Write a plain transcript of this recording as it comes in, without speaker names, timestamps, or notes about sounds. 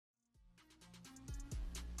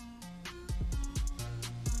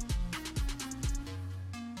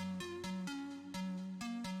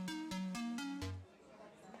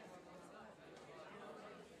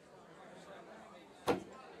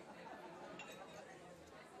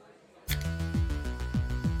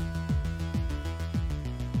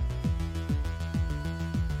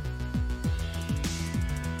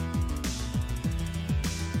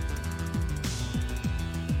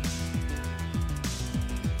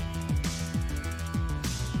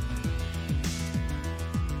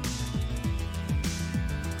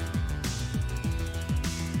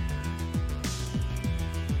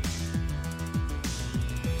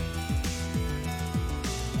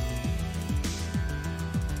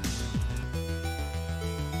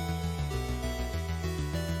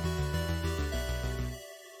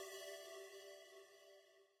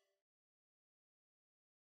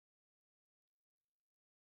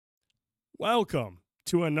Welcome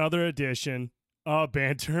to another edition of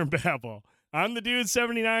Banter and Babble. I'm the Dude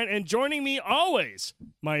 79, and joining me always,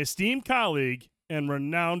 my esteemed colleague and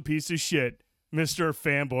renowned piece of shit, Mr.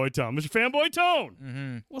 Fanboy Tone. Mr. Fanboy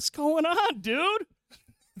Tone, What's going on, dude?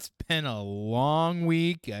 It's been a long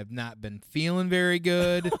week. I've not been feeling very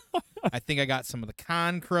good. I think I got some of the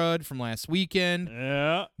con crud from last weekend.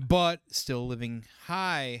 Yeah. But still living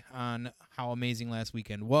high on how amazing last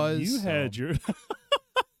weekend was. You had your...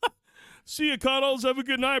 See you, Cuddles. Have a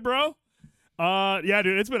good night, bro. Yeah,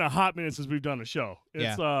 dude, it's been a hot minute since we've done a show.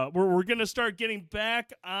 It's we're gonna start getting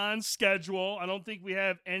back on schedule. I don't think we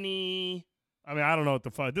have any. I mean, I don't know what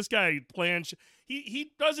the fuck. This guy plans.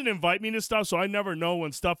 He doesn't invite me to stuff, so I never know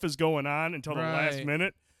when stuff is going on until the last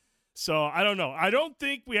minute. So I don't know. I don't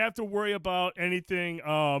think we have to worry about anything.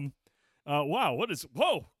 Wow, what is?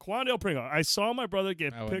 Whoa, Quandale Pringle. I saw my brother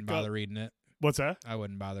get picked up. I wouldn't bother reading it. What's that? I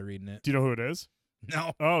wouldn't bother reading it. Do you know who it is?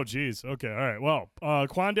 No. Oh, geez. Okay. All right. Well,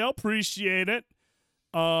 Quandale, appreciate it.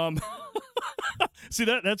 See,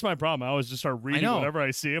 that's my problem. I always just start reading whatever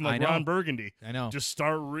I see. I'm like Ron Burgundy. I know. Just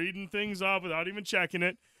start reading things off without even checking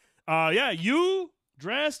it. You,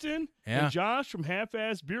 Draston, and Josh from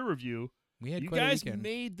Half-Ass Beer Review, you guys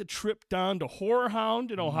made the trip down to Horror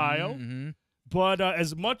Hound in Ohio. Mm-hmm. But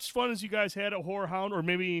as much fun as you guys had at Horror Hound, or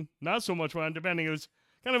maybe not so much fun, depending, it was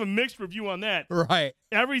kind of a mixed review on that. Right.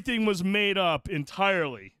 Everything was made up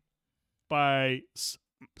entirely by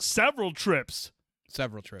several trips to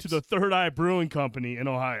the Third Eye Brewing Company in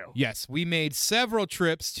Ohio. Yes, we made several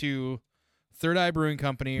trips to Third Eye Brewing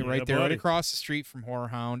Company right across the street from Horror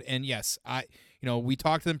Hound. And yes, we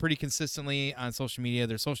talk to them pretty consistently on social media.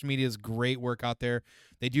 Their social media is great work out there.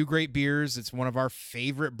 They do great beers. It's one of our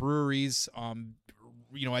favorite breweries.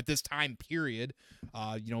 At this time period,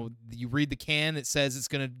 you read the can, it says it's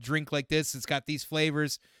going to drink like this. It's got these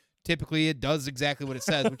flavors. Typically, it does exactly what it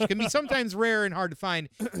says, which can be sometimes rare and hard to find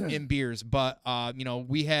in beers. But,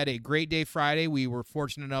 we had a great day Friday. We were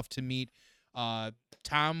fortunate enough to meet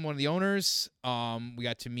Tom, one of the owners. We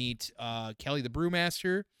got to meet Kelly, the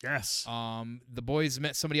brewmaster. Yes. The boys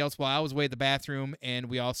met somebody else while I was away at the bathroom, and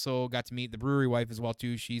we also got to meet the brewery wife as well,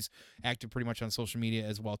 too. She's active pretty much on social media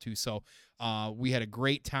as well, too. So we had a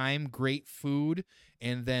great time, great food.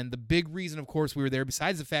 And then the big reason, of course, we were there,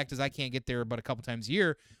 besides the fact is I can't get there but a couple times a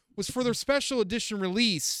year, was for their special edition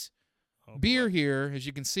release beer here, as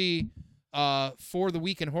you can see, for the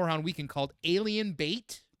weekend, Horror Hound weekend, called Alien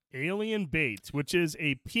Bait. Alien Bait, which is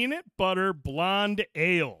a peanut butter blonde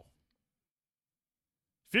ale.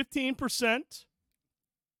 15%.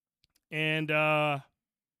 And, yeah,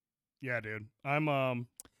 dude.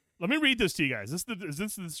 Let me read this to you guys. Is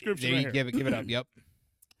this the description right here? Give it up, yep.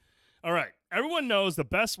 All right. Everyone knows the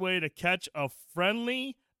best way to catch a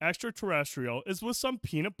friendly extraterrestrial is with some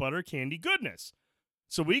peanut butter candy goodness.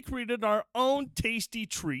 So we created our own tasty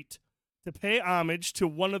treat to pay homage to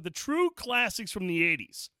one of the true classics from the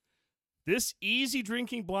 80s. This easy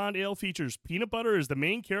drinking blonde ale features peanut butter as the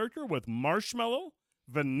main character with marshmallow,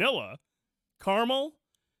 vanilla, caramel,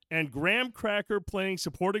 and graham cracker playing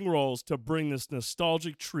supporting roles to bring this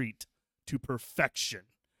nostalgic treat to perfection.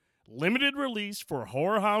 Limited release for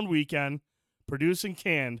Horror Hound weekend, produced and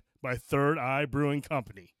canned by Third Eye Brewing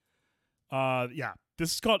Company.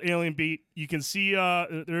 This is called Alien Beat. You can see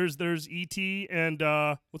there's E.T. and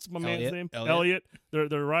what's my man's name? Elliot.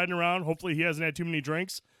 They're riding around. Hopefully he hasn't had too many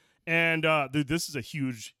drinks. And dude, this is a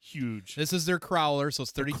huge. This is their crowler, so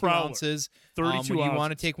it's 32 ounces. 32 ounces. When you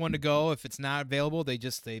want to take one to go, if it's not available, they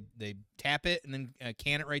tap it and then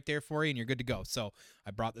can it right there for you, and you're good to go. So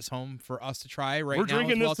I brought this home for us to try right now. We're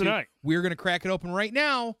drinking this tonight. We're gonna crack it open right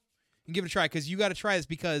now and give it a try, because you got to try this,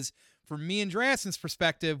 because from me and Draston's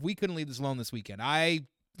perspective, we couldn't leave this alone this weekend. I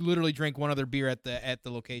literally drank one other beer at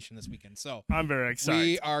the location this weekend, so I'm very excited.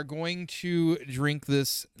 We are going to drink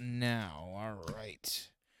this now. All right.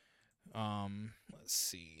 Let's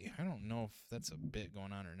see. I don't know if that's a bit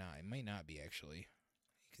going on or not. It might not be, actually,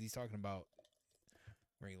 because he's talking about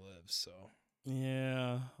where he lives. So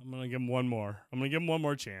yeah, I'm gonna give him one more. I'm gonna give him one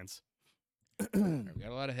more chance. Right, we got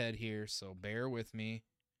a lot of head here, so bear with me.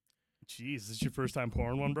 Jeez, this is your first time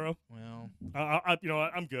pouring one, bro? Well, you know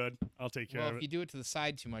what? I'm good. I'll take care of it. Well, if you do it to the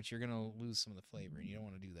side too much, you're gonna lose some of the flavor, and you don't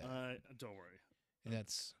want to do that. Don't worry.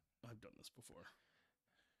 I've done this before.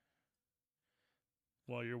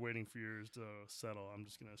 While you're waiting for yours to settle, I'm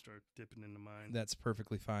just going to start dipping into mine. That's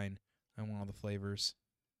perfectly fine. I want all the flavors.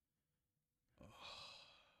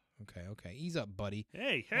 Okay. Ease up, buddy.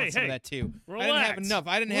 Hey. Some of that too. Relax.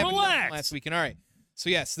 I didn't have enough. Last weekend. All right. So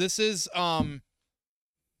yes, this is go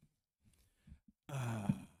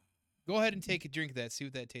ahead and take a drink of that. See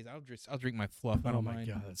what that tastes. I'll drink my fluff. I don't mind.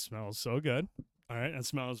 God, that smells so good. All right, that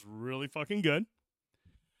smells really fucking good.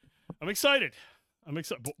 I'm excited.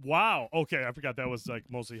 Wow. Okay, I forgot that was like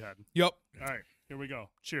mostly head. Yep. All right, here we go.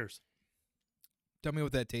 Cheers. Tell me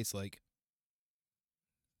what that tastes like.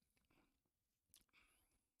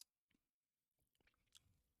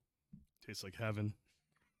 Tastes like heaven.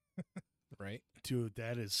 Right? Dude,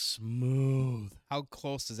 that is smooth. How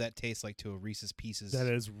close does that taste like to a Reese's Pieces? That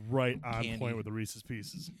is right on candy. point with the Reese's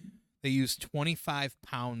Pieces. They use 25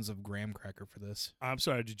 pounds of graham cracker for this. I'm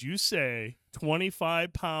sorry, did you say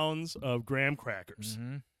 25 pounds of graham crackers?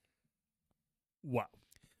 Mm-hmm. Wow.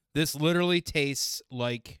 This literally tastes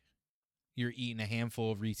like you're eating a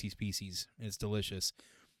handful of Reese's Pieces. It's delicious.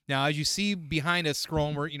 Now, as you see behind us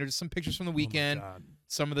scrolling, we're, just some pictures from the weekend. Oh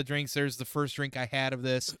some of the drinks. There's the first drink I had of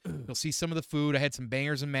this. You'll see some of the food. I had some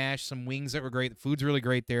bangers and mash, some wings that were great. The food's really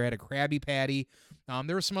great there. I had a Krabby Patty.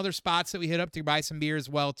 There were some other spots that we hit up to buy some beer as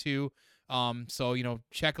well, too. So,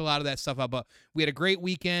 check a lot of that stuff out. But we had a great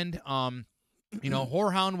weekend.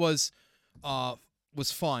 Whorehound was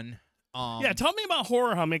fun. Yeah, tell me about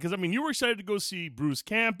Horror Hound, because you were excited to go see Bruce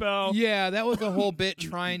Campbell. Yeah, that was a whole bit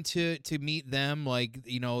trying to meet them. Like,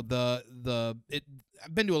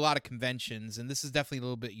 I've been to a lot of conventions, and this is definitely a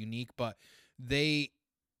little bit unique, but they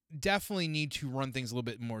definitely need to run things a little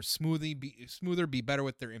bit more smoother, be better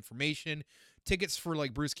with their information. Tickets for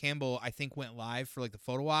like Bruce Campbell, I think, went live for like the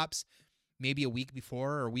photo ops maybe a week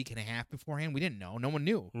before or a week and a half beforehand. We didn't know. No one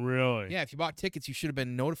knew. Really? Yeah, if you bought tickets, you should have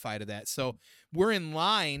been notified of that. So we're in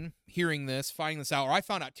line hearing this, finding this out, or I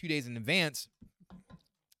found out 2 days in advance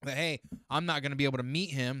that, hey, I'm not going to be able to meet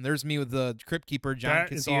him. There's me with the Crypt Keeper, John Kassir.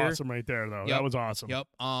 That is awesome right there, though. Yep. That was awesome. Yep.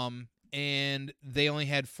 And they only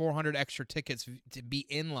had 400 extra tickets to be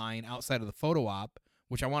in line outside of the photo op,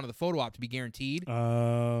 which I wanted the photo op to be guaranteed.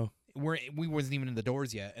 We wasn't even in the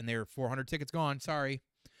doors yet, and there were 400 tickets gone. Sorry.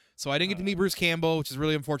 So I didn't get to meet Bruce Campbell, which is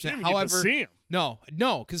really unfortunate. Didn't get to see him. No,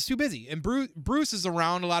 because it's too busy. And Bruce is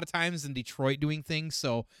around a lot of times in Detroit doing things,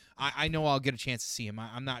 so I know I'll get a chance to see him.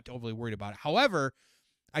 I'm not overly worried about it. However,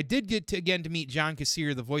 I did get to meet John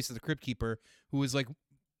Kassir, the voice of the Crypt Keeper, who was like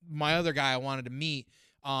my other guy I wanted to meet.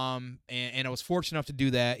 And I was fortunate enough to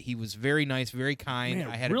do that. He was very nice, very kind. Man,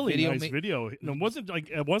 I had really a video. Nice video.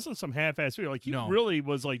 It wasn't some half-ass video. Like he really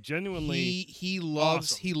was like genuinely. He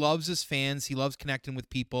loves awesome. He loves his fans. He loves connecting with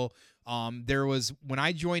people. There was, when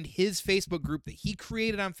I joined his Facebook group that he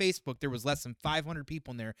created on Facebook, there was less than 500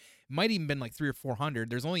 people in there. It might even been like 300 or 400.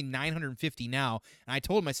 There's only 950 now. And I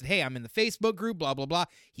told him, I said, hey, I'm in the Facebook group, blah, blah, blah.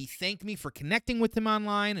 He thanked me for connecting with him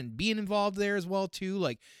online and being involved there as well, too.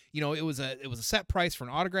 Like, it was a set price for an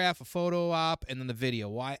autograph, a photo op, and then the video.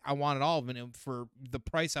 Well, I wanted all of it for the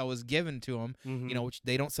price I was given to him, which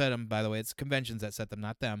they don't set them, by the way. It's conventions that set them,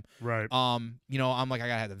 not them. Right. I'm like, I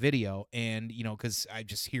got to have the video. And, because I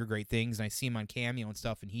just hear great things and I see him on Cameo and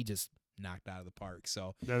stuff, and he just knocked out of the park.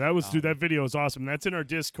 So yeah, that video is awesome. That's in our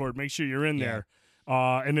Discord. Make sure you're in there.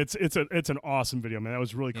 And it's an awesome video, man. That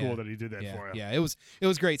was really cool that he did that for you. Yeah, it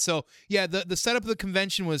was great. So yeah, the setup of the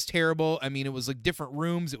convention was terrible. It was like different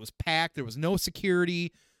rooms. It was packed. There was no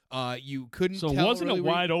security. You couldn't. So tell it wasn't really a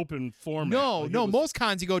wide open format. No. Most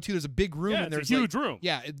cons you go to, there's a big room and there's a huge room.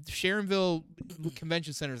 Yeah, Sharonville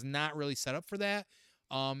Convention Center is not really set up for that.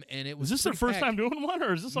 And it was. Is this their first time doing one,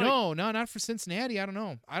 or is this like? No, not for Cincinnati. I don't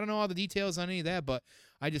know. I don't know all the details on any of that, but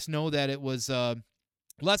I just know that it was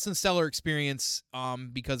less than stellar experience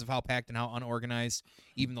because of how packed and how unorganized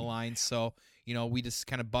even the lines. So we just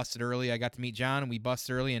kind of busted early. I got to meet John, and we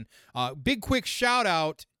busted early. And big quick shout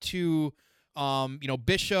out to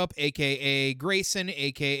Bishop, aka Grayson,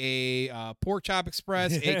 aka Pork Chop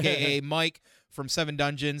Express, aka Mike from Seven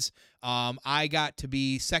Dungeons. I got to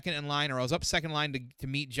be second in line, or I was up second in line to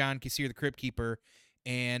meet John Kassir, the Crypt Keeper,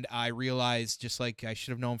 and I realized, just like I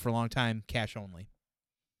should have known for a long time, cash only.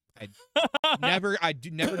 Never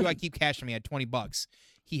do I keep cash on me. I had $20.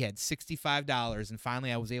 He had $65, and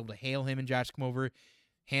finally I was able to hail him and Josh come over,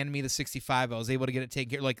 hand me the 65. I was able to get it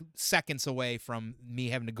taken care, like seconds away from me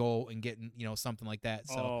having to go and get something like that.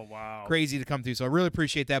 So oh wow, crazy to come through. So I really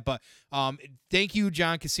appreciate that. But thank you,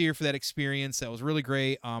 John Kassir, for that experience. That was really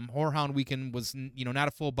great. Whorehound weekend was not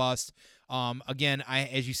a full bust. Again,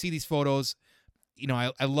 as you see these photos,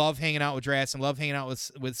 I love hanging out with Drass and love hanging out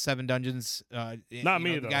with Seven Dungeons. Not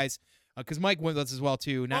me, the though. guys. Because Mike went with us as well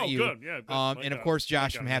too, not you. Good. Yeah, good. And of course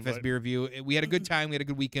Josh from Half-Ass Beer Review. We had a good time. We had a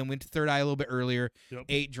good weekend. Went to Third Eye a little bit earlier. Yep.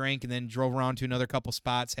 Ate, drank, and then drove around to another couple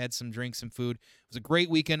spots. Had some drinks and food. It was a great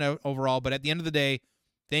weekend overall. But at the end of the day,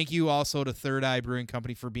 thank you also to Third Eye Brewing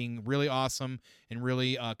Company for being really awesome and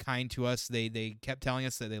really kind to us. They kept telling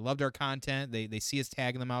us that they loved our content. They see us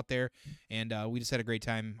tagging them out there, and we just had a great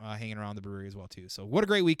time hanging around the brewery as well too. So what a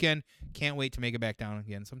great weekend! Can't wait to make it back down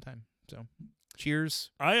again sometime. So,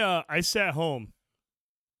 cheers. I sat home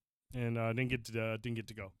and didn't get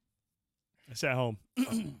to go. I sat home.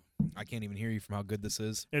 I can't even hear you from how good this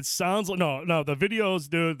is. It sounds like no. The videos,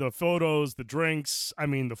 dude. The photos, the drinks. I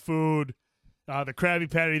mean, the food, the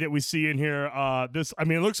Krabby Patty that we see in here.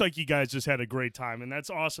 It looks like you guys just had a great time, and that's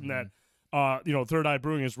awesome. That Third Eye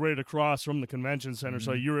Brewing is right across from the convention center,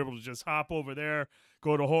 so you were able to just hop over there,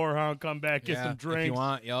 go to Horror Hound, come back, get some drinks. If you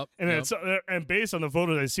want, yep. And based on the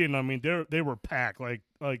photos I seen, I mean, they were packed. Like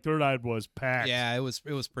Third Eye was packed. Yeah, it was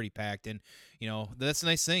pretty packed, and that's the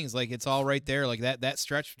nice thing is like it's all right there. Like that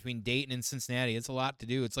stretch between Dayton and Cincinnati, it's a lot to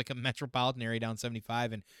do. It's like a metropolitan area down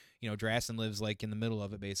 75, and Draston lives like in the middle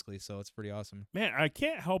of it basically, so it's pretty awesome. Man, I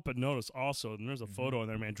can't help but notice also, and there's a photo in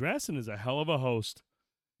there, man. Draston is a hell of a host.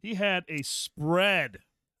 He had a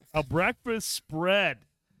breakfast spread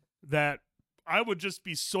that I would just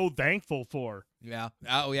be so thankful for. Yeah.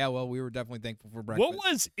 Oh, yeah. Well, we were definitely thankful for breakfast. What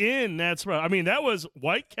was in that spread? I mean, that was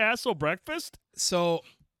White Castle breakfast? So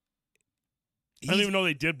I don't even know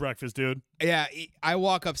they did breakfast, dude. Yeah. I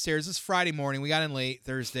walk upstairs. This Friday morning. We got in late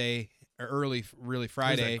Thursday. Or early, really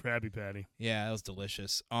Friday. That Krabby Patty. Yeah, that was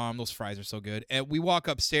delicious. Those fries are so good. And we walk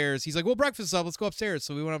upstairs. He's like, "Well, breakfast is up. Let's go upstairs."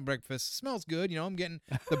 So we went up breakfast. It smells good. I'm getting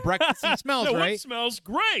the breakfast smells right. It smells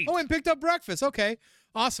great. Oh, and picked up breakfast. Okay,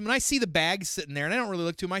 awesome. And I see the bags sitting there, and I don't really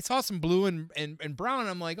look to them. I saw some blue and brown. And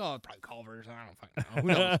I'm like, oh, probably Culver's. I don't fucking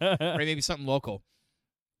know. Who knows? Or maybe something local.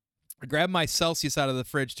 I grab my Celsius out of the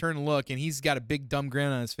fridge, turn and look, and he's got a big dumb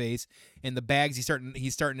grin on his face. And the bags,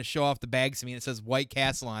 he's starting to show off the bags to me, and it says White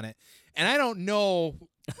Castle on it. And I don't know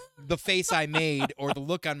the face I made or the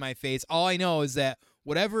look on my face. All I know is that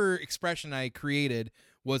whatever expression I created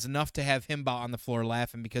was enough to have him about on the floor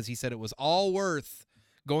laughing because he said it was all worth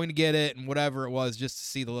going to get it and whatever it was just to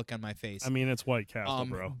see the look on my face. I mean, it's White Castle,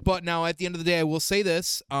 bro. But now at the end of the day, I will say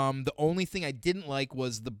this. The only thing I didn't like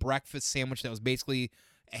was the breakfast sandwich that was basically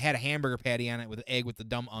had a hamburger patty on it with an egg with the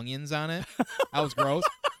dumb onions on it. That was gross.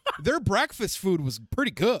 Their breakfast food was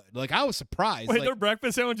pretty good. Like, I was surprised. Wait, like, their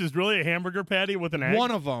breakfast sandwich is really a hamburger patty with an egg?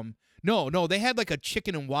 One of them. No, they had like a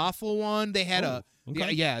chicken and waffle one. They had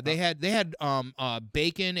they had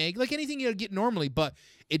bacon, egg, like anything you'd get normally, but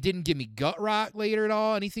it didn't give me gut rot later at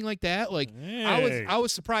all, anything like that. Like, hey. I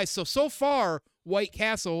was surprised. So far, White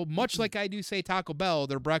Castle, much like I do say Taco Bell,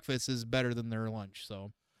 their breakfast is better than their lunch.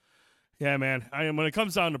 So. Yeah, man. When it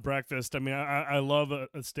comes down to breakfast, I mean, I love a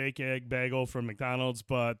steak egg bagel from McDonald's,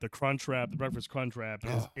 but the breakfast crunch wrap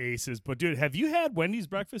is aces. But, dude, have you had Wendy's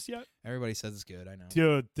breakfast yet? Everybody says it's good. I know.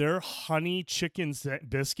 Dude, their honey chicken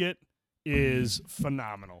biscuit is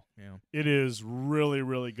phenomenal. Yeah. It is really,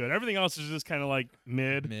 really good. Everything else is just kind of like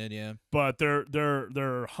mid. Mid, yeah. But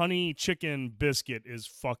their honey chicken biscuit is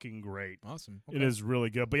fucking great. Awesome. Okay. It is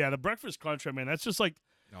really good. But, yeah, the breakfast crunch wrap, man, that's just like,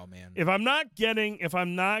 oh man! If I'm not getting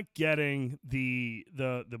the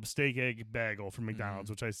steak egg bagel from McDonald's,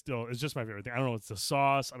 which is just my favorite thing. I don't know if it's the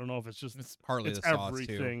sauce. I don't know if it's just partly the sauce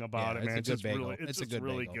everything too. about it, man. It's a good bagel. It's a good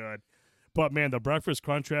really bagel. good. But man, the breakfast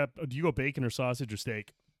crunch wrap. Do you go bacon or sausage or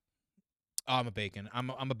steak? Oh, I'm a bacon. I'm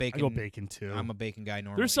a bacon. I go bacon too. I'm a bacon guy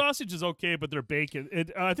normally. Their sausage is okay, but their bacon.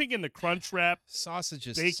 I think in the crunch wrap, sausage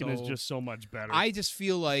is bacon is just so much better. I just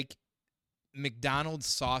feel like McDonald's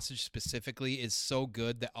sausage specifically is so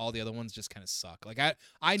good that all the other ones just kind of suck. Like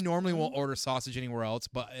I normally won't order sausage anywhere else,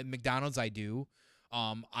 but at McDonald's I do.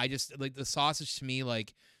 I just like the sausage to me,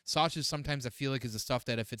 like sausage sometimes I feel like is the stuff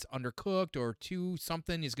that if it's undercooked or too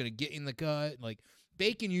something is gonna get in the gut. Like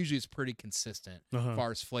bacon usually is pretty consistent as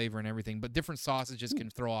far as flavor and everything, but different sausages can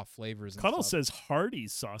throw off flavors. And Cuddle stuff. says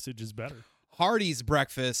Hardee's sausage is better. Hardee's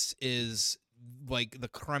breakfast is like the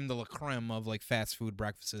creme de la creme of like fast food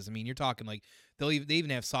breakfasts. I mean, you're talking like they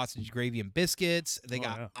even have sausage gravy and biscuits. They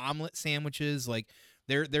got omelet sandwiches. Like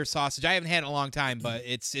their sausage. I haven't had it in a long time, but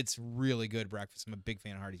it's really good breakfast. I'm a big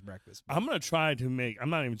fan of Hardee's breakfast. I'm gonna try to make.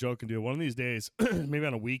 I'm not even joking, dude. One of these days, maybe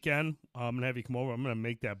on a weekend, I'm gonna have you come over. I'm gonna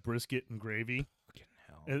make that brisket and gravy.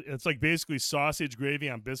 It's like basically sausage gravy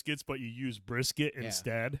on biscuits, but you use brisket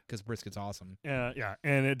instead. Because brisket's awesome. Yeah,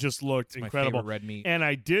 and it just looked incredible. My favorite red meat. And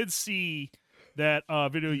I did see that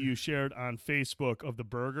video you shared on Facebook of the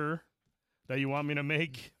burger that you want me to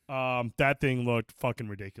make. That thing looked fucking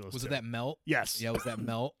ridiculous. Was it that melt? Yes. Yeah, it was that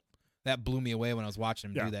melt. That blew me away when I was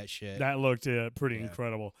watching him do that shit. That looked pretty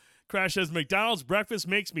incredible. Crash says, McDonald's breakfast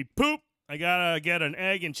makes me poop. I gotta get an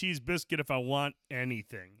egg and cheese biscuit if I want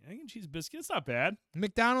anything. Egg and cheese biscuit, it's not bad.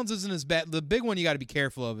 McDonald's isn't as bad. The big one you got to be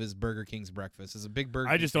careful of is Burger King's breakfast. It's a big Burger.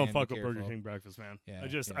 I just King don't fuck with Burger King breakfast, man. Yeah,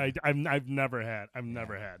 I've never had. I've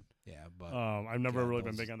never had. Yeah, but I've never really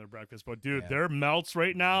been big on their breakfast. But, dude, Yeah. their melts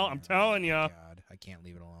right now, I'm telling you. God, I can't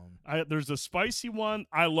leave it alone. There's a spicy one.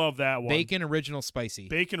 I love that one. Bacon original spicy.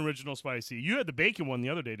 Bacon original spicy. You had the bacon one the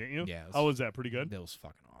other day, didn't you? Yeah. How was that? Pretty good? It was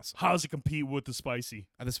fucking awesome. How does it compete with the spicy?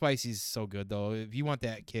 The spicy's so good, though. If you want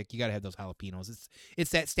that kick, you got to have those jalapenos.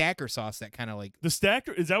 It's that stacker sauce that kind of like... The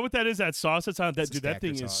stacker, is that what that is? That sauce that's on that? It's a Dude, that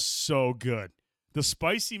thing stacker is sauce. so good. The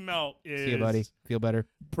spicy melt is... See you, buddy. Feel better?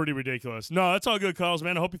 Pretty ridiculous. No, that's all good, Carls,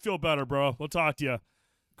 man. I hope you feel better, bro. We'll talk to you.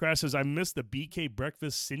 Crash says, I missed the BK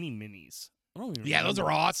breakfast Cine Minis. Yeah, those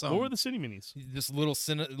are awesome. What were the Cine Minis? Just little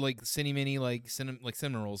cine mini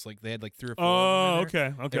cinnamon rolls. Like they had like 3 or 4. Oh, of them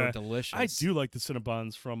in okay. there. They were delicious. I do like the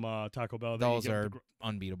Cinnabons from Taco Bell. Those are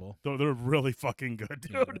unbeatable. They're really fucking good,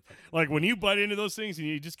 dude. Yeah. Like when you bite into those things and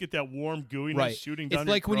you just get that warm gooiness shooting down It's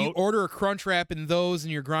your like when you throat. order a Crunch Wrap and those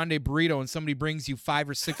in your Grande burrito, and somebody brings you 5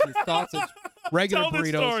 or 6 of your sausage regular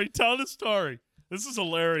burritos. Tell the story. This is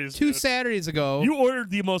hilarious. 2 dude. Saturdays ago, You ordered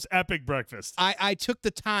the most epic breakfast. I took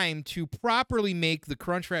the time to properly make the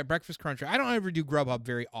Crunch Wrap breakfast Crunch Wrap. I don't ever do Grubhub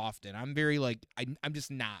very often. I'm very I'm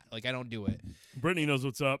just not like I don't do it. Brittany knows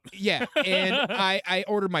what's up. Yeah, and I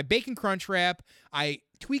ordered my bacon Crunch Wrap. I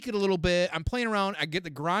tweak it a little bit. I'm playing around. I get the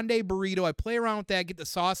Grande burrito. I play around with that. Get the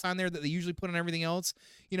sauce on there that they usually put on everything else,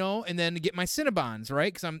 and then get my Cinnabons,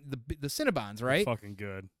 right? Because I'm the Cinnabons, right? Fucking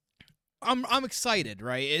good. I'm excited,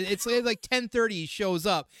 right? It's like 10:30. He shows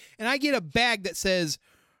up, and I get a bag that says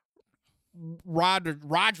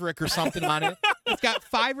Roderick or something on it. It's got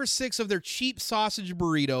 5 or 6 of their cheap sausage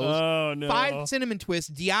burritos. Oh no! 5 cinnamon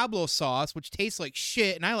twists, Diablo sauce, which tastes like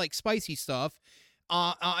shit, and I like spicy stuff.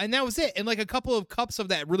 And that was it. And like a couple of cups of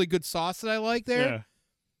that really good sauce that I like there. Yeah.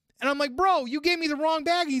 And I'm like, bro, you gave me the wrong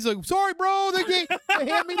bag. He's like, sorry, bro. They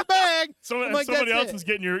hand me the bag. Somebody else is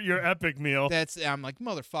getting your epic meal. I'm like,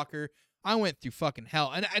 motherfucker. I went through fucking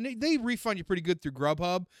hell. And they refund you pretty good through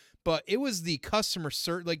Grubhub, but it was the customer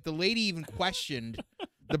service. Like, the lady even questioned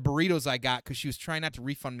the burritos I got because she was trying not to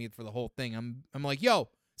refund me for the whole thing. I'm like, yo,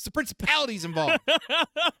 it's the principalities involved.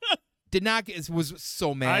 Did not get, was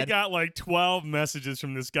so mad. I got like 12 messages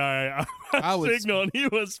from this guy I on was Signal, and he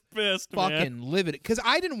was pissed, fucking man. livid. Because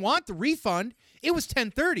I didn't want the refund. It was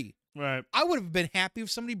 10:30. Right. I would have been happy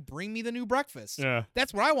if somebody bring me the new breakfast. Yeah.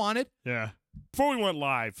 That's what I wanted. Yeah. Before we went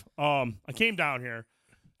live, I came down here,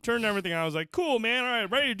 turned everything on. I was like, cool, man. All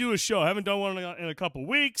right, ready to do a show. I haven't done one in a couple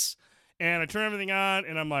weeks. And I turned everything on,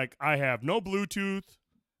 and I'm like, I have no Bluetooth.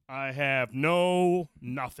 I have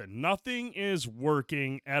nothing. Nothing is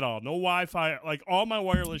working at all. No Wi-Fi. Like, all my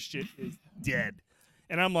wireless shit is dead.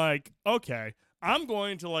 And I'm like, okay, I'm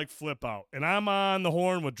going to, like, flip out. And I'm on the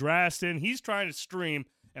horn with Drastin. He's trying to stream,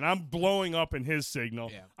 and I'm blowing up in his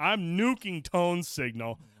signal. Yeah. I'm nuking Tone's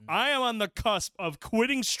signal. I am on the cusp of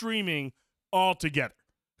quitting streaming altogether.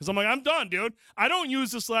 Because I'm like, I'm done, dude. I don't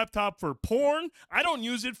use this laptop for porn. I don't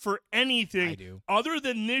use it for anything I do. other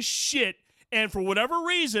than this shit. And for whatever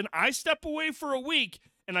reason, I step away for a week,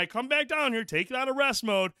 and I come back down here, take it out of rest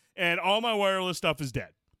mode, and all my wireless stuff is dead.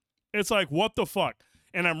 It's like, what the fuck?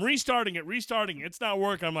 And I'm restarting it. It's not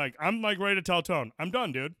working. I'm like ready to tell Tone, I'm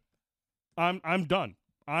done, dude. I'm done.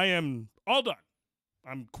 I am all done.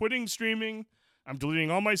 I'm quitting streaming. I'm deleting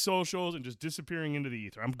all my socials and just disappearing into the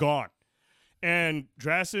ether. I'm gone. And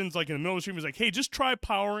Drastin's like in the middle of the stream, he's like, hey, just try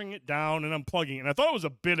powering it down and unplugging it. And I thought it was a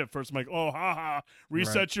bit at first. I'm like, oh, haha,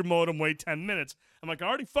 reset your modem, wait 10 minutes. I'm like, I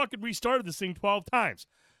already fucking restarted this thing 12 times.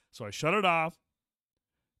 So I shut it off,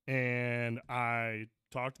 and I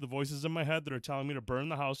talk to the voices in my head that are telling me to burn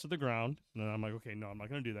the house to the ground. And then I'm like, okay, no, I'm not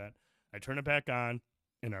going to do that. I turn it back on,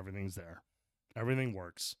 and everything's there. Everything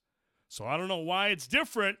works. So I don't know why it's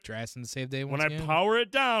different Drastin save day when once I again. power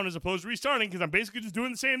it down as opposed to restarting, because I'm basically just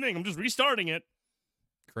doing the same thing. I'm just restarting it.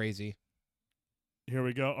 Crazy. Here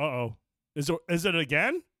we go. Uh-oh. Is it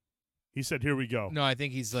again? He said, here we go. No, I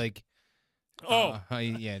think he's like, Oh.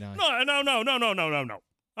 yeah, no. No.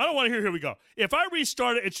 I don't want to hear here we go. If I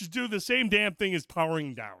restart it, it should do the same damn thing as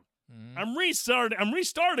powering down. Mhm. I'm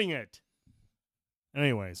restarting it.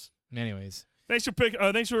 Anyways. Thanks for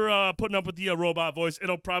putting up with the robot voice.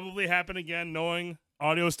 It'll probably happen again, knowing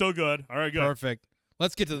audio is still good. All right, good. Perfect.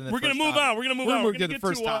 Let's get to the We're gonna move on. We're gonna move on. We're gonna get to the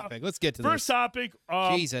first topic. Let's get to first this. topic.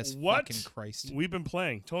 Jesus what fucking Christ. we've been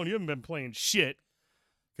playing. Tony, you haven't been playing shit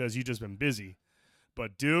because you just been busy.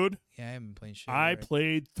 But dude, Yeah, I haven't been playing shit. I right?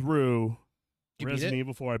 played through You beat Resident it?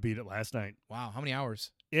 Evil 4. I beat it last night. Wow, how many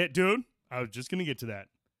hours? Dude, I was just gonna get to that.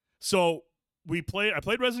 So I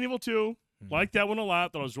played Resident Evil 2. Liked that one a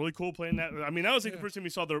lot. Thought it was really cool playing that. I mean, that was like the first time we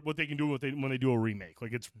saw what they can do when they do a remake.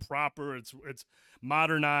 Like, it's proper, it's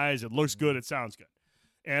modernized, it looks good, it sounds good.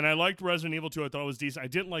 And I liked Resident Evil 2. I thought it was decent. I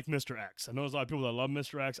didn't like Mr. X. I know there's a lot of people that love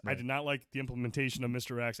Mr. X. Right. I did not like the implementation of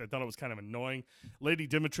Mr. X. I thought it was kind of annoying. Lady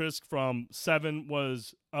Dimitrescu from 7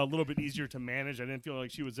 was a little bit easier to manage. I didn't feel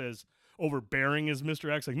like she was as overbearing as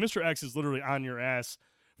Mr. X. Like, Mr. X is literally on your ass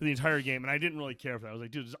for the entire game, and I didn't really care for that. I was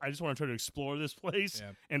like, dude, I just want to try to explore this place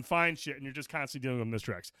and find shit, and you're just constantly dealing with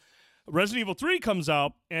Mr. X. Resident Evil 3 comes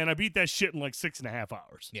out, and I beat that shit in like 6.5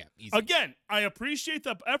 hours. Yeah, easy. Again, I appreciate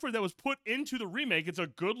the effort that was put into the remake. It's a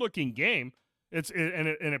good-looking game.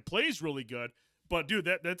 It plays really good. But, dude,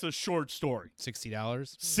 that's a short story. $60?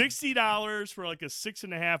 $60 for like a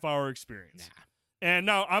 6.5 hour experience. Nah. And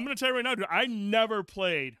now, I'm going to tell you right now, dude, I never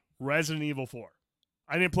played Resident Evil 4.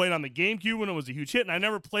 I didn't play it on the GameCube when it was a huge hit, and I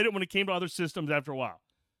never played it when it came to other systems after a while.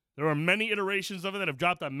 There were many iterations of it that have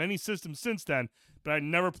dropped on many systems since then, but I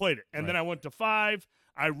never played it. And then I went to 5.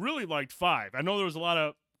 I really liked 5. I know there was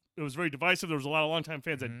it was very divisive. There was a lot of longtime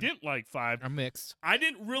fans that didn't like 5. I'm mixed. I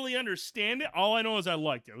didn't really understand it. All I know is I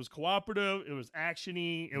liked it. It was cooperative. It was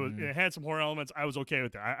action-y. It had some horror elements. I was okay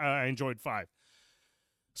with it. I enjoyed 5.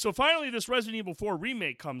 So finally, this Resident Evil 4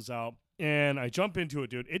 remake comes out, and I jump into it,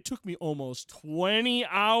 dude. It took me almost 20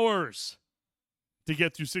 hours to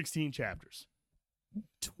get through 16 chapters.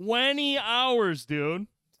 20 hours, dude.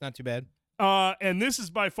 It's not too bad. And this is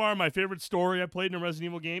by far my favorite story I played in a Resident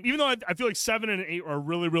Evil game. Even though I feel like 7 and 8 are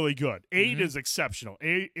really, really good. 8 is exceptional.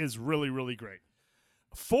 8 is really, really great.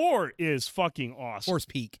 4 is fucking awesome. 4's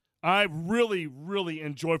peak. I really, really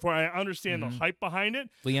enjoy 4. I understand the hype behind it.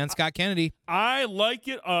 Leon Scott Kennedy. I like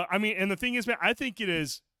it. And the thing is, man, I think it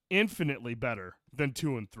is infinitely better than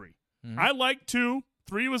 2 and 3. I like 2.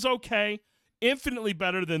 3 was okay. Infinitely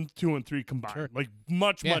better than 2 and 3 combined. Sure. Like,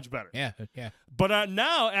 much better. Yeah. But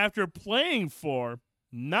now, after playing 4,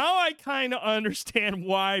 now I kind of understand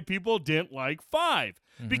why people didn't like 5.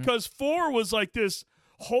 Because 4 was like this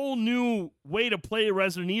whole new way to play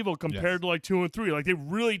Resident Evil compared to like 2 and 3. Like, they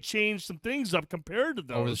really changed some things up compared to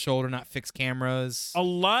those. Over the shoulder, not fixed cameras. A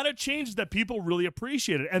lot of changes that people really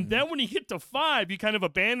appreciated. And then when you get to 5, you kind of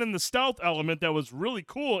abandon the stealth element that was really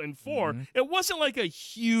cool in 4. It wasn't like a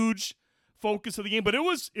huge focus of the game, but it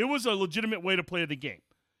was a legitimate way to play the game.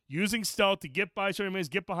 Using stealth to get by certain enemies,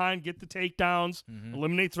 get behind, get the takedowns,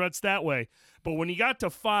 eliminate threats that way. But when you got to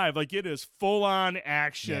 5, like, it is full-on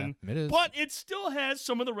action. Yeah, it is. But it still has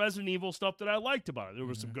some of the Resident Evil stuff that I liked about it. There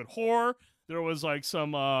was some good horror. There was like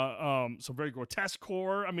some very grotesque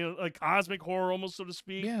horror. I mean, like cosmic horror almost, so to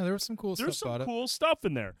speak. Yeah, there was some cool stuff about it. There's some cool stuff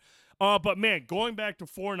in there. But man, going back to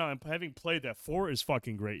 4 now and having played that, 4 is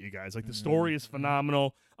fucking great, you guys. Like, the story is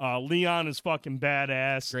phenomenal. Leon is fucking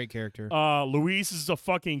badass. Great character. Luis is a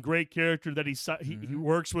fucking great character that he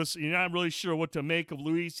works with. So you're not really sure what to make of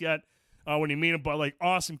Luis yet when you meet him, but like,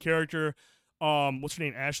 awesome character. What's her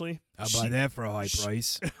name? Ashley? I'll buy that for a high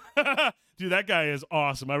price. Dude, that guy is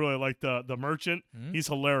awesome. I really like the merchant. He's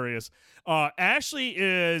hilarious. Ashley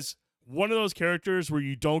is one of those characters where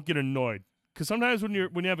you don't get annoyed. Because sometimes when you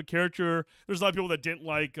have a character, there's a lot of people that didn't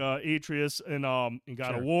like Atreus in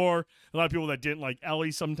God of War. A lot of people that didn't like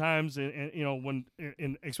Ellie sometimes, and you know,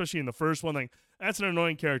 especially in the first one, like, that's an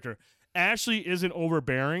annoying character. Ashley isn't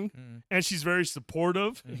overbearing, and she's very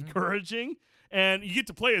supportive, encouraging, and you get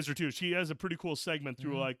to play as her too. She has a pretty cool segment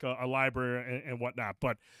through like a library and whatnot.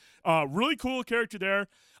 But really cool character there.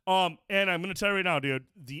 And I'm gonna tell you right now, dude,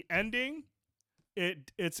 the ending,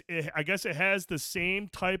 I guess it has the same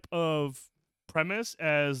type of premise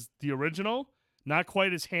as the original, not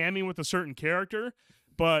quite as hammy with a certain character,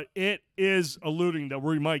 but it is alluding that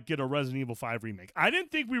we might get a Resident Evil 5 remake. I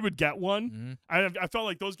didn't think we would get one. I felt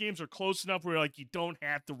like those games are close enough where like you don't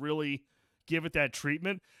have to really give it that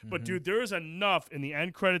treatment. But dude, there is enough in the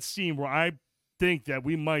end credits scene where I think that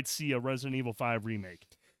we might see a Resident Evil 5 remake.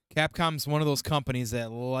 Capcom's one of those companies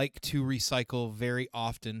that like to recycle very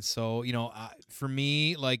often. So, you know, for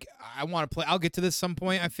me, like, I want to play. I'll get to this some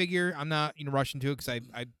point. I figure I'm not, rushing to it because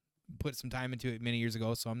I put some time into it many years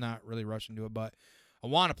ago, so I'm not really rushing to it. But I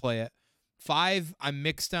want to play it. 5, I'm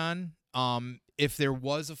mixed on. If there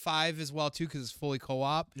was a 5 as well too, because it's fully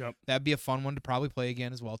co-op, that'd be a fun one to probably play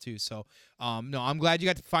again as well too. So, no, I'm glad you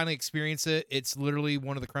got to finally experience it. It's literally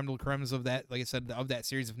one of the creme de la cremes of that, like I said, of that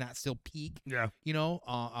series, if not still peak. Yeah,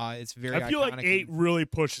 it's very. I feel like 8 really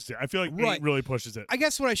pushes it. I feel like 8 really pushes it. I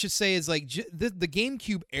guess what I should say is like the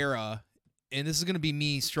GameCube era, and this is going to be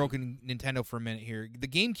me stroking Nintendo for a minute here. The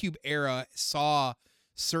GameCube era saw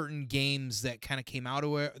certain games that kind of came out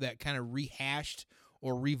of it that kind of rehashed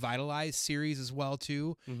or revitalized series as well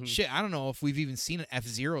too. Shit, I don't know if we've even seen an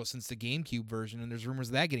F-Zero since the GameCube version, and there's rumors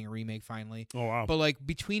of that getting a remake finally. Oh wow! But like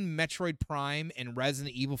between Metroid Prime and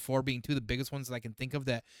Resident Evil 4 being two of the biggest ones that I can think of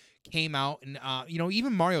that came out, and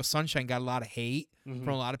even Mario Sunshine got a lot of hate from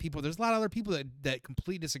a lot of people. There's a lot of other people that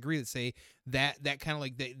completely disagree, that say that kind of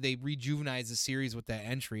like they rejuvenized the series with that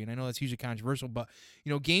entry, and I know that's hugely controversial, but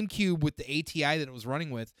GameCube with the ATI that it was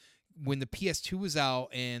running with when the PS2 was out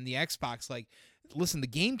and the Xbox, like, listen, the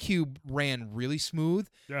GameCube ran really smooth.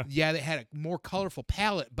 Yeah, they had a more colorful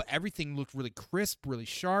palette, but everything looked really crisp, really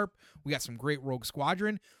sharp. We got some great Rogue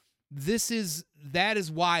Squadron. That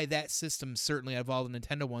is why that system, certainly of all the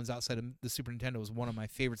Nintendo ones outside of the Super Nintendo, was one of my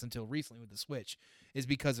favorites until recently with the Switch, is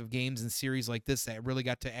because of games and series like this that really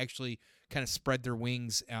got to actually kind of spread their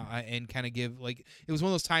wings and kind of give, like, it was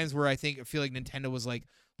one of those times where I feel like Nintendo was like,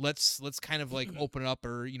 let's kind of like open it up,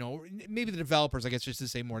 or maybe the developers, I guess, just to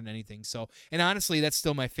say more than anything. So, and honestly, that's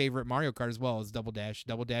still my favorite Mario Kart as well, is Double Dash.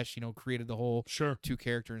 Double Dash, created the whole two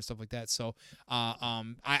character and stuff like that. So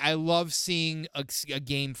I love seeing a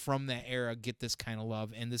game from that era get this kind of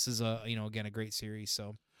love, and this is again, a great series.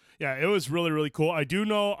 So yeah, it was really, really cool. I do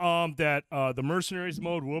know that the Mercenaries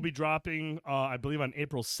mode will be dropping, I believe, on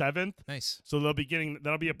April 7th. Nice. So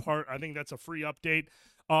that'll be a part. I think that's a free update.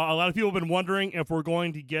 A lot of people have been wondering if we're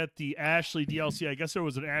going to get the Ashley DLC. I guess there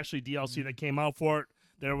was an Ashley DLC that came out for it.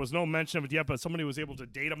 There was no mention of it yet, but somebody was able to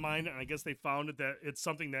data mine it, and I guess they found it that it's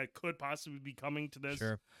something that could possibly be coming to this,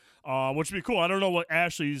 which would be cool. I don't know what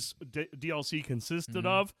Ashley's DLC consisted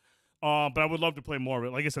of, but I would love to play more of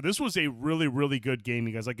it. Like I said, this was a really, really good game,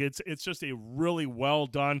 you guys. Like, it's just a really well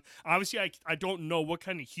done. Obviously, I don't know what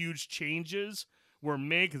kind of huge changes were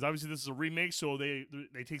made, because obviously this is a remake, so they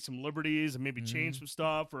take some liberties and maybe change some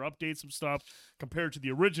stuff or update some stuff compared to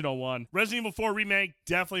the original one. Resident Evil 4 Remake,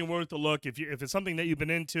 definitely worth a look. If it's something that you've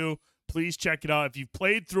been into, please check it out. If you've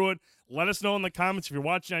played through it, let us know in the comments. If you're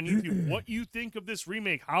watching on YouTube, what you think of this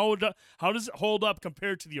remake. How does it hold up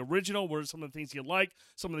compared to the original? What are some of the things you like,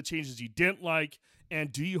 some of the changes you didn't like,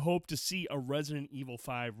 and do you hope to see a Resident Evil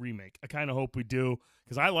 5 remake? I kind of hope we do,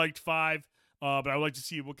 because I liked 5. But I would like to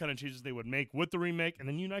see what kind of changes they would make with the remake, and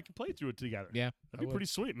then you and I can play through it together. Yeah. That'd be pretty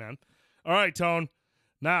sweet, man. All right, Tone.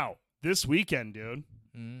 Now, this weekend, dude,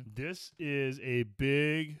 this is a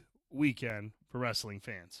big weekend for wrestling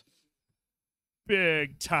fans.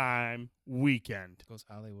 Big time weekend. Goes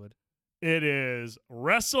Hollywood. It is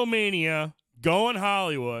WrestleMania going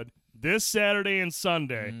Hollywood this Saturday and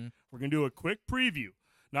Sunday. We're going to do a quick preview.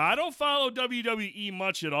 Now, I don't follow WWE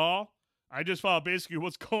much at all. I just follow basically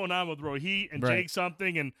what's going on with Rohit and Jake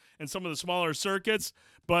something and some of the smaller circuits.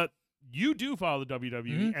 But you do follow the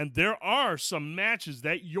WWE, and there are some matches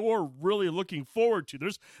that you're really looking forward to.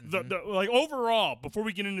 There's the like overall, before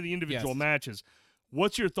we get into the individual matches,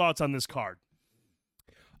 what's your thoughts on this card?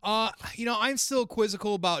 I'm still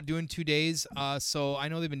quizzical about doing 2 days. So I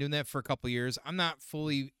know they've been doing that for a couple years. I'm not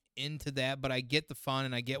fully into that, but I get the fun,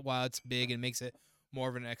 and I get why it's big and makes it more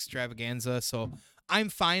of an extravaganza. So I'm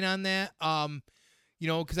fine on that.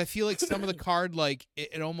 Because I feel like some of the card, like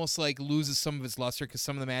it almost like loses some of its luster, because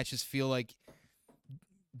some of the matches feel like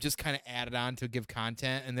just kind of added on to give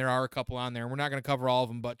content, and there are a couple on there. We're not going to cover all of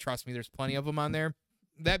them, but trust me, there's plenty of them on there.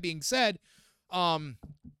 That being said,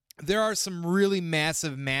 there are some really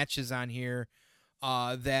massive matches on here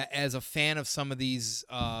that, as a fan of some of these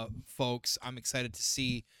folks, I'm excited to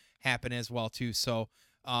see happen as well too. So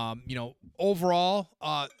overall,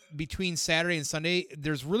 between Saturday and Sunday,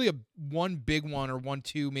 there's really one big one, or 1,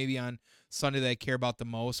 2 maybe on Sunday, that I care about the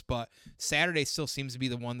most, but Saturday still seems to be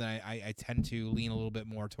the one that I tend to lean a little bit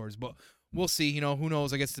more towards, but we'll see. Who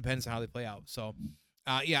knows? I guess it depends on how they play out. So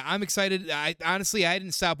I'm excited. I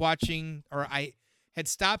didn't stop watching, or I had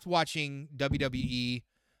stopped watching WWE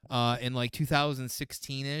in like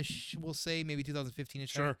 2016-ish, we'll say, maybe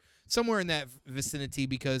 2015-ish. Sure. Somewhere in that vicinity,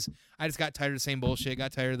 because I just got tired of the same bullshit,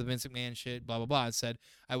 got tired of the Vince McMahon shit, blah, blah, blah. I said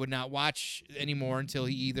I would not watch anymore until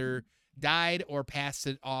he either died or passed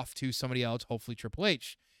it off to somebody else, hopefully Triple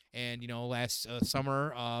H. And, last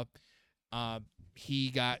summer, he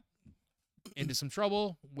got into some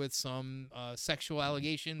trouble with some sexual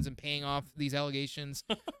allegations and paying off these allegations.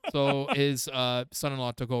 So his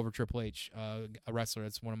son-in-law took over Triple H, a wrestler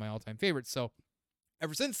that's one of my all-time favorites. So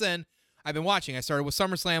ever since then, I've been watching. I started with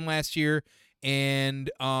SummerSlam last year,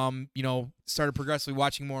 and started progressively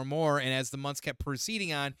watching more and more. And as the months kept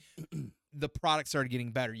proceeding on, the product started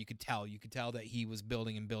getting better. You could tell that he was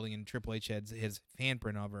building, and Triple H had his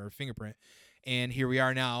handprint of, or fingerprint. And here we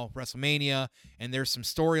are now, WrestleMania, and there's some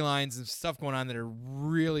storylines and stuff going on that are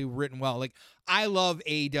really written well. Like, I love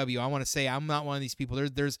AEW. I want to say I'm not one of these people.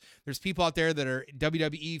 There's people out there that are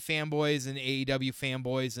WWE fanboys and AEW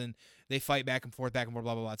fanboys, and they fight back and forth, blah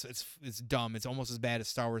blah blah. So it's dumb. It's almost as bad as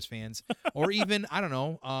Star Wars fans, or even I don't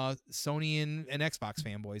know, Sony and Xbox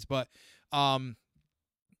fanboys. But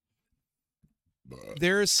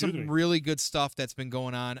there's some really good stuff that's been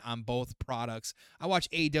going on both products. I watch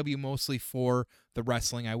AEW mostly for the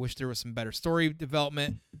wrestling. I wish there was some better story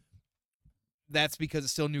development. That's because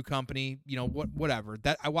it's still a new company, whatever.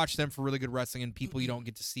 That I watch them for really good wrestling and people you don't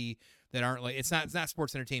get to see that aren't like it's not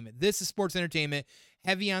sports entertainment. This is sports entertainment,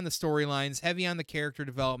 heavy on the storylines, heavy on the character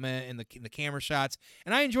development and the camera shots,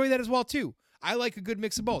 and I enjoy that as well too. I like a good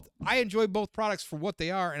mix of both. I enjoy both products for what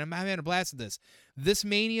they are, and I'm having a blast with this. This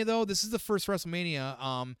Mania, though, this is the first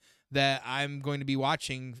WrestleMania that I'm going to be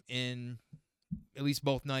watching in at least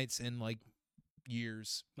both nights in, like,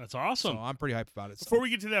 years. That's awesome. So I'm pretty hyped about it. Before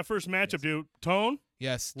we get to that first matchup, dude, Tone?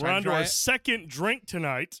 Yes. We're on to our second drink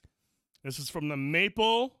tonight. This is from the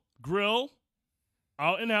Maple Grill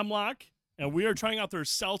out in Hemlock, and we are trying out their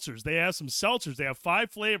seltzers. They have some seltzers. They have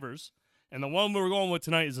 5 flavors. And the one we're going with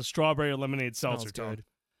tonight is a strawberry lemonade seltzer. Smells good. It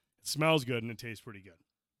smells good, and it tastes pretty good.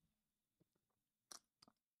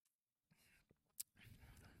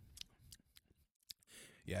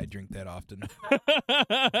 Yeah, I drink that often.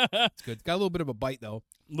 It's good. It's got a little bit of a bite, though.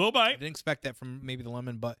 Little bite. I didn't expect that from maybe the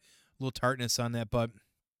lemon, but a little tartness on that. But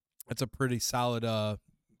it's a pretty solid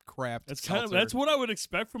craft seltzer. That's what I would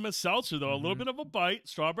expect from a seltzer, though. A little bit of a bite.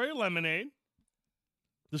 Strawberry lemonade.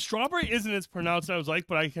 The strawberry isn't as pronounced as I was like,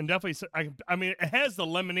 but I can definitely say, I mean, it has the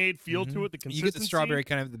lemonade feel to it, the consistency. You get the strawberry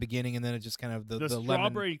kind of at the beginning, and then it just kind of the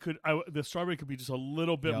strawberry lemon. the strawberry could be just a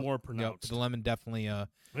little bit more pronounced. The lemon definitely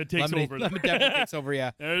it takes over. Lemon definitely takes over.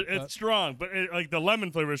 Yeah, it's strong, but like the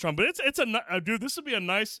lemon flavor is strong. But it's a dude. This would be a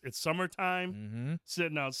nice. It's summertime,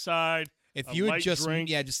 sitting outside. If you would just drink.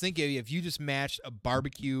 just think if you just matched a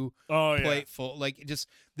barbecue plate full, like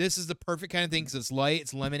this is the perfect kind of thing because it's light,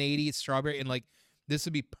 it's lemonade-y, it's strawberry, and like. This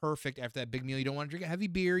would be perfect after that big meal. You don't want to drink a heavy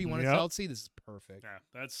beer. You want a salty. This is perfect. Yeah,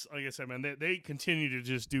 that's like I said, man. They continue to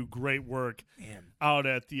just do great work out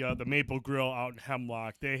at the Maple Grill out in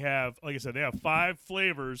Hemlock. They have, like I said, they have 5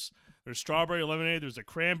 flavors. There's strawberry lemonade. There's a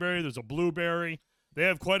cranberry. There's a blueberry. They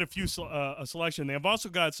have quite a few a selection. They have also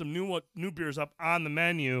got some new beers up on the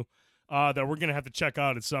menu that we're gonna have to check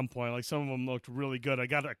out at some point. Like some of them looked really good. I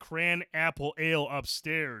got a cran apple ale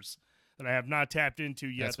upstairs that I have not tapped into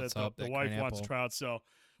yet. That the wife wants to try out. So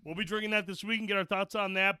we'll be drinking that this week and get our thoughts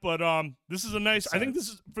on that. But this is a nice. I think this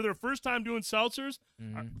is for their first time doing seltzers.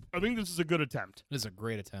 I think this is a good attempt. This is a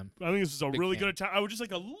great attempt. I think this is a really good attempt. I would just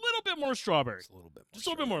like a little bit more strawberry. Just a little bit. Just a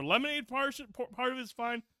little bit more. Lemonade part of it is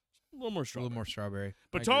fine. A little more strawberry. A little more strawberry.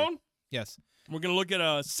 But Tone. Yes. We're gonna look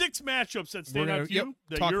at 6 matchups that stand out to you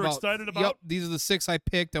that you're excited about. Yep. These are the 6 I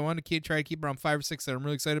picked. I wanted to try to keep around 5 or 6 that I'm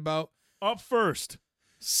really excited about. Up first,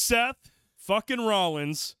 Seth fucking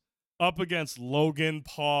Rollins up against Logan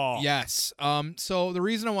Paul. Yes. So the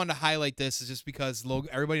reason I wanted to highlight this is just because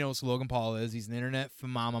everybody knows who Logan Paul is. He's an internet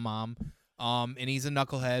phenomenon. And he's a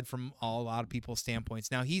knucklehead from a lot of people's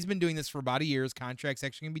standpoints. Now, he's been doing this for about a year. His contract's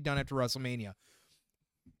actually going to be done after WrestleMania.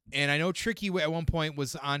 And I know Tricky at one point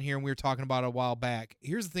was on here, and we were talking about it a while back.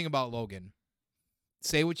 Here's the thing about Logan.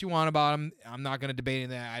 Say what you want about him. I'm not going to debate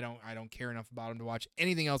that. I don't care enough about him to watch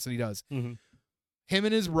anything else that he does. Mm-hmm. Him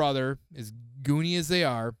and his brother, as goony as they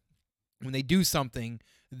are, when they do something,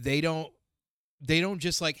 they don't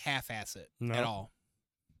just like half-ass it at all.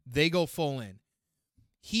 They go full in.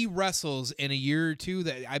 He wrestles in a year or two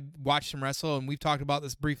that I watched him wrestle, and we've talked about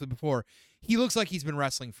this briefly before. He looks like he's been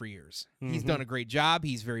wrestling for years. Mm-hmm. He's done a great job.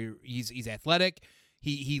 He's athletic.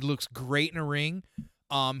 He looks great in a ring.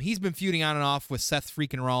 He's been feuding on and off with Seth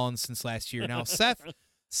freaking Rollins since last year. Now,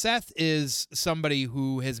 Seth is somebody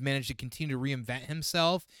who has managed to continue to reinvent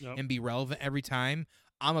himself and be relevant every time.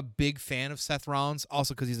 I'm a big fan of Seth Rollins,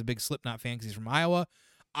 also because he's a big Slipknot fan because he's from Iowa.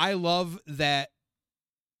 I love that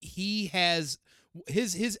he has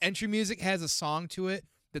his entry music has a song to it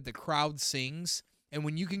that the crowd sings. And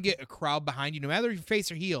when you can get a crowd behind you, no matter if you're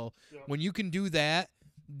face or heel, when you can do that,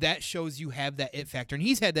 that shows you have that it factor. And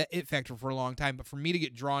he's had that it factor for a long time. But for me to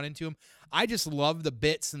get drawn into him, I just love the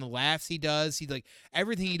bits and the laughs he does. He like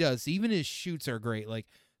everything he does. Even his shoots are great. Like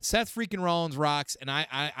Seth freaking Rollins rocks. And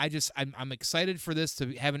I'm excited for this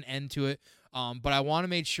to have an end to it. But I want to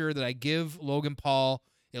make sure that I give Logan Paul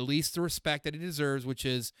at least the respect that he deserves, which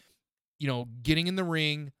is, getting in the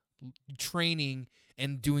ring, training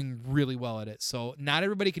and doing really well at it. So not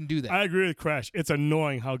everybody can do that. I agree with Crash. It's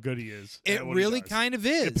annoying how good he is. It really kind of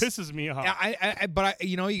is. It pisses me off. But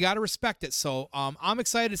you know, you got to respect it. So I'm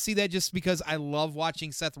excited to see that just because I love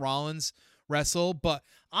watching Seth Rollins wrestle. But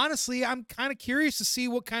honestly, I'm kind of curious to see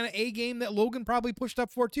what kind of A game that Logan probably pushed up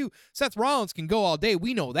for too. Seth Rollins can go all day.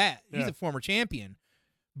 We know that. He's a former champion.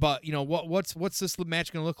 But you know what's this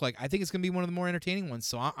match going to look like? I think it's going to be one of the more entertaining ones.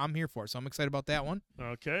 So I'm here for it. So I'm excited about that one.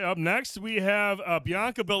 Okay. Up next we have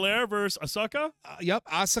Bianca Belair versus Asuka. Yep,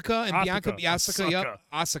 Asuka and Bianca. Asuka. Yep,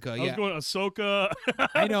 Asuka. Yeah. I was going Ahsoka.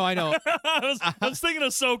 I know. I was thinking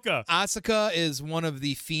Ahsoka. Asuka is one of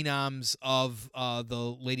the phenoms of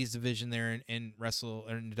the ladies division there in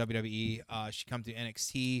WWE. She comes to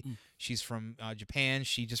NXT. She's from Japan.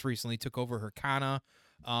 She just recently took over her Kana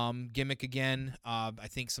gimmick again. I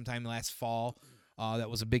think sometime last fall. That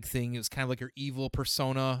was a big thing. It was kind of like her evil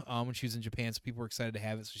persona when she was in Japan, so people were excited to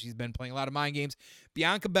have it. So she's been playing a lot of mind games.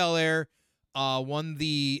 Bianca Belair won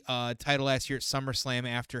the title last year at SummerSlam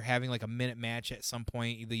after having like a minute match at some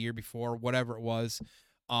point the year before, whatever it was.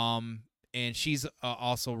 And she's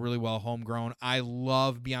also really well homegrown. I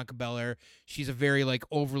love Bianca Belair. She's a very like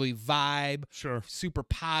overly vibe, super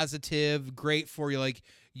positive, great for you like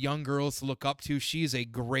young girls to look up to. She's a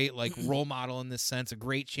great like role model in this sense, a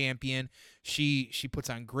great champion. She puts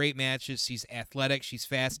on great matches. She's athletic. She's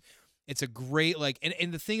fast. It's a great like,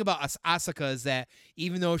 and the thing about Asuka is that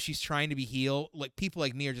even though she's trying to be heel, like people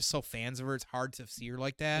like me are just so fans of her. It's hard to see her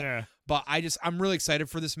like that. Yeah. But I'm really excited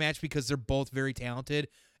for this match because they're both very talented.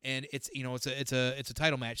 And it's a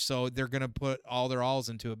title match, so they're gonna put all their alls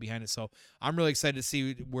into it behind it. So I'm really excited to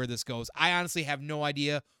see where this goes. I honestly have no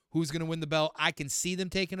idea who's gonna win the belt. I can see them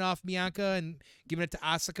taking off Bianca and giving it to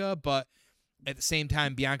Asuka, but at the same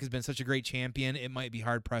time, Bianca's been such a great champion, it might be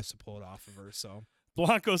hard pressed to pull it off of her. So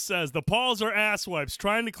Blanco says the Pauls are asswipes,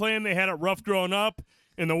 trying to claim they had it rough growing up.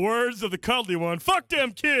 In the words of the cuddly one, "Fuck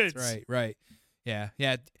them kids." That's right. Yeah.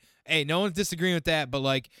 Hey, no one's disagreeing with that, but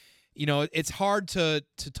like. You know, it's hard to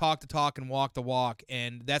talk the talk and walk the walk,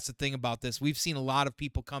 and that's the thing about this. We've seen a lot of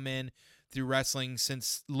people come in through wrestling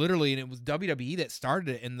since literally, and it was WWE that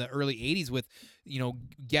started it in the early 80s with, you know,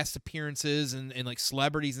 guest appearances and like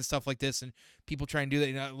celebrities and stuff like this, and people trying to do that.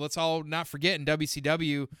 You know, let's all not forget in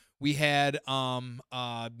WCW, we had,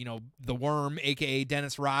 you know, the Worm, a.k.a.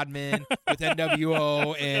 Dennis Rodman with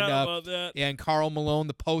NWO, and Karl Malone,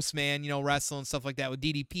 the Postman, you know, wrestling and stuff like that with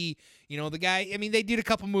DDP. You know, the guy, I mean, they did a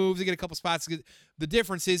couple moves, they get a couple spots. The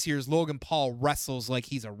difference is here is Logan Paul wrestles like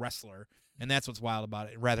he's a wrestler, and that's what's wild about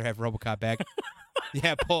it. I'd rather have RoboCop back.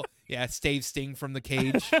 Stave Sting from the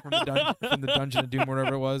cage, from the Dungeon of Doom,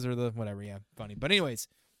 whatever it was, or the whatever. Yeah, funny. But anyways,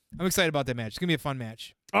 I'm excited about that match. It's gonna be a fun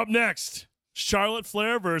match. Up next, Charlotte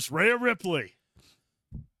Flair versus Rhea Ripley.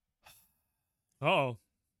 Oh,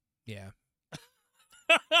 yeah.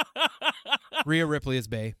 Rhea Ripley is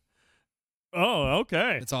bae. Oh,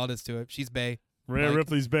 okay. That's all it is to it. She's bae. Rhea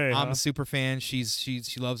Ripley's bae. I'm a super fan. She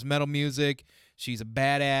loves metal music. She's a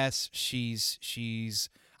badass.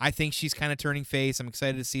 I think she's kind of turning face. I'm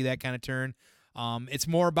excited to see that kind of turn. It's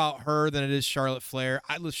more about her than it is Charlotte Flair.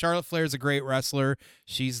 Charlotte Flair is a great wrestler.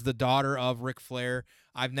 She's the daughter of Ric Flair.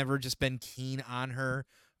 I've never just been keen on her,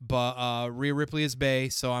 but Rhea Ripley is bae,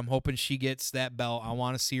 so I'm hoping she gets that belt. I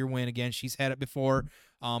want to see her win again. She's had it before,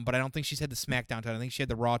 but I don't think she's had the SmackDown title. I think she had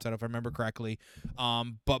the Raw title, if I remember correctly.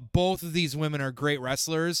 But both of these women are great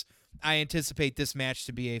wrestlers. I anticipate this match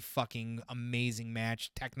to be a fucking amazing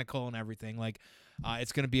match, technical and everything. Like,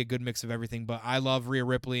 it's going to be a good mix of everything, but I love Rhea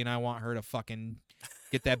Ripley, and I want her to fucking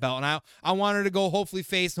get that belt. And I want her to go hopefully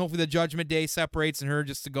face, and hopefully the Judgment Day separates and her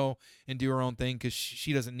just to go and do her own thing because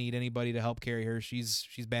she doesn't need anybody to help carry her. She's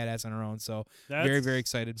badass on her own, so that's very, very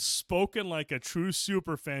excited. Spoken like a true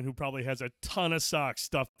super fan who probably has a ton of socks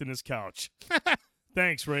stuffed in his couch.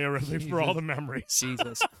 Thanks, Rhea Ripley, for all the memories.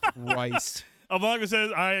 Jesus Christ. Blanco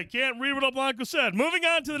says, I can't read what Blanco said. Moving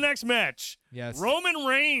on to the next match. Yes. Roman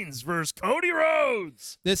Reigns versus Cody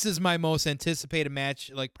Rhodes. This is my most anticipated match,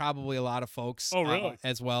 like probably a lot of folks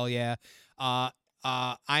as well, yeah. I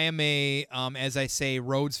am a, as I say,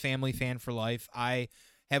 Rhodes family fan for life. I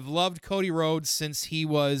have loved Cody Rhodes since he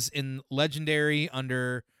was in Legacy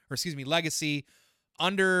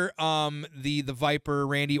under the Viper,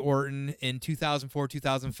 Randy Orton in 2004,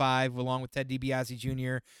 2005, along with Ted DiBiase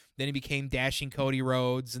Jr. then he became Dashing Cody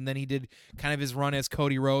Rhodes, and then he did kind of his run as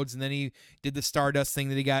Cody Rhodes, and then he did the Stardust thing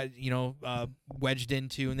that he got, wedged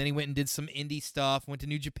into, and then he went and did some indie stuff, went to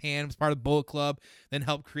New Japan, was part of the Bullet Club, then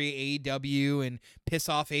helped create AEW and piss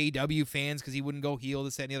off AEW fans because he wouldn't go heel,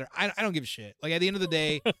 this, that, and the other. I don't give a shit. Like, at the end of the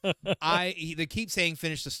day, they keep saying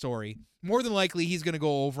finish the story. More than likely, he's going to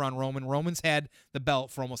go over on Roman. Roman's had the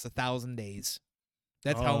belt for almost 1,000 days.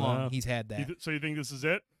 That's how long he's had that. So you think this is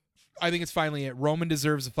it? I think it's finally it. Roman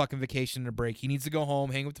deserves a fucking vacation and a break. He needs to go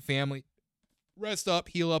home, hang with the family, rest up,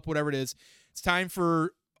 heal up, whatever it is. It's time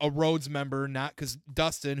for a Rhodes member, not because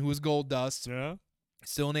Dustin, who is Gold Dust,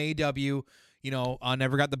 still in AEW,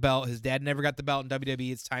 never got the belt. His dad never got the belt in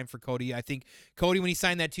WWE. It's time for Cody. I think Cody, when he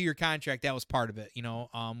signed that 2-year contract, that was part of it,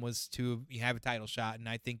 was to have a title shot, and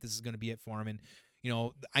I think this is going to be it for him. And,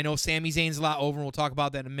 I know Sami Zayn's a lot over, and we'll talk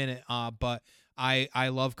about that in a minute, but I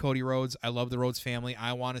love Cody Rhodes. I love the Rhodes family.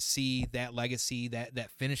 I want to see that legacy,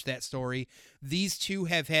 that finish that story. These two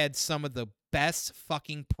have had some of the best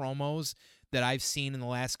fucking promos that I've seen in the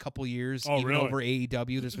last couple years, even over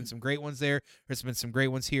AEW. There's been some great ones there. There's been some great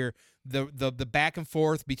ones here. The back and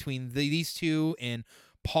forth between these two and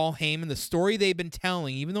Paul Heyman, the story they've been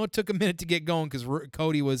telling, even though it took a minute to get going because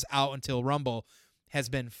Cody was out until Rumble, has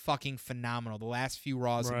been fucking phenomenal. The last few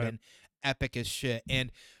Raws have been epic as shit. And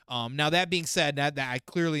now that being said, that I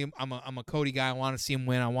clearly I'm a Cody guy. I want to see him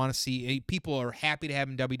win. I want to see people are happy to have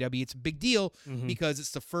him in WWE. It's a big deal because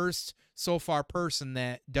it's the first so far person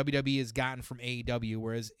that WWE has gotten from AEW,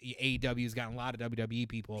 whereas AEW has gotten a lot of WWE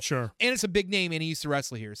people. Sure. And it's a big name, and he used to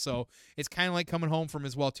wrestle here. So it's kind of like coming home from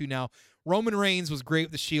as well, too. Now, Roman Reigns was great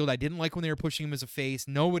with the Shield. I didn't like when they were pushing him as a face.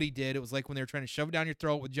 Nobody did. It was like when they were trying to shove it down your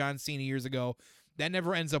throat with John Cena years ago. That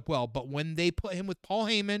never ends up well. But when they put him with Paul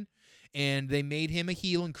Heyman and they made him a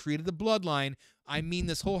heel and created the bloodline, I mean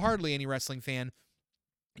this wholeheartedly, any wrestling fan,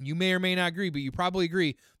 and you may or may not agree, but you probably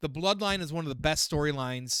agree, the bloodline is one of the best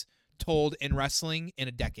storylines told in wrestling in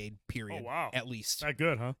a decade, period. Oh, wow. At least. That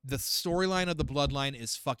good, huh? The storyline of the bloodline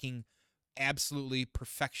is fucking absolutely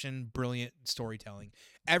perfection, brilliant storytelling.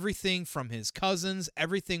 Everything from his cousins,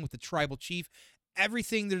 everything with the tribal chief,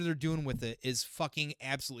 everything that they're doing with it is fucking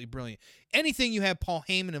absolutely brilliant. Anything you have Paul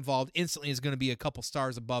Heyman involved instantly is going to be a couple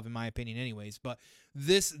stars above, in my opinion, anyways. But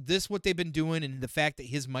this what they've been doing, and the fact that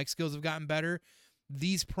his mic skills have gotten better,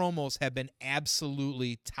 these promos have been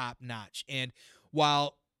absolutely top notch. And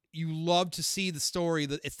while you love to see the story,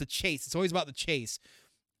 it's the chase. It's always about the chase.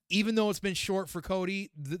 Even though it's been short for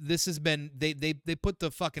Cody, this has been they put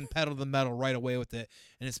the fucking pedal to the metal right away with it,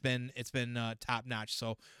 and it's been top notch.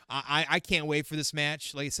 So I can't wait for this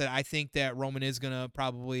match. Like I said, I think that Roman is gonna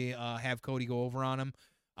probably have Cody go over on him.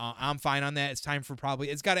 I'm fine on that. It's time for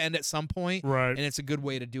it's got to end at some point, right? And it's a good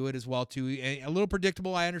way to do it as well too. A little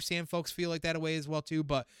predictable. I understand folks feel like that away as well too,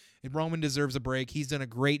 but Roman deserves a break. He's done a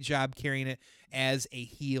great job carrying it as a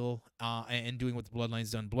heel and doing what the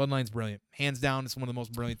Bloodline's done. Bloodline's brilliant, hands down. It's one of the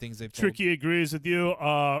most brilliant things they've told. Tricky agrees with you,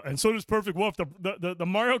 and so does Perfect Wolf, the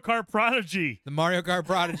Mario Kart prodigy. The Mario Kart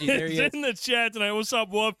prodigy. There he is in the chat tonight. What's up,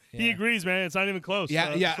 Wolf? Yeah. He agrees, man. It's not even close.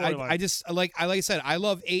 Yeah. I just like I said, I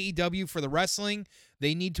love AEW for the wrestling.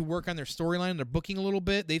 They need to work on their storyline, their booking a little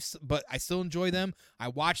bit. But I still enjoy them. I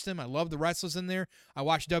watch them. I love the wrestlers in there. I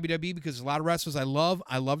watch WWE because there's a lot of wrestlers I love.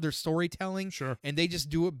 I love their storytelling. Sure. And they just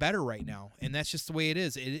do it better right now. And that's just the way it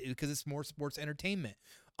is. Because it's more sports entertainment.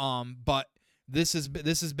 But this is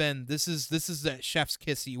that chef's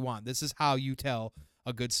kiss that you want. This is how you tell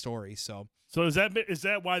a good story. So is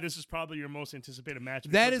that why this is probably your most anticipated match?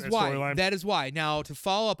 That is why. That is why. Now, to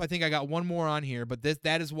follow up, I think I got one more on here, but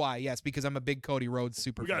that is why. Yes, because I'm a big Cody Rhodes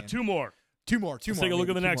super fan. We got two more. Let's take a look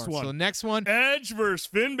at the next one. So the next one, Edge versus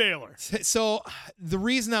Finn Balor. So the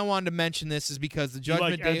reason I wanted to mention this is because the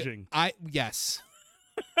Judgment you like Day. Edging. Yes.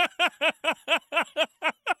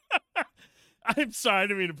 I'm sorry, I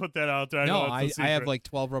didn't mean to put that out there. I have like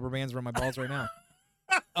 12 rubber bands around my balls right now.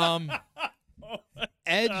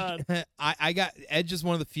 Edge, Edge is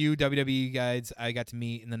one of the few WWE guys I got to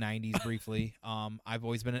meet in the 90s briefly. I've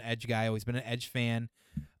always been an Edge guy, always been an Edge fan.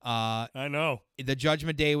 I know. The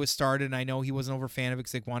Judgment Day was started, and I know he wasn't over a fan of it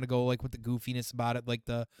because they wanted to go like with the goofiness about it, like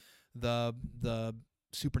the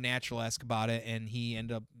supernatural-esque about it, and he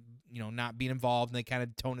ended up not being involved, and they kind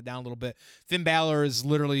of toned it down a little bit. Finn Balor is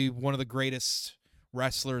literally one of the greatest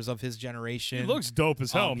wrestlers of his generation. He looks dope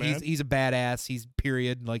as hell, man. He's a badass. He's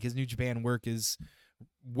period. Like his New Japan work is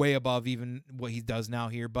way above even what he does now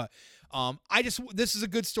here. But this is a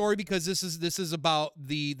good story because this is about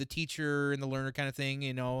the teacher and the learner kind of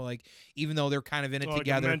thing. Like even though they're kind of in it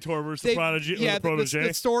together, like the mentor versus the prodigy. Yeah, or the protege.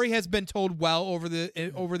 The story has been told well over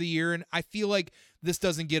the year, and I feel like this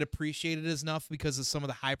doesn't get appreciated enough because of some of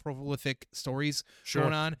the high prolific stories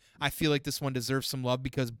going on. I feel like this one deserves some love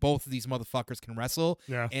because both of these motherfuckers can wrestle.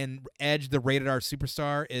 Yeah. And Edge, the rated R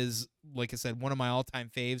superstar, is, like I said, one of my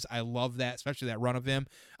all-time faves. I love that, especially that run of him.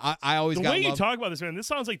 I always the got way love. You talk about this, man, this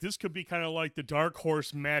sounds like this could be kind of like the dark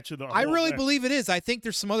horse match of the. I really believe it is. I think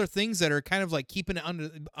there's some other things that are kind of like keeping it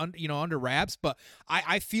under wraps, but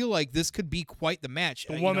I feel like this could be quite the match.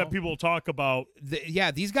 The one that people talk about.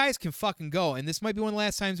 These guys can fucking go, and this might be one of the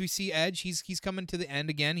last times we see Edge. He's coming to the end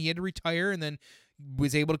again. He had to retire, and then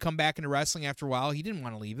was able to come back into wrestling after a while. He didn't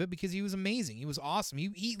want to leave it because he was amazing. He was awesome.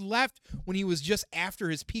 He left when he was just after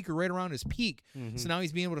his peak or right around his peak. Mm-hmm. So now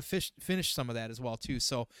he's being able to finish some of that as well too.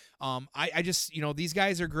 So I just, these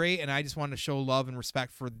guys are great, and I just want to show love and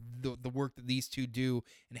respect for the work that these two do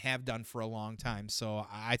and have done for a long time. So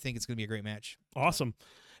I think it's going to be a great match. Awesome.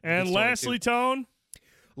 And lastly, Tone.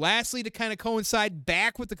 Lastly, to kind of coincide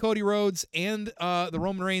back with the Cody Rhodes and the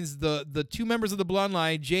Roman Reigns, the two members of the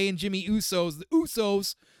Bloodline, Jay and Jimmy Usos, the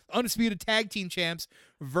Usos, undisputed tag team champs,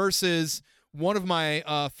 versus one of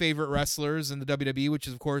my favorite wrestlers in the WWE, which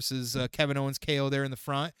of course is Kevin Owens, KO there in the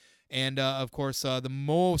front, and of course the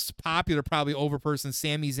most popular, probably over person,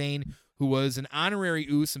 Sami Zayn, who was an honorary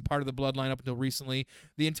Us and part of the Bloodline up until recently.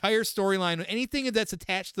 The entire storyline, anything that's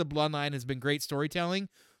attached to the Bloodline, has been great storytelling.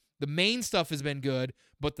 The main stuff has been good,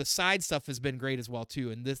 but the side stuff has been great as well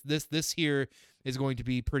too. And this here is going to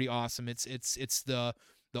be pretty awesome. It's the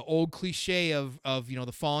old cliche of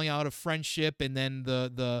the falling out of friendship, and then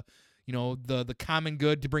the common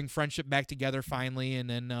good to bring friendship back together finally,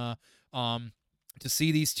 and then to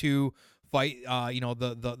see these two fight,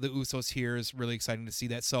 the Usos here is really exciting to see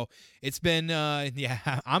that. So it's been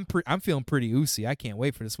I'm feeling pretty Usy. I can't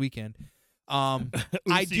wait for this weekend.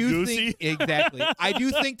 I do think exactly. I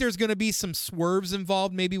do think there's going to be some swerves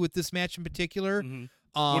involved, maybe with this match in particular. Mm-hmm.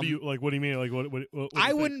 What do you mean? Like what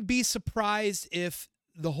I wouldn't be surprised if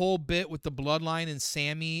the whole bit with the Bloodline and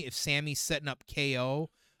Sammy, if Sammy's setting up KO.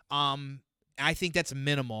 I think that's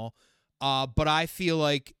minimal. But I feel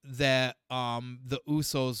like that the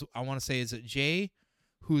Usos, I want to say, is it Jay,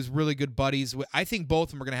 who's really good buddies with, I think both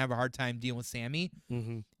of them are going to have a hard time dealing with Sammy.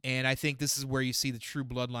 Mm-hmm. And I think this is where you see the true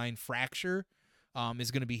Bloodline fracture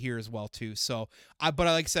is going to be here as well too. So, but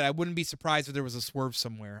like I said, I wouldn't be surprised if there was a swerve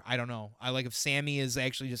somewhere. I don't know. I like if Sammy is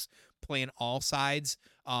actually just playing all sides.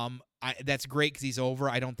 That's great because he's over.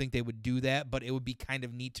 I don't think they would do that, but it would be kind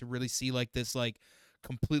of neat to really see like this like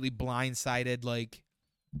completely blindsided like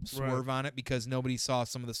swerve on it, because nobody saw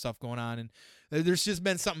some of the stuff going on, and there's just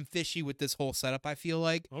been something fishy with this whole setup, I feel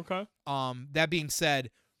like. Okay. That being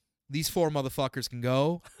said, these four motherfuckers can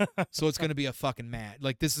go, so it's going to be a fucking match.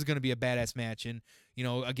 Like, this is going to be a badass match, and,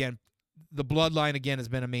 again, the Bloodline, again, has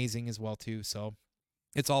been amazing as well, too, so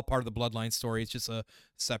it's all part of the Bloodline story. It's just a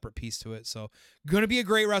separate piece to it, so going to be a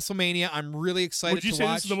great WrestleMania. I'm really excited to watch. Would you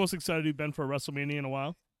say this is the most excited you've been for a WrestleMania in a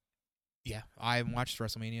while? Yeah, I haven't watched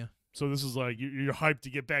WrestleMania. So this is like you're hyped to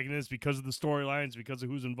get back in this because of the storylines, because of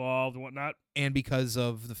who's involved and whatnot, and because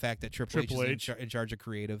of the fact that Triple H is in charge of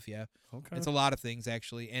creative. Yeah, okay, it's a lot of things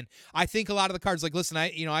actually, and I think a lot of the cards. Like, listen,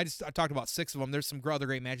 I talked about 6 of them. There's some other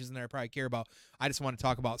great matches in there I probably care about. I just want to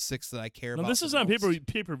talk about 6 that I care about. This is on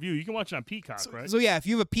pay-per-view. You can watch it on Peacock, right? So yeah, if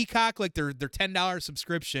you have a Peacock, like their $10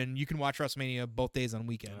 subscription, you can watch WrestleMania both days on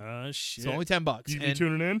weekend. Shit! So only $10. You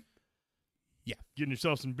tuning in? Yeah, getting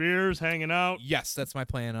yourself some beers, hanging out. Yes, that's my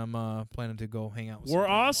plan. I'm planning to go hang out with We're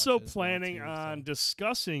also planning on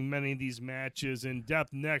discussing many of these matches in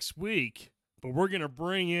depth next week, but we're going to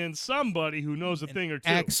bring in somebody who knows a thing or two.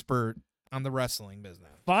 Expert on the wrestling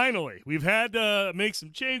business. Finally, we've had to make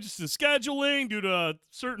some changes to scheduling due to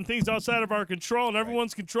certain things outside of our control and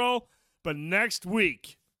everyone's control, but next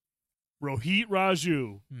week, Rohit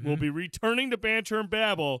Raju will be returning to Banter and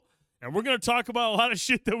Babble. And we're going to talk about a lot of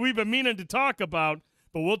shit that we've been meaning to talk about,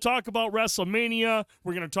 but we'll talk about WrestleMania.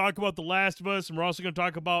 We're going to talk about The Last of Us, and we're also going to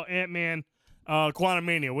talk about Ant-Man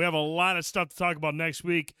Quantumania. We have a lot of stuff to talk about next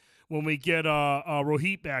week when we get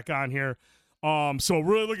Rohit back on here. So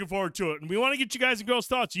really looking forward to it. And we want to get you guys and girls'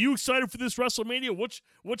 thoughts. Are you excited for this WrestleMania?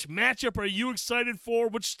 Which matchup are you excited for?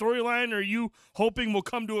 Which storyline are you hoping will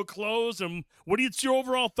come to a close? And what's your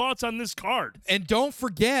overall thoughts on this card? And don't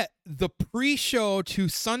forget, the pre-show to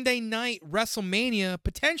Sunday night WrestleMania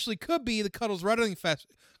potentially could be the Cuddles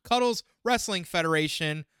Wrestling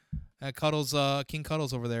Federation. Cuddles, King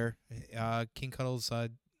Cuddles over there. King Cuddles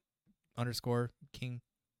 _ King.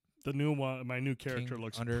 The new one, my new character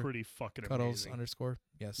looks pretty fucking Cuddles amazing. _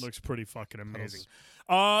 yes. Looks pretty fucking amazing.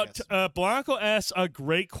 Yes. Blanco asks a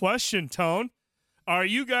great question, Tone. Are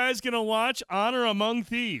you guys going to watch Honor Among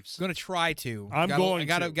Thieves? I'm going to try to. I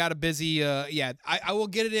got a busy, yeah. I will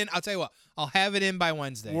get it in. I'll tell you what. I'll have it in by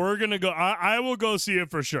Wednesday. We're going to go. I will go see it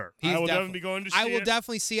for sure. I will definitely be going to see it. I will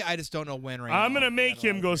definitely see it. I just don't know when right now. I'm going to make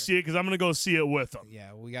him go see it because I'm going to go see it with him.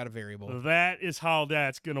 Yeah, we got a variable. That is how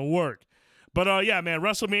that's going to work. But, yeah, man,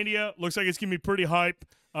 WrestleMania looks like it's going to be pretty hype.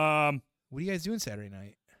 What are you guys doing Saturday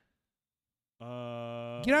night?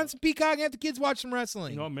 Get on some Peacock and have the kids watch some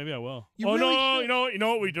wrestling. You know what? Maybe I will. You really should. You know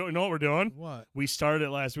what we do? You know what we're doing? What? We started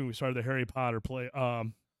it last week. We started the Harry Potter play.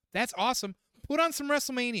 That's awesome. Put on some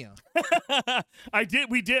WrestleMania. I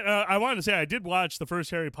did. We did. I wanted to say I did watch the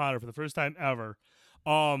first Harry Potter for the first time ever.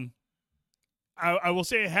 I will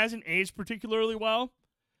say it hasn't aged particularly well,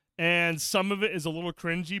 and some of it is a little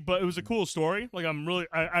cringy, but it was a cool story. Like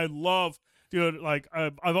I love. Dude, like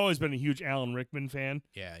I've always been a huge Alan Rickman fan.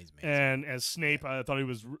 Yeah, he's amazing. And as Snape, I thought he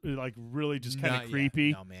was like really just kind of creepy.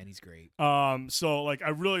 Yeah. No, man, he's great. So like I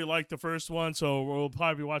really liked the first one. So we'll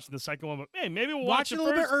probably be watching the second one. But hey, maybe we'll watch it a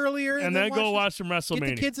little bit earlier, and then go watch some WrestleMania.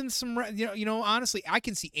 Get the kids in some. You know, honestly, I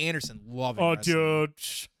can see Anderson loving. Oh, dude,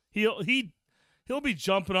 he'll be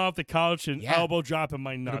jumping off the couch and elbow dropping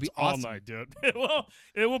my nuts all night, dude. It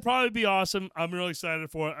will probably be awesome. I'm really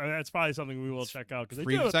excited for it. That's probably something we will check out because they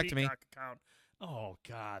do have a Peacock account. Oh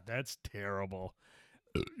God, that's terrible.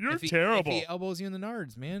 You're terrible. If he elbows you in the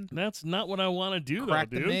nards, man. That's not what I want to do, Crack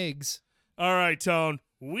though, dude. the eggs. All right, Tone.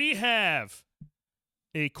 We have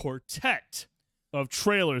a quartet of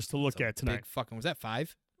trailers to look at tonight. Big fucking, was that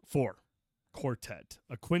 5? 4. Quartet.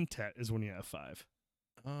 A quintet is when you have 5.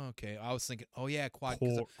 Oh, okay. I was thinking, oh yeah, quad.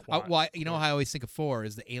 You know how I always think of 4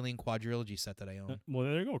 is the Alien Quadrilogy set that I own. Well,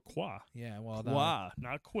 there you go, qua. Yeah, well, qua,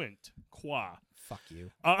 not quint. Qua. Fuck you.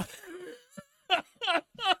 I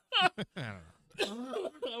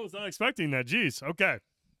was not expecting that. Jeez. Okay.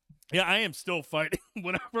 Yeah, I am still fighting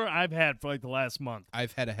whatever I've had for like the last month.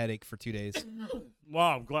 I've had a headache for 2 days.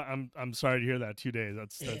 Wow, I'm glad. I'm sorry to hear that. 2 days.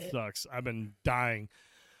 That sucks. I've been dying.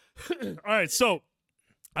 All right, so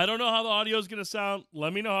I don't know how the audio is going to sound.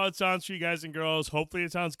 Let me know how it sounds for you guys and girls. Hopefully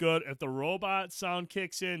it sounds good. If the robot sound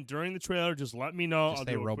kicks in during the trailer, just let me know. I'll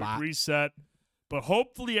do a quick reset. But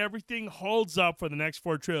hopefully everything holds up for the next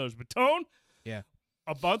 4 trailers. But Tone, yeah,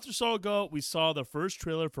 a month or so ago, we saw the first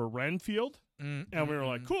trailer for Renfield. And we were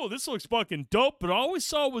like, cool, this looks fucking dope. But all we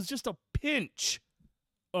saw was just a pinch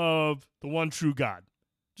of the one true God.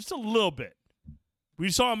 Just a little bit. We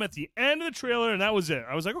saw him at the end of the trailer, and that was it.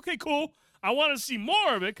 I was like, okay, cool. I want to see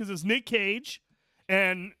more of it because it's Nick Cage,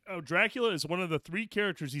 and Dracula is one of the 3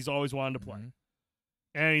 characters he's always wanted to play.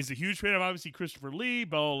 And he's a huge fan of, obviously, Christopher Lee,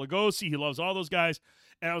 Bela Lugosi. He loves all those guys.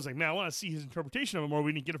 And I was like, man, I want to see his interpretation of him, or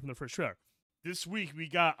we didn't get it from the first trailer. This week, we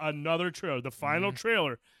got another trailer, the final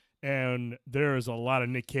trailer, and there is a lot of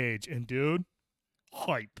Nick Cage. And, dude,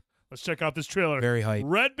 hype. Let's check out this trailer. Very hype.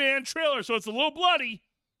 Red Band trailer, so it's a little bloody.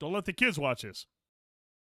 Don't let the kids watch this.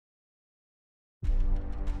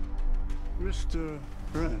 Mr.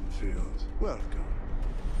 Renfield, welcome.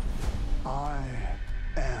 I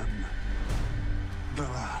am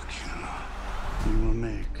Dracula. You will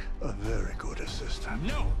make a very good assistant.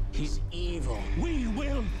 No, he's evil. We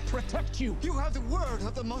will protect you. You have the word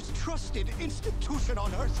of the most trusted institution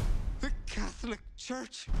on earth, the Catholic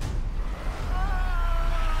Church.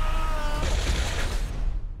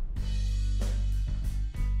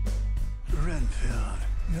 Renfield,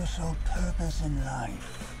 your sole purpose in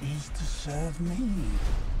life is to serve me.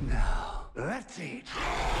 Now, let's eat.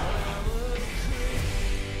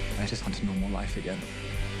 I just want a normal life again.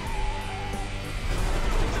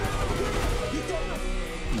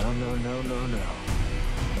 No, no, no, no, no.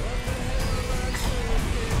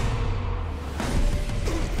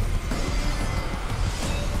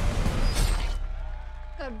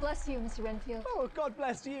 God bless you, Mr. Renfield. Oh, God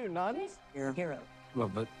bless you, nuns. You're a hero.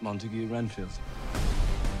 Robert Montague Renfield.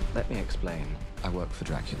 Let me explain. I work for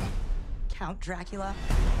Dracula. Count Dracula?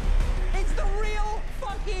 It's the real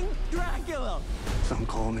fucking Dracula. Some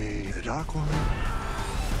call me the Dark One.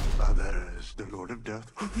 Others, the Lord of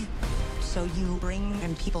Death. So you bring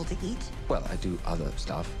in people to eat? Well, I do other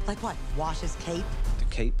stuff. Like what? Wash his cape? The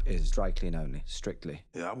cape is dry clean only, strictly.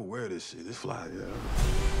 Yeah, I will wear this shit. This fly, yeah.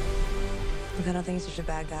 Look, I don't think he's such a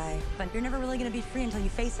bad guy. But you're never really gonna be free until you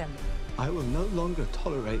face him. I will no longer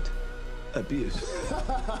tolerate abuse.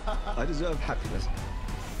 I deserve happiness.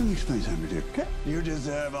 Let me explain something to you, okay? You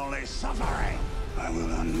deserve only suffering. I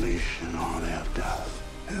will unleash an army of death.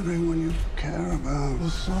 Everyone you care about will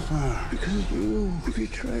suffer because you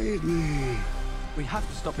betrayed me. We have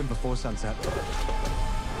to stop him before sunset.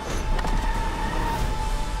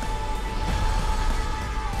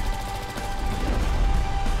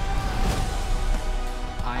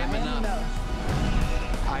 I am enough.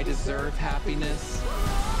 deserve happiness,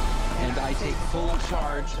 and I take full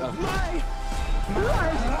charge of my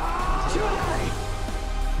life tonight.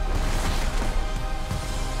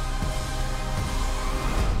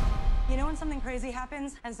 You know when something crazy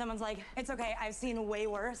happens and someone's like, it's okay, I've seen way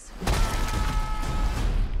worse?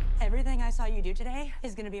 Everything I saw you do today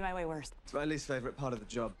is gonna be my way worse. It's my least favorite part of the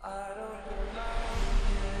job.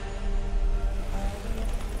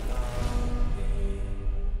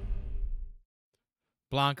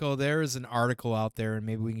 Blanco, there is an article out there, and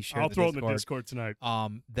maybe we can share. I'll throw it in the Discord tonight.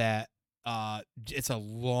 That it's a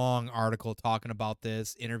long article talking about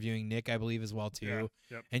this, interviewing Nick, I believe, as well too,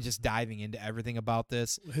 and just diving into everything about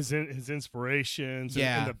this. His inspirations,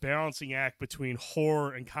 and the balancing act between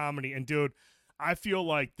horror and comedy. And dude, I feel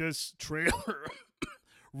like this trailer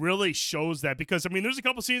really shows that, because I mean, there's a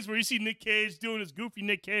couple scenes where you see Nick Cage doing his goofy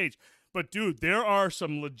Nick Cage, but dude, there are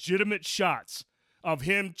some legitimate shots of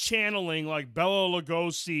him channeling like Bela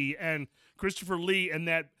Lugosi and Christopher Lee, and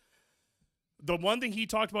that the one thing he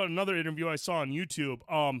talked about in another interview I saw on YouTube,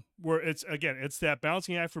 where it's that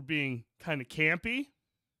balancing act for being kind of campy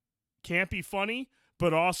funny,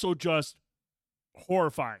 but also just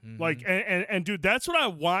horrifying. Mm-hmm. Like, and dude, that's what I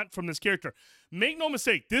want from this character. Make no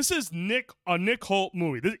mistake, this is a Nick Holt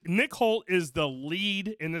movie. Nick Holt is the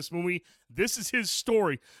lead in this movie. This is his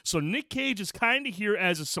story. So Nick Cage is kind of here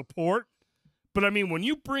as a support. But I mean, when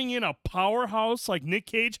you bring in a powerhouse like Nick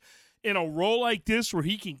Cage in a role like this where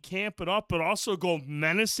he can camp it up but also go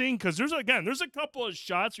menacing, because there's a couple of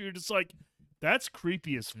shots where you're just like, that's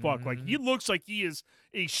creepy as fuck. Mm-hmm. Like, he looks like he is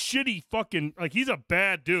a shitty fucking, like, he's a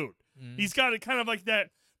bad dude. Mm-hmm. He's got a kind of like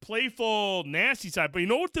that playful, nasty side. But you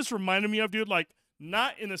know what this reminded me of, dude? Like,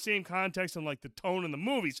 not in the same context and like the tone in the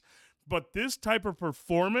movies, but this type of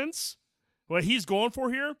performance, what he's going for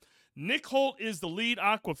here. Nick Holt is the lead.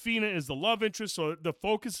 Awkwafina is the love interest, so the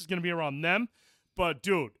focus is going to be around them. But,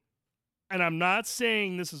 dude, and I'm not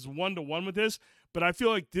saying this is one-to-one with this, but I feel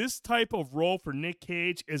like this type of role for Nick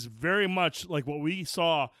Cage is very much like what we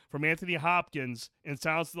saw from Anthony Hopkins in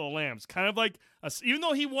Silence of the Lambs. Kind of like, even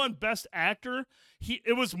though he won Best Actor,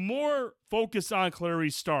 it was more focused on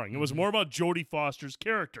Clarice Starling. It was more about Jodie Foster's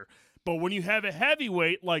character. But when you have a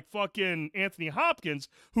heavyweight like fucking Anthony Hopkins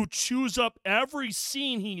who chews up every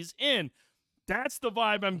scene he's in, that's the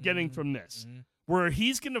vibe I'm getting from this. Where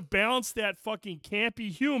he's going to balance that fucking campy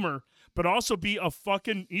humor, but also be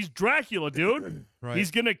he's Dracula, dude. Right. He's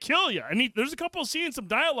going to kill you. And there's a couple of scenes, some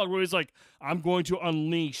dialogue where he's like, I'm going to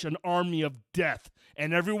unleash an army of death,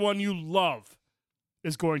 and everyone you love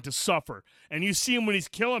is going to suffer. And you see him when he's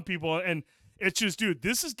killing people, and it's just, dude,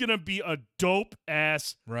 this is going to be a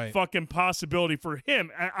dope-ass fucking possibility for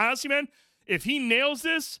him. And honestly, man, if he nails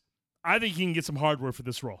this, I think he can get some hardware for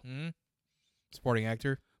this role. Mm-hmm. Supporting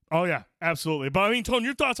actor? Oh, yeah, absolutely. But, I mean, Tone,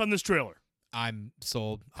 your thoughts on this trailer? I'm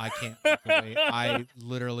sold. I can't walk away. I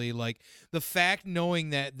literally, like, the fact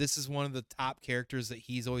knowing that this is one of the top characters that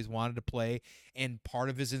he's always wanted to play, and part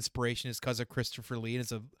of his inspiration is because of Christopher Lee, and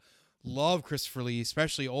it's a love Christopher Lee,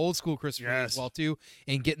 especially old school Christopher Lee as well too,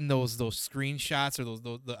 and getting those screenshots or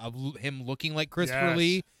those him looking like Christopher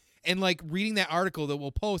Lee, and like reading that article that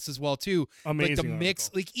we'll post as well too. Amazing. Like the mix,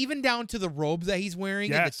 like even down to the robe that he's wearing.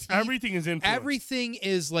 Yes, and the teeth, everything is influenced. Everything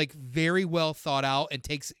is like very well thought out and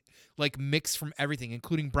takes like mix from everything,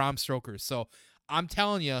 including Bram Stoker's. So I'm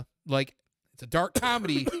telling you, like, it's a dark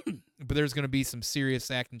comedy, but there's going to be some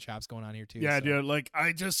serious acting chops going on here too. Yeah, dude. Like,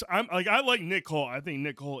 I like Nick Holt. I think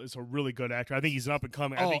Nick Holt is a really good actor. I think he's an up and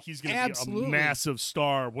coming. I think he's going to be a massive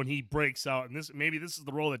star when he breaks out. And maybe this is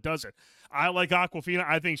the role that does it. I like Awkwafina.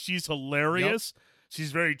 I think she's hilarious. Yep.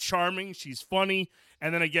 She's very charming. She's funny.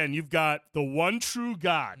 And then again, you've got the one true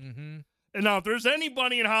God. Mm-hmm. And now, if there's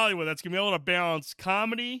anybody in Hollywood that's going to be able to balance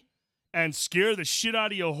comedy and scare the shit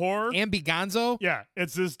out of your horror and be gonzo, yeah,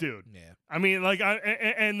 it's this dude. Yeah, I mean, like,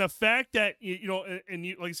 and the fact that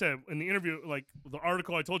like I said in the interview, like the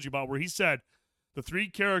article I told you about, where he said the three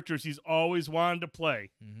characters he's always wanted to play,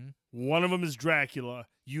 one of them is Dracula.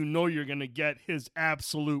 You know, you're gonna get his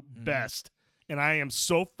absolute best, and I am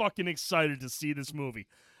so fucking excited to see this movie.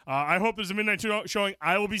 I hope there's a midnight showing.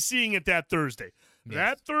 I will be seeing it that Thursday. Yes.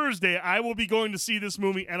 That Thursday, I will be going to see this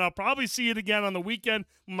movie, and I'll probably see it again on the weekend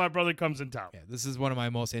when my brother comes in town. Yeah, this is one of my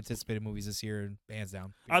most anticipated movies this year, hands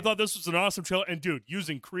down. I thought this was an awesome trailer, and dude,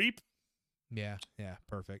 using Creep. Yeah,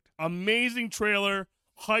 perfect. Amazing trailer,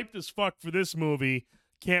 hyped as fuck for this movie.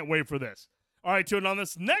 Can't wait for this. All right, tune on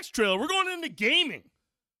this next trailer. We're going into gaming.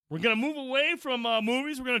 We're going to move away from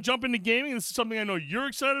movies. We're going to jump into gaming. This is something I know you're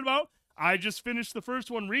excited about. I just finished the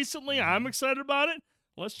first one recently. I'm excited about it.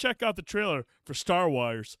 Let's check out the trailer for Star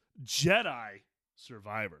Wars Jedi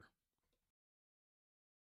Survivor.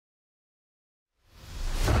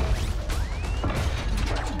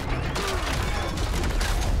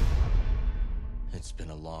 It's been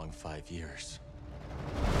a long 5 years.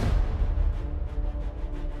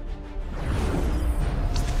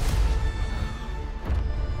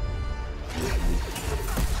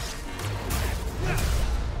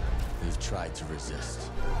 We've tried to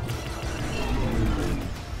resist.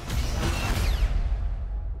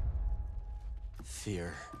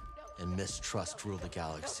 Fear and mistrust rule the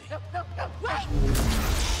galaxy.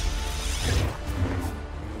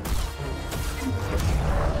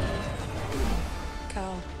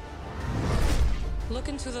 Cal, look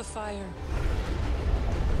into the fire.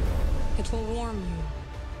 It will warm you,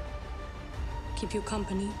 keep you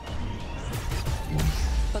company.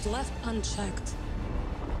 But left unchecked,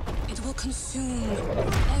 it will consume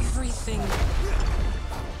everything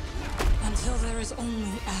until there is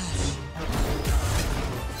only ash.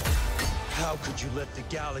 How could you let the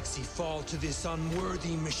galaxy fall to this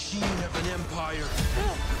unworthy machine of an empire?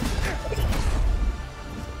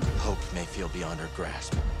 Hope may feel beyond our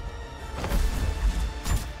grasp.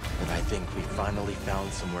 But I think we finally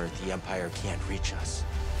found somewhere the Empire can't reach us.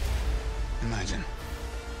 Imagine.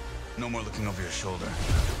 No more looking over your shoulder.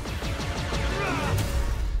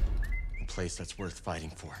 A place that's worth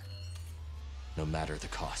fighting for. No matter the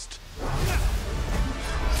cost.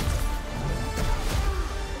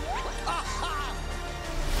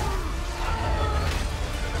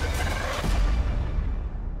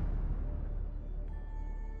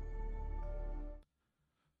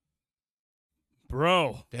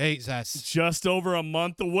 Bro, Jesus. just over a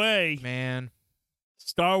month away. Man.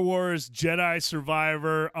 Star Wars Jedi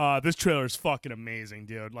Survivor. This trailer is fucking amazing,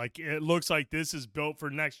 dude. Like, it looks like this is built for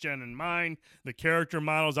next gen in mind. The character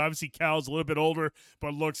models, obviously Cal's a little bit older,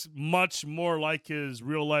 but looks much more like his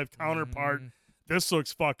real life counterpart. This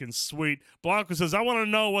looks fucking sweet. Blanco says, I want to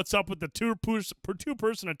know what's up with the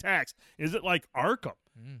two-person attacks. Is it like Arkham?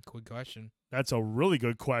 Good question. That's a really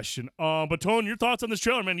good question. But Tone, your thoughts on this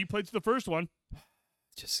trailer, man? You played through the first one.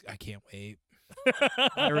 I can't wait.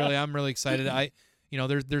 I'm really excited. I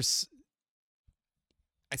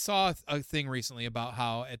saw a thing recently about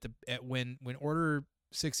how when Order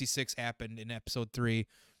 66 happened in Episode 3,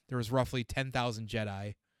 there was roughly 10,000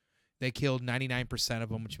 Jedi. They killed 99% of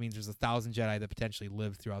them, which means there's 1,000 Jedi that potentially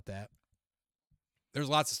lived throughout that. There's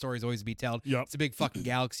lots of stories always to be told. Yep. It's a big fucking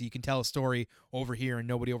galaxy. You can tell a story over here, and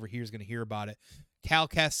nobody over here is going to hear about it. Cal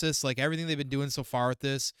Kestis, like everything they've been doing so far with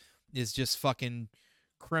this, is just fucking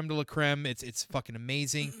creme de la creme. It's fucking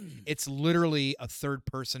amazing. It's literally a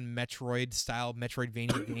third-person Metroid-style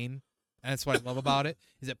Metroidvania game, and that's what I love about it.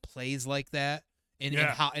 Is it plays like that, and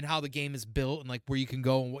how the game is built, and like where you can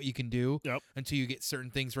go and what you can do until you get certain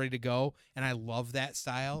things ready to go. And I love that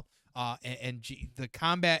style. The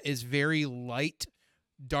combat is very light.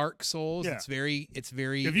 Dark Souls. Yeah. It's very.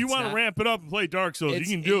 If you want to ramp it up and play Dark Souls, you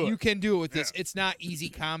can do it. You can do it with this. It's not easy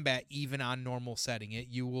combat even on normal setting.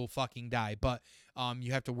 You will fucking die, but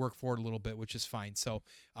you have to work for it a little bit, which is fine. So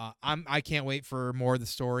I can't wait for more of the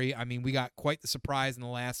story. I mean, we got quite the surprise in the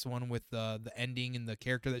last one with the ending and the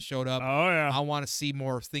character that showed up. Oh yeah. I want to see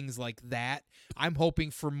more things like that. I'm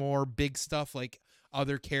hoping for more big stuff like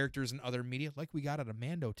other characters and other media, like we got out of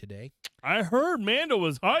Mando today. I heard Mando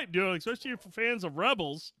was hyped, dude, especially for fans of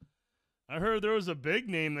Rebels. I heard there was a big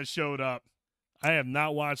name that showed up. I have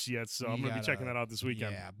not watched yet, so I'm going to be checking that out this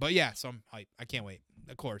weekend. Yeah, so I'm hyped. I can't wait,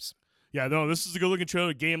 of course. Yeah, no, this is a good-looking trailer.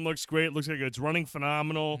 The game looks great. Looks like it's running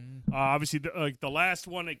phenomenal. Obviously, the last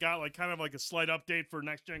one, it got like kind of like a slight update for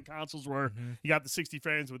next-gen consoles where you got the 60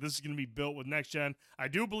 frames, but this is going to be built with next-gen. I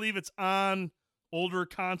do believe it's on older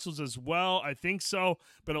consoles as well. I think so,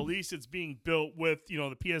 but at least it's being built with, the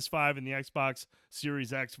PS5 and the Xbox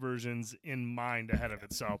Series X versions in mind ahead of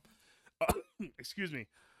it. So, excuse me.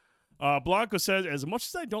 Blanco says, as much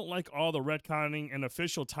as I don't like all the retconning and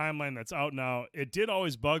official timeline that's out now, it did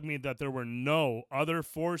always bug me that there were no other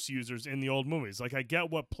Force users in the old movies. Like, I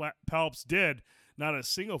get what Palps did. Not a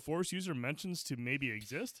single Force user mentions to maybe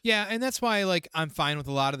exist. Yeah, and that's why I'm fine with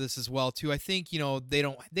a lot of this as well too. I think it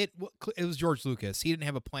was George Lucas. He didn't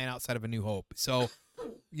have a plan outside of A New Hope. So,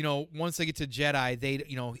 once they get to Jedi,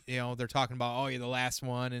 they're talking about the last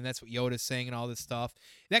one, and that's what Yoda's saying and all this stuff.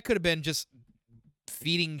 That could have been just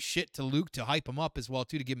feeding shit to Luke to hype him up as well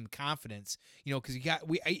too, to give him confidence. Because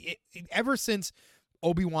ever since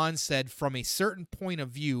Obi-Wan said from a certain point of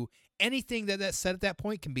view, anything that said at that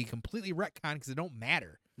point can be completely retconned because it don't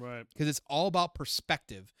matter. Right. Because it's all about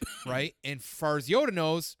perspective, right? And as far as Yoda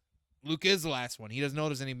knows, Luke is the last one. He doesn't know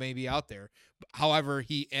there's anybody out there. However,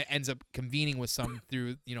 he ends up convening with some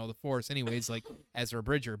through, the Force anyways, like Ezra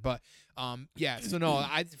Bridger. But, so no,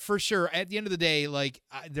 I for sure, at the end of the day,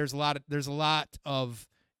 there's a lot of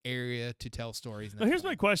area to tell stories. Now, here's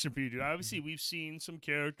my question for you, dude. Obviously, we've seen some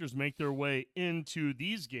characters make their way into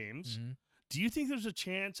these games. Do you think there's a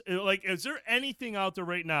chance? Like, is there anything out there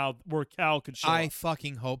right now where Cal could show I up?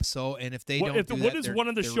 fucking hope so. And if they What is one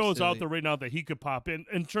of the shows silly. out there right now that he could pop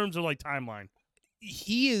in terms of like timeline?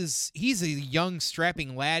 He's a young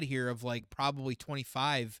strapping lad here of like probably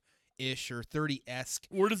 25-ish or 30-esque.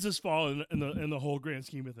 Where does this fall in the whole grand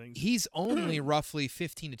scheme of things? He's only roughly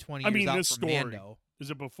 15 to 20 years out this from story. Mando.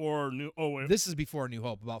 Is it before New? Oh, wait. This is before New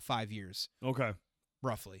Hope, about 5 years. Okay.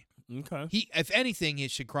 Roughly. Okay. He, if anything, it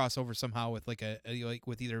should cross over somehow with like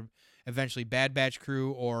with either eventually Bad Batch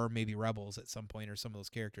crew or maybe Rebels at some point or some of those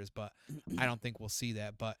characters. But I don't think we'll see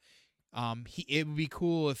that. But it would be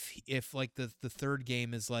cool if like the third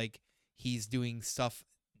game is like he's doing stuff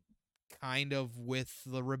kind of with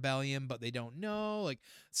the rebellion, but they don't know. Like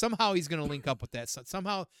somehow he's going to link up with that. So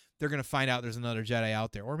somehow they're going to find out there's another Jedi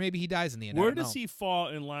out there, or maybe he dies in the end. Where does he fall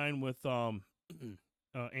in line with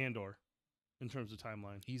Andor in terms of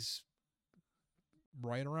timeline? He's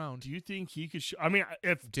right around. Do you think he could? I mean,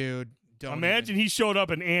 if dude, don't imagine he showed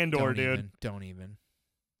up in Andor, dude. Don't even.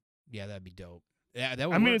 Yeah, that'd be dope. Yeah, that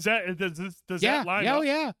would. I mean, work. is that does that line up? Oh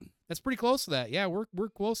yeah, that's pretty close to that. Yeah, we're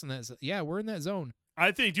close in that. Yeah, we're in that zone.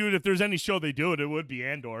 I think, dude, if there's any show they do it, it would be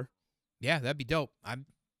Andor. Yeah, that'd be dope. And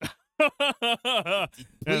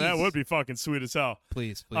that would be fucking sweet as hell.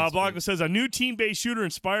 Please. Blanco says a new team-based shooter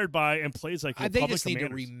inspired by and plays like Republic They just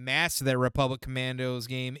Commanders. need to remaster that Republic Commandos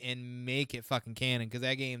game and make it fucking canon because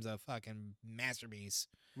that game's a fucking masterpiece.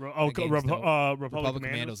 Republic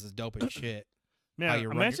Commandos is dope as shit. Man,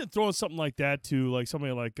 imagine throwing something like that to like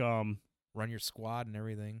somebody like run your squad and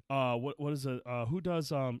everything. What is it? Who does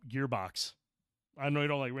Gearbox? I know you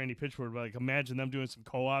don't like Randy Pitchford, but like imagine them doing some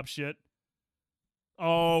co-op shit.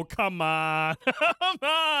 Oh, come on. Come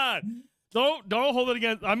on. Don't hold it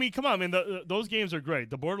against. I mean, come on, man. Those games are great.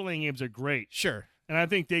 The Borderlands games are great. Sure. And I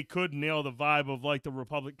think they could nail the vibe of like the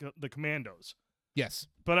Republic, the Commandos. Yes.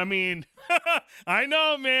 But I mean, I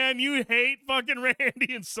know, man, you hate fucking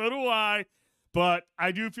Randy, and so do I. But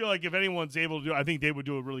I do feel like if anyone's able to do it, I think they would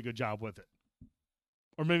do a really good job with it.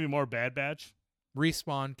 Or maybe more Bad Batch.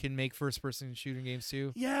 Respawn can make first-person shooting games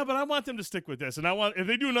too. Yeah, but I want them to stick with this, and I want if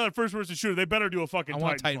they do another first-person shooter, they better do a fucking. I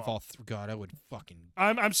want Titanfall 3. God, I would fucking.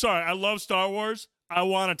 I'm sorry, I love Star Wars. I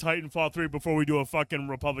want a Titanfall 3 before we do a fucking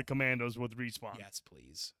Republic Commandos with Respawn. Yes,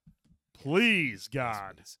 please. Please,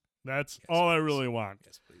 God. Yes, please. That's all I really want.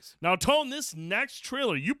 Yes, please. Now, Tone, this next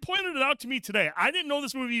trailer, you pointed it out to me today. I didn't know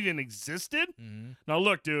this movie even existed. Mm-hmm. Now,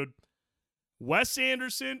 look, dude. Wes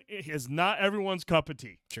Anderson is not everyone's cup of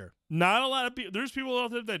tea. Sure. Not a lot of people. There's people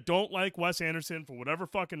out there that don't like Wes Anderson for whatever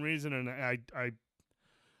fucking reason, and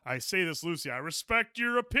I say this loosely. I respect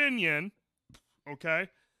your opinion, okay?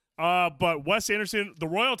 But Wes Anderson, The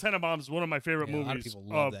Royal Tenenbaums is one of my favorite movies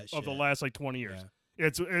of the last like 20 years. Yeah.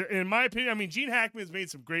 It's in my opinion. I mean, Gene Hackman's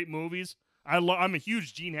made some great movies. I'm a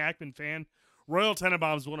huge Gene Hackman fan. Royal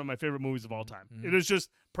Tenenbaums is one of my favorite movies of all time. Mm-hmm. It is just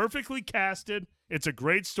perfectly casted. It's a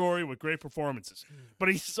great story with great performances. But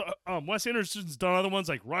he's Wes Anderson's done other ones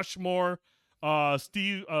like Rushmore,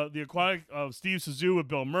 Steve Zissou with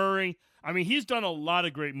Bill Murray. I mean, he's done a lot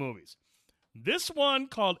of great movies. This one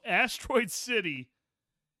called Asteroid City,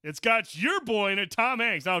 it's got your boy in it, Tom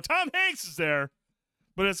Hanks. Now, Tom Hanks is there,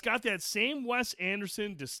 but it's got that same Wes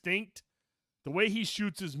Anderson distinct, the way he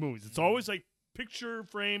shoots his movies. It's always like picture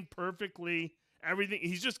framed perfectly. Everything.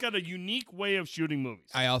 He's just got a unique way of shooting movies.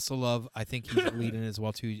 I also love. I think he's leading as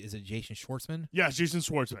well too. Is it Jason Schwartzman? Yeah, Jason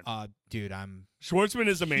Schwartzman. Dude, Schwartzman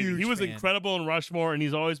is amazing. He was fan. incredible in Rushmore, and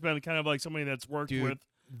he's always been kind of like somebody that's worked with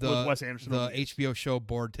Wes Anderson. The HBO show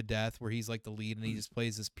Bored to Death, where he's like the lead, and he just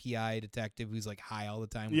plays this PI detective who's like high all the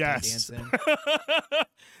time. With dancing.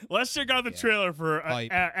 Let's check out the trailer for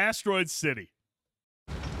Asteroid City.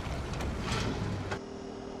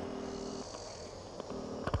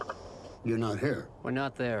 You're not here. We're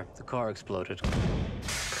not there. The car exploded.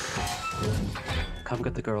 Come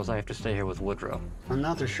get the girls. I have to stay here with Woodrow. I'm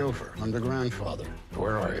not the chauffeur. I'm the grandfather.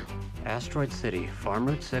 Where are you? Asteroid City, Farm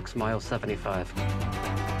Route 6, mile 75.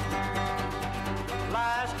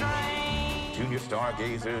 Junior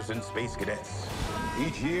stargazers and space cadets.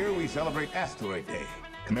 Each year, we celebrate Asteroid Day,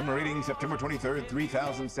 commemorating September 23rd,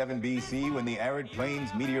 3007 BC, when the arid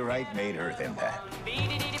plains meteorite made Earth impact.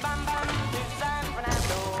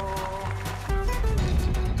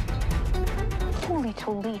 Holy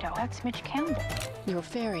Toledo, that's Mitch Campbell. You're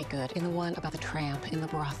very good in the one about the tramp in the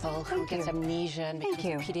brothel who gets amnesia and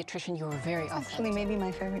becomes a pediatrician. You were very authentic. Actually, maybe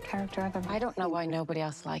my favorite character ever. I don't know why nobody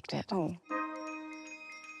else liked it. Oh.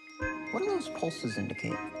 What do those pulses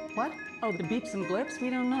indicate? What? Oh, the beeps and blips? We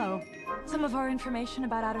don't know. Some of our information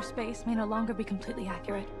about outer space may no longer be completely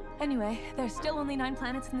accurate. Anyway, there's still only 9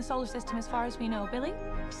 planets in the solar system as far as we know, Billy.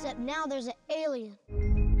 Except now there's an alien.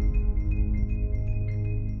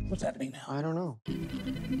 What's happening now? I don't know.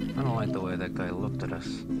 I don't like the way that guy looked at us.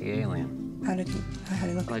 The alien. How did he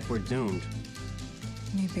look? Like we're doomed.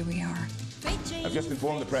 Maybe we are. I've just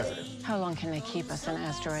informed the president. How long can they keep us in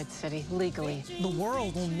Asteroid City legally? The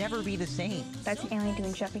world will never be the same. That's an alien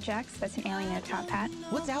doing jumpy jacks. That's an alien in a top hat.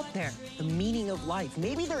 What's out there? The meaning of life.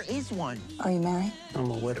 Maybe there is one. Are you married? I'm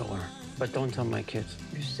a widower. But don't tell my kids.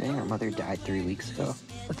 You're saying her mother died 3 weeks ago?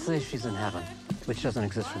 Let's say she's in heaven, which doesn't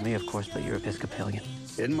exist for me, of course, but you're Episcopalian.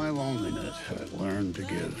 In my loneliness, I've learned to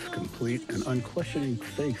give complete and unquestioning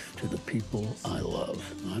faith to the people I love.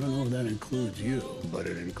 I don't know if that includes you, but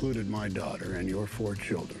it included my daughter and your 4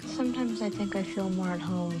 children. Sometimes I think I feel more at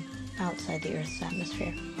home outside the Earth's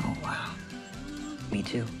atmosphere. Oh, wow. Me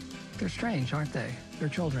too. They're strange, aren't they? They're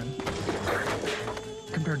children.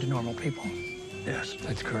 Compared to normal people. Yes,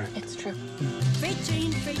 that's correct. It's true. Freight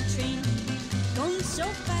train, going so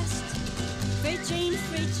fast. Freight train,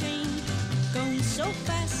 going so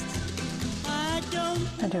fast.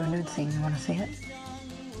 I do a nude scene. You want to see it?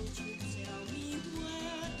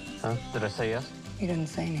 Huh? Did I say yes? You didn't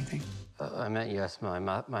say anything. I meant yes. My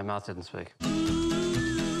mouth didn't speak.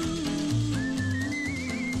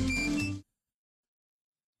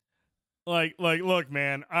 Look,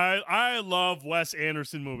 man, I love Wes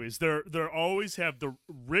Anderson movies. They're always have the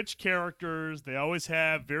rich characters. They always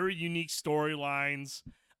have very unique storylines,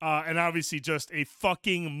 and obviously just a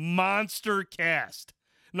fucking monster cast.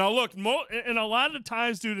 Now, look, and a lot of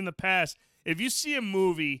times, dude, in the past, if you see a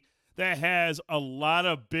movie that has a lot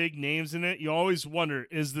of big names in it, you always wonder,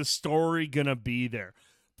 is the story gonna be there?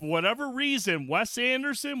 For whatever reason, Wes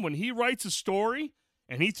Anderson, when he writes a story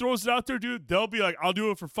and he throws it out there, dude, they'll be like, I'll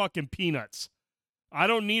do it for fucking peanuts. I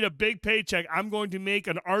don't need a big paycheck. I'm going to make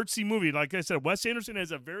an artsy movie. Like I said, Wes Anderson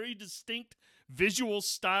has a very distinct visual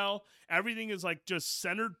style. Everything is like just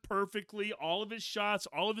centered perfectly. All of his shots,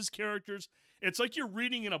 all of his characters. It's like you're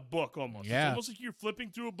reading in a book almost. Yeah. It's almost like you're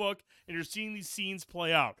flipping through a book and you're seeing these scenes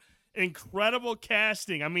play out. Incredible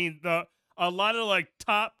casting. I mean, a lot of like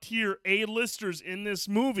top tier A-listers in this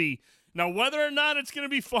movie. Now, whether or not it's going to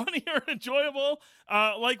be funny or enjoyable,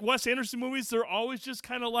 like Wes Anderson movies, they're always just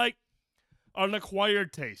kind of like an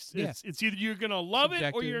acquired taste. Yeah. It's either you're going to love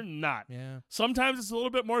it or you're not. Yeah. Sometimes it's a little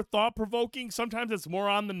bit more thought-provoking. Sometimes it's more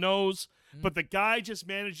on the nose. But the guy just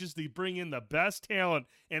manages to bring in the best talent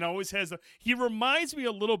and always has he reminds me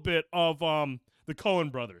a little bit of the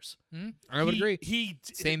Coen brothers. I would agree.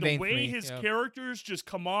 The way his characters just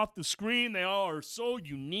come off the screen, they all are so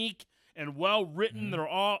unique and well written.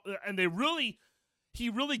 He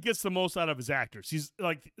really gets the most out of his actors. He's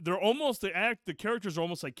like the characters are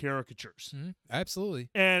almost like caricatures. Absolutely.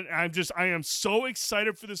 And I am so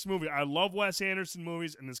excited for this movie. I love Wes Anderson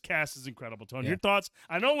movies, and this cast is incredible. Tony, your thoughts?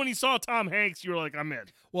 I know when you saw Tom Hanks, you were like, I'm in.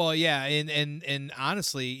 Well, yeah, and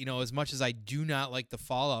honestly, you know, as much as I do not like the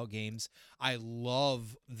Fallout games, I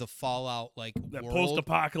love the Fallout that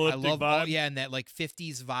post-apocalyptic vibe. And that like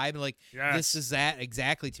 50s vibe. Like this is that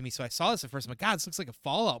exactly to me. So I saw this at first. I'm like, God, this looks like a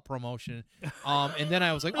Fallout promotion. And then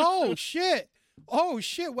I was like, oh shit,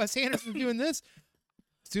 Wes Anderson doing this.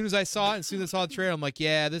 As soon as I saw it, as soon as I saw the trailer, I'm like,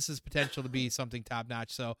 yeah, this is potential to be something top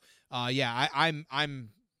notch. So,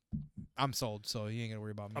 I'm sold. So you ain't gotta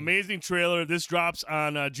worry about me. Amazing trailer. This drops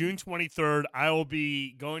on June 23rd. I will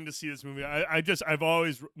be going to see this movie. I've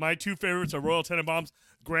always my two favorites are Royal Tenenbaums.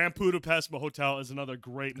 Grand Budapest Hotel is another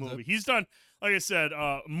great movie. He's done, like I said,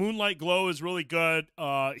 Moonlight Glow is really good.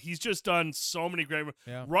 He's just done so many great movies.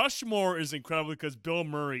 Yeah. Rushmore is incredible because Bill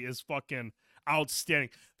Murray is fucking outstanding.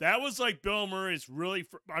 That was like Bill Murray's really.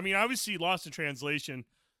 Obviously, Lost in Translation.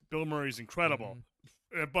 Bill Murray's incredible.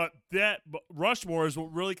 But Rushmore is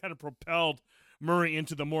what really kind of propelled Murray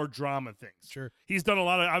into the more drama things. Sure. He's done a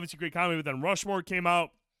lot of, obviously, great comedy, but then Rushmore came out.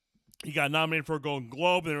 He got nominated for a Golden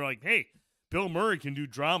Globe, and they were like, hey, Bill Murray can do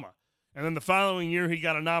drama. And then the following year, he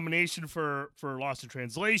got a nomination for Lost in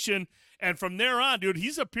Translation. And from there on, dude,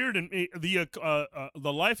 he's appeared in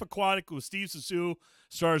the Life Aquatic with Steve Zissou,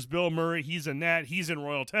 stars Bill Murray. He's in that. He's in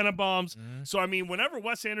Royal Tenenbaums. So, whenever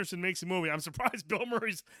Wes Anderson makes a movie, I'm surprised Bill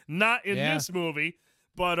Murray's not in this movie.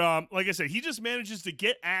 But like I said, he just manages to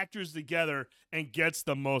get actors together and gets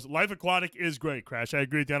the most. Life Aquatic is great, Crash. I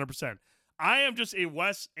agree with you 100%. I am just a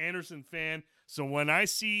Wes Anderson fan. So when I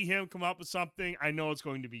see him come up with something, I know it's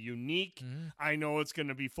going to be unique. I know it's going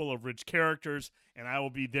to be full of rich characters, and I will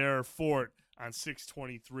be there for it on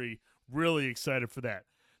 6/23. Really excited for that.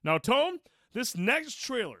 Now, Tone, this next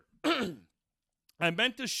trailer, I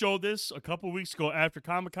meant to show this a couple weeks ago after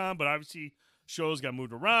Comic-Con, but obviously shows got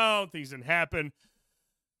moved around, things didn't happen.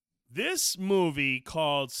 This movie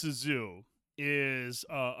called Sisu is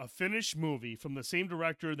a Finnish movie from the same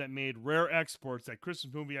director that made Rare Exports, that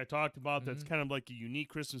Christmas movie I talked about. That's kind of like a unique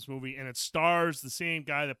Christmas movie, and it stars the same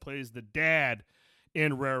guy that plays the dad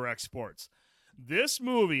in Rare Exports. This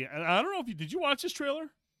movie, and I don't know if did you watch this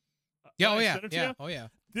trailer? Yeah, Oh yeah.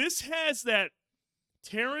 This has that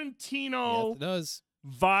Tarantino Yes, it does.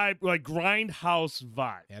 vibe, like grindhouse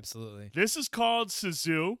vibe. Absolutely. This is called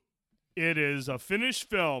Sisu. It is a Finnish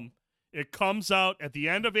film. It comes out at the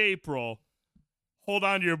end of April. Hold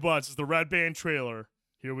on to your butts. It's the Red Band trailer.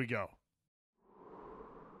 Here we go.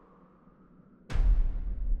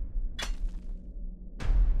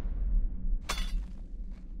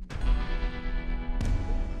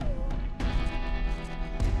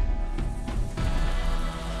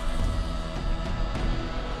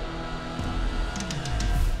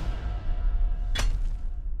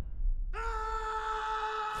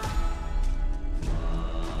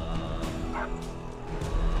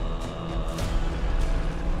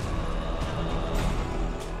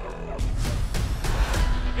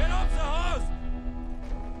 Get off the horse!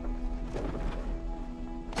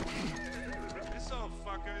 This old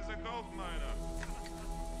fucker is a gold miner.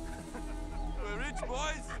 We're rich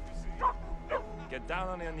boys. Get down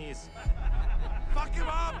on your knees. Fuck him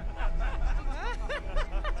up!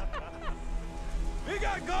 We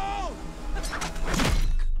got gold!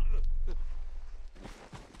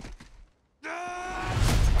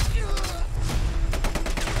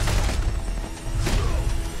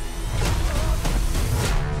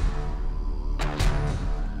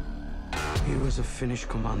 He was a Finnish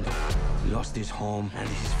commando. He lost his home and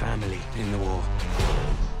his family in the war.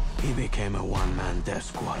 He became a one-man death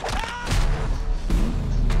squad.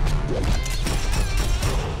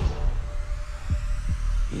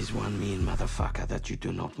 He's one mean motherfucker that you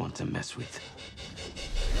do not want to mess with.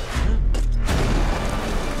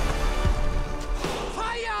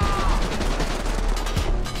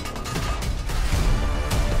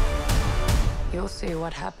 You'll see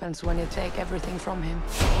what happens when you take everything from him.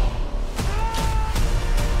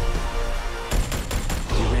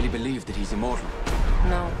 Do you really believe that he's immortal?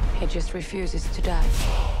 No, he just refuses to die.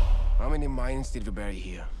 How many mines did we bury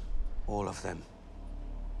here? All of them.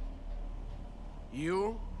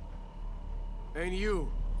 You and you.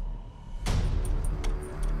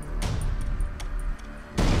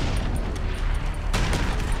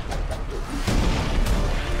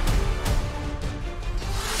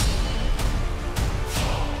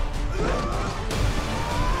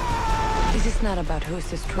 This is not about who's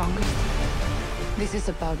the strongest. This is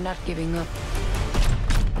about not giving up.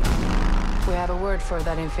 We have a word for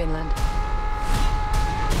that in Finland.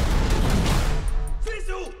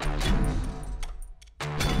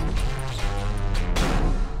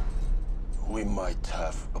 We might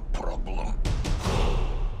have a problem.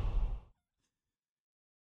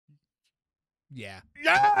 Yeah.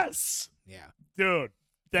 Yes! Yeah. Dude,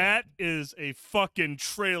 that is a fucking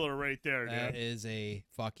trailer right there, dude. That is a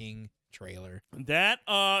fucking trailer. That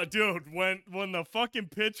dude, when the fucking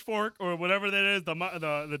pitchfork or whatever that is,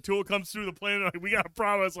 the tool comes through the plane, like, we got a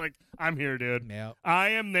problem. It's like, I'm here, dude. Yeah. I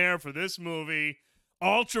am there for this movie.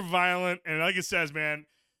 Ultra violent, and like it says, man,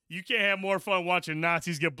 you can't have more fun watching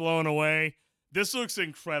Nazis get blown away. This looks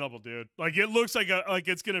incredible, dude. Like, it looks like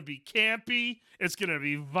it's gonna be campy, it's gonna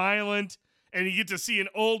be violent, and you get to see an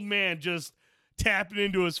old man just tapping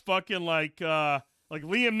into his fucking like Liam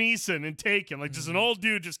Neeson and Taken, like just an old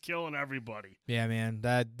dude just killing everybody. Yeah, man.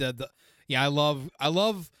 I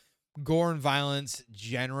love gore and violence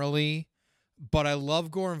generally, but I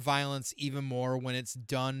love gore and violence even more when it's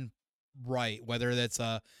done right. Whether that's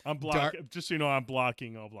I'm blocking. Just so you know, I'm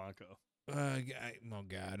blocking El Blanco. Oh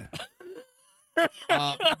God.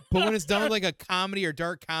 But when it's done with like a comedy or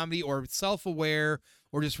dark comedy or self-aware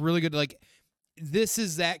or just really good, like this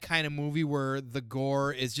is that kind of movie where the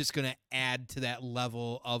gore is just going to add to that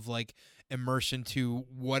level of like immersion to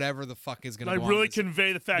whatever the fuck is going to like really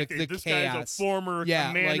convey the fact that this guy is a former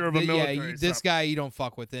commander of a military. Yeah, this guy you don't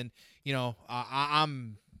fuck with. And, you know,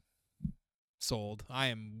 I'm sold. I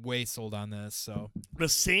am way sold on this. So the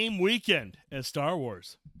same weekend as Star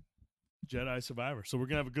Wars Jedi Survivor. So we're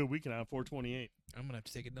going to have a good weekend on 4/28. I'm going to have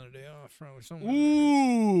to take another day off.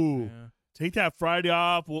 Ooh. Yeah. Take that Friday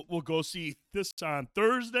off. We'll go see this on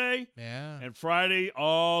Thursday. Yeah. And Friday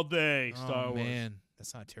all day. Star Wars. Man,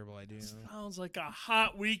 that's not a terrible idea. Sounds like a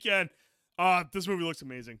hot weekend. This movie looks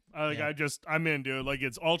amazing. I'm in, dude. Like,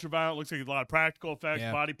 it's ultra violent. Looks like a lot of practical effects.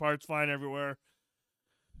 Yeah. Body parts flying everywhere.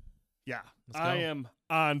 Yeah, Let's go. I am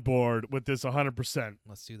on board with this 100%.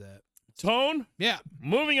 Let's do that. Tone? Yeah.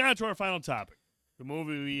 Moving on to our final topic. The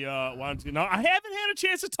movie we wanted to... Now, I haven't had a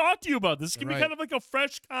chance to talk to you about this. This can be kind of like a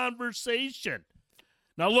fresh conversation.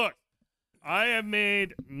 Now, look. I have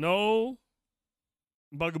made no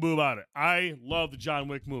bugaboo about it. I love the John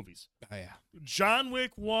Wick movies. Oh, yeah. John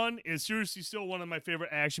Wick 1 is seriously still one of my favorite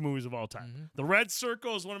action movies of all time. Mm-hmm. The Red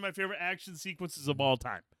Circle is one of my favorite action sequences of all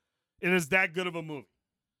time. It is that good of a movie.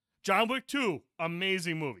 John Wick 2,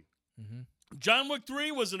 amazing movie. Mm-hmm. John Wick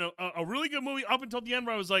 3 was a really good movie up until the end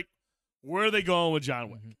where I was like, where are they going with John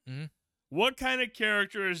Wick? Mm-hmm. What kind of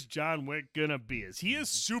character is John Wick gonna be? Is he a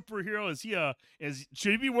superhero?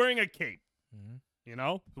 Should he be wearing a cape? Mm-hmm. You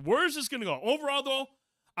know? Where is this gonna go? Overall, though,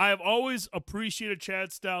 I have always appreciated Chad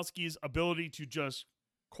Stahelski's ability to just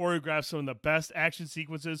choreograph some of the best action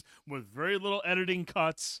sequences with very little editing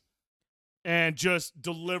cuts and just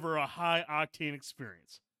deliver a high-octane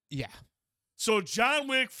experience. Yeah. So John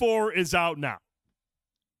Wick 4 is out now.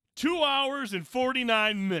 2 hours and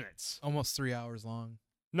 49 minutes. Almost 3 hours long.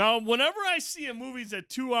 Now, whenever I see a movie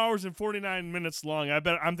that's 2 hours and 49 minutes long, I'm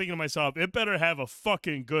thinking to myself, it better have a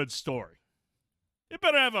fucking good story. It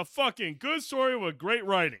better have a fucking good story with great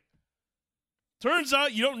writing. Turns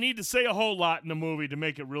out you don't need to say a whole lot in a movie to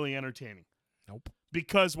make it really entertaining. Nope.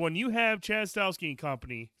 Because when you have Chad Stahelski and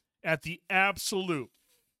company at the absolute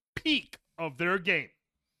peak of their game,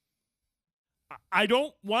 I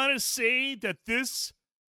don't want to say that this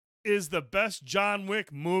is the best John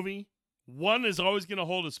Wick movie. 1 is always going to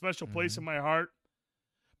hold a special place in my heart.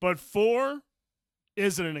 But 4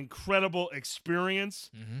 is an incredible experience.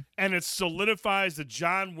 Mm-hmm. And it solidifies the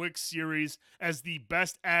John Wick series as the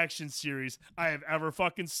best action series I have ever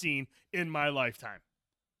fucking seen in my lifetime.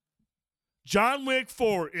 John Wick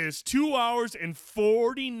 4 is 2 hours and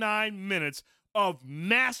 49 minutes of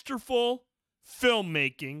masterful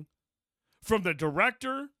filmmaking from the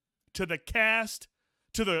director to the cast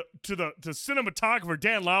to the cinematographer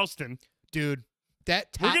Dan Louston. Dude, that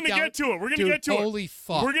we're gonna get to it. We're gonna get to it. Holy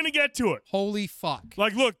fuck. We're gonna get to it. Holy fuck.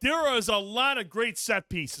 Like, look, there is a lot of great set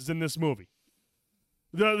pieces in this movie.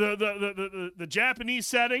 The Japanese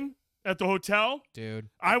setting at the hotel. Dude.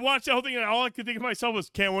 I watched the whole thing and all I could think of myself was,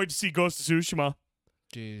 can't wait to see Ghost of Tsushima.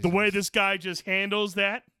 Jesus. The way this guy just handles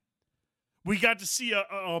that. We got to see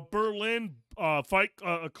a Berlin fight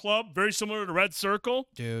club, very similar to Red Circle.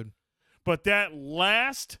 Dude. But the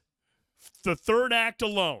third act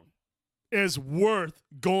alone is worth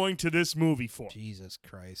going to this movie for. Jesus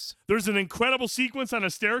Christ. There's an incredible sequence on a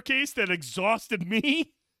staircase that exhausted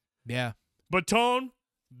me. Yeah. But, Tone,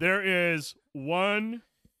 there is one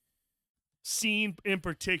scene in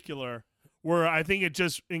particular where I think it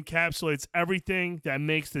just encapsulates everything that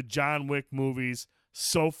makes the John Wick movies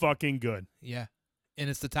so fucking good. Yeah. And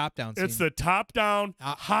it's the top-down scene. It's the top-down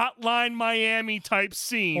Hotline Miami type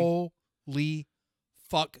scene. Holy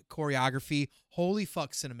fuck choreography. Holy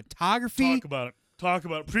fuck cinematography. Talk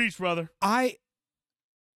about it. Preach, brother. I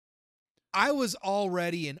was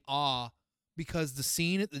already in awe because the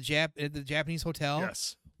scene at the Japanese hotel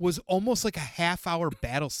was almost like a half-hour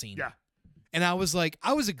battle scene. Yeah. And I was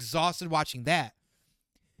exhausted watching that.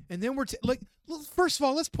 And then first of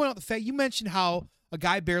all, let's point out the fact you mentioned how a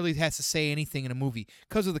guy barely has to say anything in a movie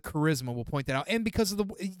because of the charisma. We'll point that out, and because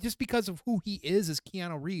of who he is as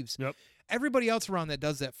Keanu Reeves. Yep. Everybody else around that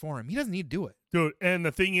does that for him. He doesn't need to do it, dude. And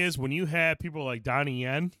the thing is, when you have people like Donnie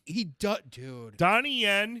Yen, dude. Donnie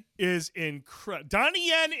Yen is incredible. Donnie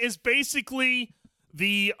Yen is basically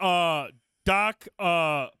the Doc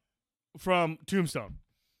from Tombstone,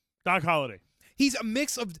 Doc Holliday. He's a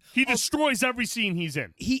mix of. He destroys every scene he's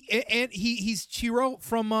in. He's Chiro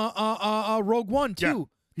from Rogue One too. Yeah.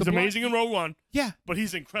 He's amazing in Rogue One. Yeah, but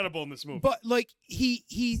he's incredible in this movie. But like he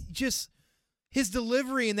just his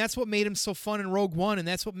delivery, and that's what made him so fun in Rogue One, and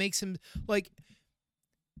that's what makes him like.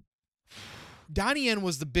 Donnie Yen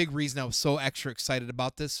was the big reason I was so extra excited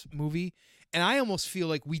about this movie. And I almost feel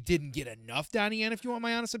like we didn't get enough Donnie Yen, if you want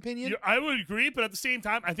my honest opinion. I would agree, but at the same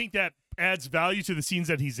time, I think that adds value to the scenes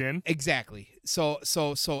that he's in. Exactly. So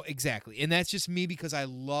exactly. And that's just me because I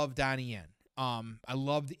love Donnie Yen. I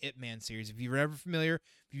love the Ip Man series. If you're ever familiar,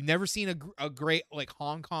 if you've never seen a great like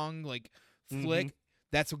Hong Kong like flick,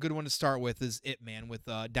 that's a good one to start with is Ip Man with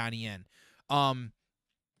Donnie Yen.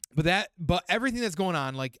 But everything that's going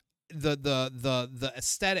on, like the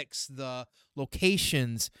aesthetics, the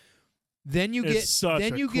locations. Then you get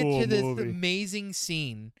to this amazing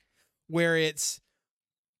scene where it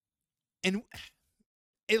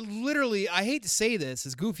literally, I hate to say this,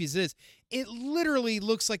 as goofy as it is, it literally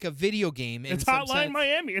looks like a video game. It's Hotline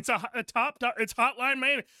Miami. It's it's Hotline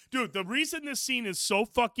Miami. Dude, the reason this scene is so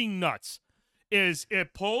fucking nuts is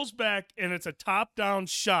it pulls back and it's a top-down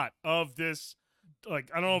shot of this like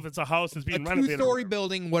I don't know if it's a house that's being a renovated. 2-story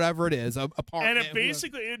building, whatever it is, apartment. And it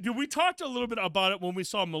basically, dude, we talked a little bit about it when we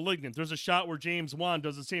saw Malignant. There's a shot where James Wan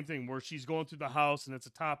does the same thing, where she's going through the house and it's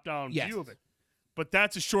a top-down view of it. But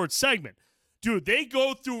that's a short segment. Dude, they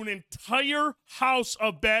go through an entire house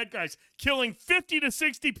of bad guys, killing 50 to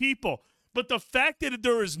 60 people. But the fact that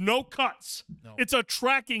there is no cuts, it's a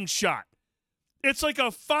tracking shot. It's like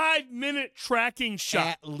a 5-minute tracking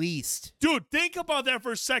shot. At least. Dude, think about that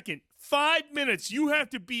for a second. 5 minutes, you have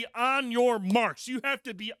to be on your marks. You have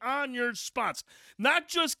to be on your spots. Not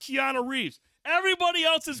just Keanu Reeves. Everybody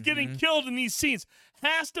else is getting killed in these scenes.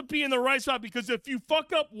 Has to be in the right spot, because if you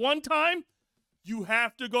fuck up one time, you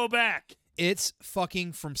have to go back. It's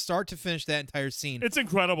fucking from start to finish, that entire scene. It's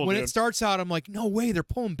incredible, When dude. it starts out, I'm like, no way, they're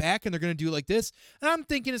pulling back and they're going to do it like this. And I'm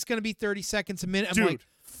thinking it's going to be 30 seconds a minute. I'm dude, like,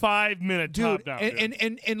 5-minute top down.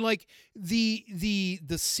 And like the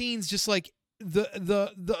scenes, just like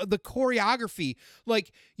the choreography,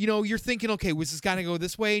 like, you know, you're thinking, okay, was this guy gonna go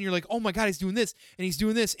this way? And you're like, oh my God, he's doing this and he's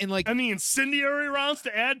doing this. And like, and the incendiary rounds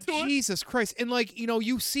to add to it. Jesus Christ. And like, you know,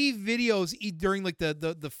 you see videos during like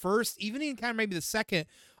the first, even in kind of maybe the second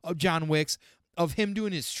of John Wick's, of him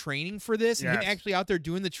doing his training for this, and him actually out there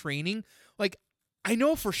doing the training. Like, I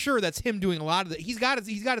know for sure that's him doing a lot of it. He's got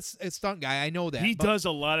a stunt guy. I know that he does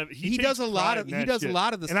a lot of. He does a lot of. He does a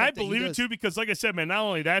lot of the. And I believe it too, because like I said, man, not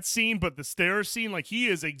only that scene, but the stairs scene. Like, he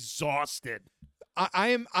is exhausted.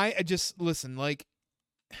 I just listen. Like,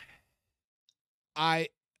 I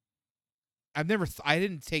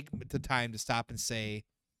didn't take the time to stop and say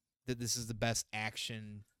that this is the best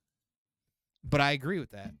action, but I agree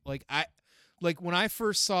with that. Like when I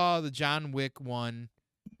first saw the John Wick 1,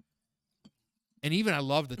 and even I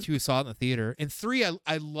loved the 2, saw it in the theater. And 3,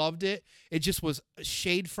 I loved it. It just was a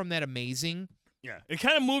shade from that amazing. Yeah, it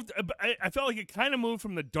kind of moved. I felt like it kind of moved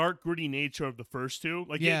from the dark, gritty nature of the first 2.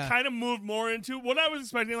 Like, it kind of moved more into what I was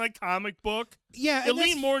expecting, like comic book. Yeah, it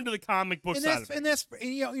leaned more into the comic book side of it.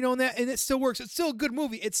 And it still works. It's still a good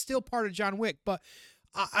movie. It's still part of John Wick. But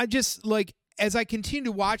I just, like, as I continue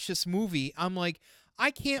to watch this movie, I'm like, I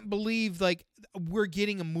can't believe, like, we're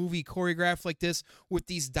getting a movie choreographed like this, with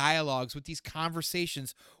these dialogues, with these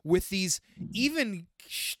conversations, with these even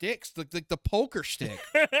shticks, like the poker shtick,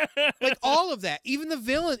 like all of that, even the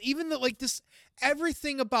villain, even the, like, this,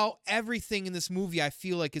 everything about everything in this movie, I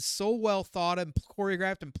feel like is so well thought and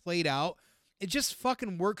choreographed and played out. It just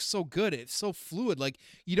fucking works so good. It's so fluid. Like,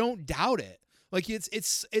 you don't doubt it. Like,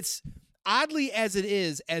 it's oddly as it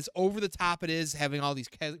is, as over the top it is, having all these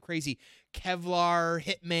crazy Kevlar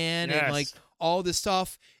hitman and like all this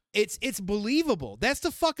stuff, it's believable. That's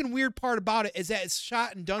the fucking weird part about it, is that it's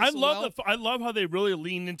shot and done. I love how they really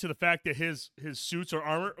lean into the fact that his suits or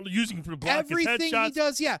armor using for block everything his headshots. He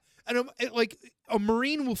does, yeah. And like a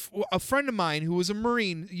Marine, a friend of mine who was a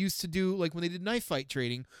Marine used to do, like, when they did knife fight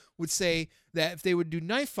training, would say that if they would do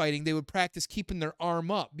knife fighting, they would practice keeping their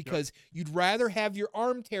arm up, because you'd rather have your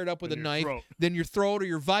arm teared up with a knife than your throat or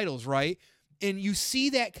your vitals, right? And you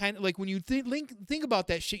see that kind of, like, when you think about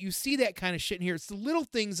that shit, you see that kind of shit in here. It's the little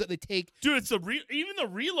things that they take. Dude, it's even the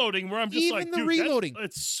reloading, where I'm just even like, the dude, reloading.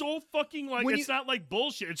 It's so fucking, like, it's not like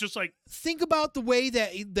bullshit. It's just like, think about the way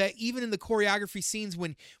that even in the choreography scenes,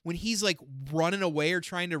 when he's like running away or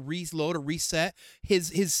trying to reload or reset,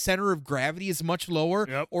 his center of gravity is much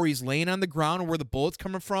lower, or he's laying on the ground, or where the bullet's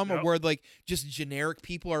coming from, or where, like, just generic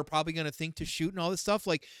people are probably going to think to shoot and all this stuff.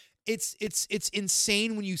 Like, it's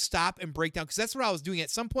insane when you stop and break down, because that's what I was doing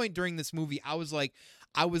at some point during this movie. I was like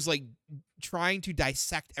trying to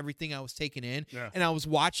dissect everything I was taking in, and I was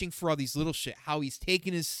watching for all these little shit, how he's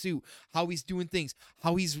taking his suit, how he's doing things,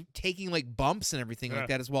 how he's taking, like, bumps and everything like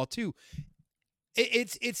that as well too.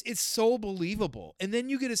 It's so believable. And then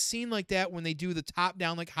you get a scene like that when they do the top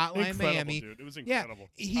down, like, Hotline Miami. Dude. It was incredible.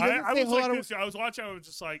 I was watching. I was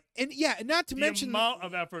just like, and not to mention the amount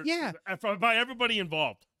of effort, by everybody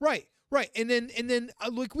involved. Right. And then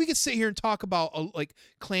like, we could sit here and talk about like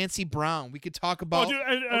Clancy Brown. We could talk about. Oh, dude,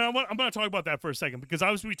 I'm going to talk about that for a second, because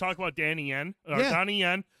obviously we talk about Donnie Yen,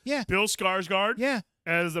 Bill Skarsgård,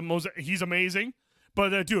 as he's amazing.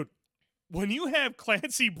 But dude, when you have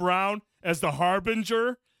Clancy Brown as the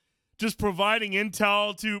Harbinger, just providing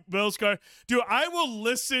intel to Bill Skarsgård, dude, I will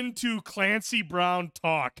listen to Clancy Brown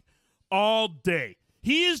talk all day.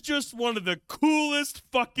 He is just one of the coolest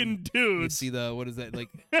fucking dudes. You see what is that, like?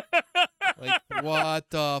 Like, what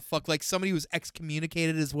the fuck? Like, somebody was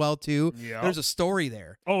excommunicated as well, too. Yep. There's a story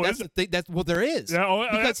there. Oh, that's is the thing. That's what there is. Yeah,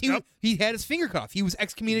 because he had his finger cut off. He was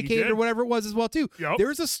excommunicated or whatever it was as well, too. Yep.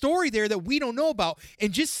 There's a story there that we don't know about.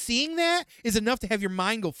 And just seeing that is enough to have your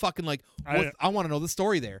mind go fucking like, I want to know the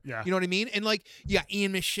story there. Yeah. You know what I mean? And like, you got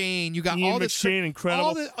Ian McShane. You got Ian all this. McShane, incredible.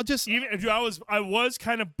 All the, just, Even, I was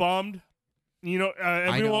kind of bummed. You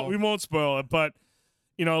know, we won't spoil it, but,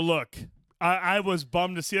 you know, look. I was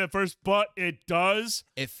bummed to see that first, but it does.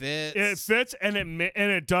 It fits. It fits, and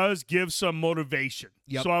it does give some motivation.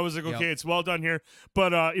 Yep. So I was like, okay, it's well done here.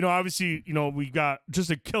 But you know, obviously, you know, we got just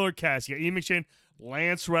a killer cast. You got Ian McShane,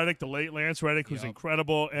 Lance Reddick, the late Lance Reddick, who's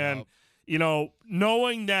incredible, and you know,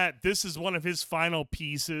 knowing that this is one of his final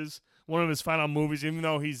pieces, one of his final movies, even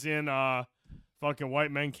though he's in fucking White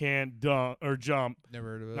Men Can't Jump. Never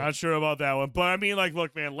heard of it. Not sure about that one, but I mean, like,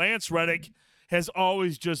 look, man, Lance Reddick has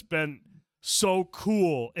always just been so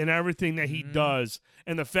cool in everything that he does,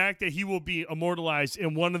 and the fact that he will be immortalized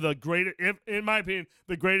in one of the greatest, in my opinion,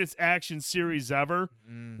 the greatest action series ever.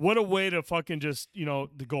 What a way to fucking just, you know,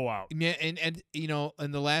 to go out. Yeah, and you know,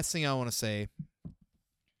 and the last thing I want to say,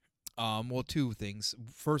 well, two things.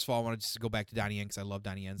 First of all, I want to just go back to Donnie Yen because I love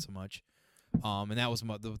Donnie Yen so much. And that was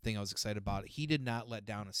the thing I was excited about. He did not let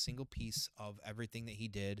down a single piece of everything that he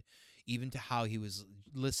did, even to how he was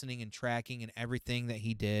listening and tracking and everything that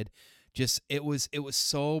he did. Just it was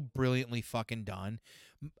so brilliantly fucking done.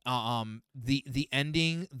 The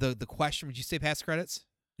ending, the question. Would you say past credits?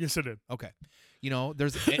 Yes, I did. Okay. You know,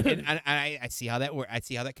 there's and I see how that I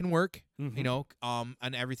see how that can work. You know,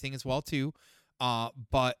 and everything as well too.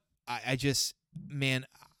 But I just, man,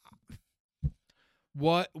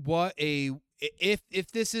 what a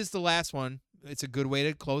if this is the last one. It's a good way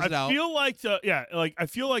to close it out. I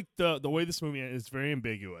feel like the way this movie is very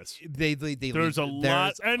ambiguous. There's a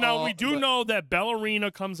lot, and now we do know that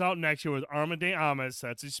Ballerina comes out next year with Arma de Armas.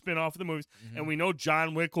 That's a spin-off of the movies, and we know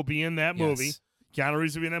John Wick will be in that movie. Keanu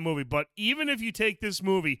Reeves will be in that movie. But even if you take this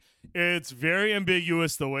movie, it's very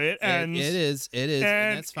ambiguous the way it ends. It is, and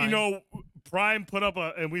that's fine. You know, Prime put up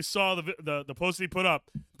and we saw the post he put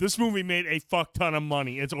up. This movie made a fuck ton of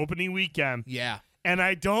money. It's opening weekend. Yeah. And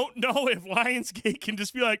I don't know if Lionsgate can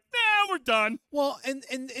just be like, nah, we're done. Well,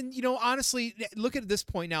 and you know, honestly, look at this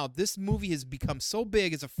point now. This movie has become so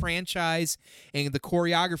big as a franchise and the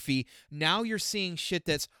choreography. Now you're seeing shit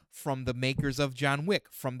that's from the makers of John Wick,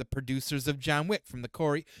 from the producers of John Wick, from the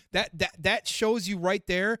choreo. That shows you right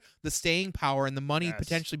there the staying power and the money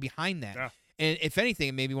potentially behind that. Yeah. And if anything,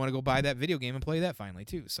 it made me want to go buy that video game and play that finally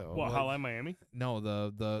too. So Hotline Miami? No,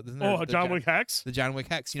 the John Wick Hex? The John Wick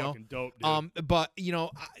Hex, you know. Fucking dope, dude. But you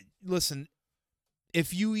know, listen,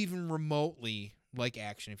 if you even remotely like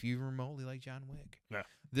action, if you even remotely like John Wick,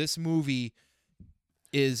 this movie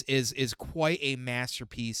is quite a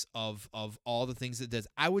masterpiece of all the things it does.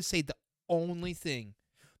 I would say the only thing.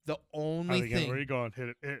 Where are you going?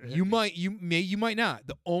 Hit it. You might not.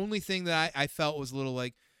 The only thing that I felt was a little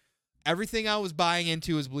like. Everything I was buying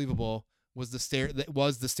into as believable was the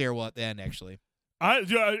stairwell at the end. Actually,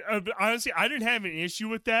 honestly, I didn't have an issue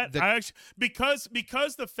with that. Because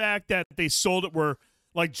the fact that they sold it where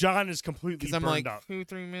like John is completely burned like, out.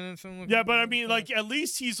 2-3 minutes. Yeah, but I mean, like at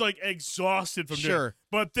least he's like exhausted from doing it.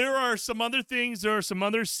 But there are some other things. There are some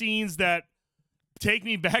other scenes that take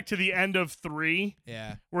me back to the end of 3.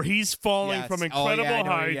 Yeah, where he's falling from incredible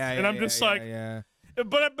heights, and I'm just like.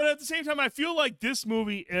 But at the same time, I feel like this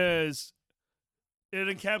movie it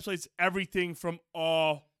encapsulates everything from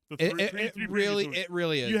all the three it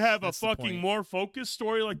really is. You have a fucking more focused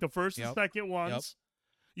story like the first and second ones.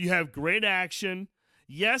 You have great action.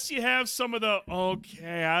 Yes, you have some of the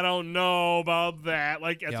I don't know about that,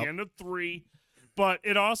 like at the end of 3. But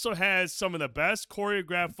it also has some of the best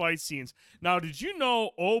choreographed fight scenes. Now, did you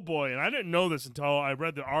know, oh boy, and I didn't know this until I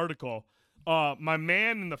read the article, my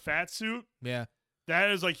man in the fat suit. Yeah.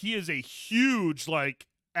 That is like he is a huge like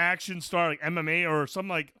action star, like MMA or something.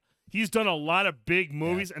 Like he's done a lot of big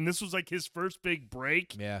movies, and this was like his first big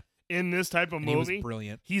break. In this type of movie, he was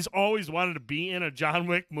brilliant. He's always wanted to be in a John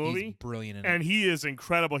Wick movie. He's brilliant, and he is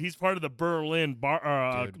incredible. He's part of the Berlin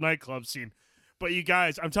nightclub scene. But you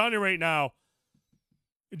guys, I'm telling you right now,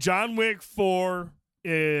 John Wick 4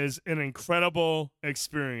 is an incredible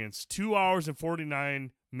experience. 2 hours and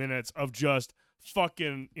 49 minutes of just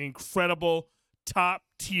fucking incredible. Top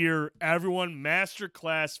tier, everyone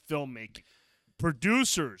masterclass filmmaking.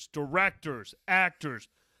 Producers, directors, actors,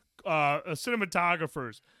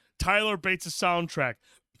 cinematographers, Tyler Bates' soundtrack.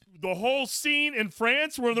 The whole scene in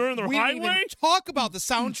France where they're in their highway. Didn't even talk about the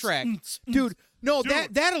soundtrack. Dude,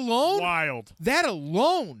 that alone. Wild. That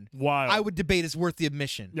alone. Wild. I would debate is worth the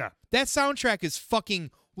admission. Yeah. That soundtrack is fucking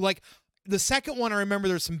like the second one, I remember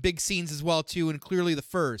there's some big scenes as well too, and clearly the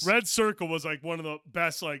first. Red Circle was like one of the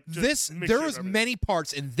best. Like there was many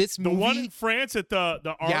parts in this movie. The one in France at the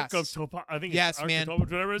Arc of I think yes, it's man,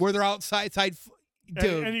 whatever it is. Where they're outside,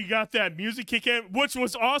 dude, and you got that music kick in, which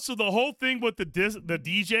was also the whole thing with the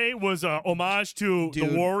DJ was a homage to the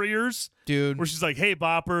Warriors, dude. Where she's like, "Hey,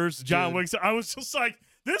 boppers, John Wick." I was just like,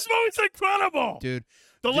 "This movie's incredible, dude."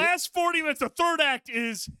 The last 40 minutes, the third act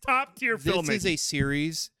is top tier filmmaking. This is a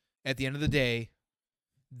series. At the end of the day,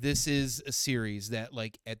 this is a series that,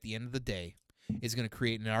 like, at the end of the day, is going to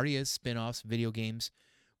create, and it already is, spin-offs, video games,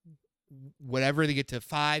 whatever they get to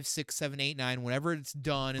 5, 6, 7, 8, 9, whenever it's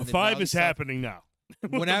done. And 5 is happening now.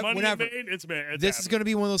 Whenever it's this is going to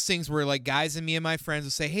be one of those things where, like, guys and me and my friends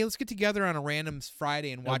will say, "Hey, let's get together on a random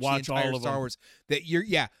Friday and watch the entire Star Wars."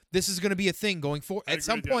 This is going to be a thing going forward. At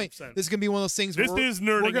some point, this is going to be one of those things. This is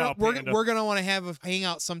nerding out. We're going to want to have a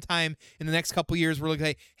hangout sometime in the next couple years. We're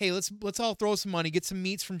like, "Hey, let's all throw some money, get some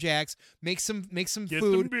meats from Jack's, make some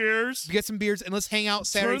food, get some beers, and let's hang out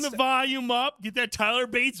Saturday." Turn the volume up, get that Tyler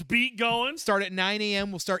Bates beat going. Start at 9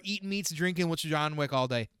 a.m. We'll start eating meats, drinking, with John Wick all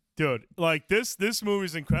day. Dude, like this movie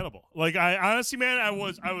is incredible. Like I honestly, man, I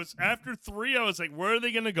was after 3, I was like, where are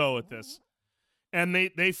they gonna go with this? And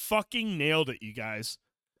they fucking nailed it, you guys.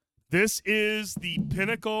 This is the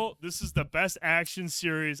pinnacle. This is the best action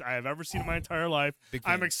series I have ever seen in my entire life.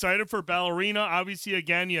 I'm excited for Ballerina. Obviously,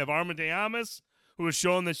 again, you have Arma de Armas, who has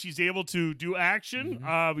shown that she's able to do action.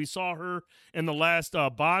 Mm-hmm. We saw her in the last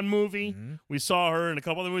Bond movie. Mm-hmm. We saw her in a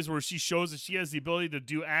couple other movies where she shows that she has the ability to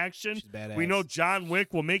do action. She's badass. We know John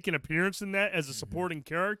Wick will make an appearance in that as a supporting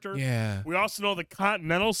character. Yeah. We also know the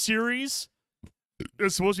Continental series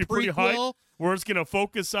is supposed to be pretty hype, where it's going to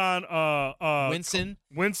focus on Winston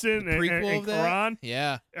and Karan.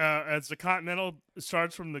 Yeah. As the Continental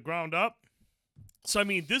starts from the ground up. So, I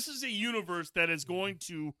mean, this is a universe that is going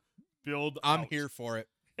to build I'm out. here for it.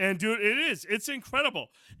 And dude, it is. It's incredible.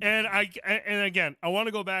 And again, I want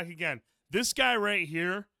to go back again. This guy right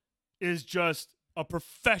here is just a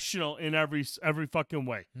professional in every fucking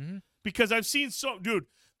way. Mm-hmm. Because I've seen dude,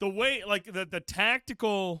 the way like the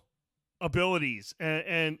tactical abilities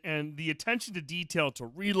and the attention to detail to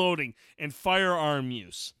reloading and firearm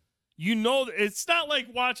use. You know, it's not like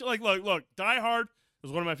watching look, Die Hard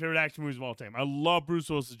is one of my favorite action movies of all time. I love Bruce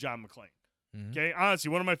Willis as John McClane. Mm-hmm. Okay,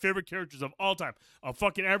 honestly, one of my favorite characters of all time. A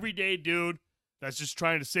fucking everyday dude that's just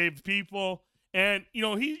trying to save people. And, you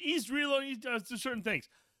know, he's reloading, he does certain things.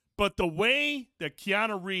 But the way that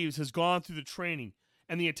Keanu Reeves has gone through the training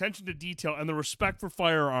and the attention to detail and the respect for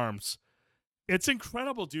firearms, it's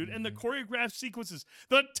incredible, dude. And the choreographed sequences,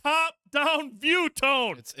 the top-down view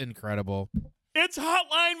tone. It's incredible. It's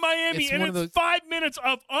Hotline Miami, it's 5 minutes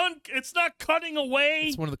of it's not cutting away.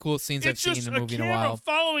 It's one of the coolest scenes I've seen in a movie in a while.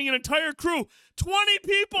 Following an entire crew, 20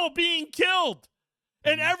 people being killed,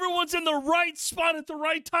 and everyone's in the right spot at the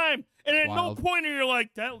right time. And at no point are you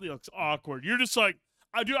like, that looks awkward. You're just like,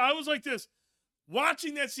 I was like this.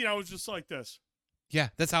 Watching that scene, I was just like this. Yeah,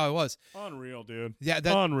 that's how it was. Unreal, dude. Yeah,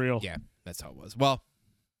 unreal. Yeah, that's how it was. Well,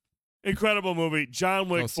 incredible movie. John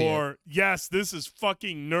Wick 4. Yes, this is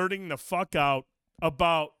fucking nerding the fuck out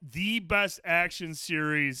about the best action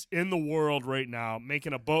series in the world right now,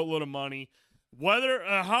 making a boatload of money. Whether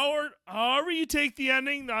however you take the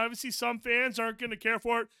ending, obviously some fans aren't going to care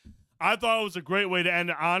for it. I thought it was a great way to end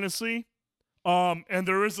it, honestly. And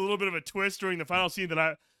there is a little bit of a twist during the final scene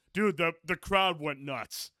that the crowd went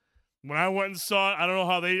nuts. When I went and saw it, I don't know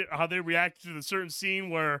how they reacted to the certain scene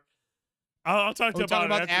where I'll talk to you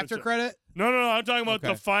about after credit. No, I'm talking about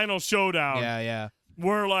the final showdown. Yeah.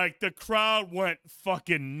 Where like the crowd went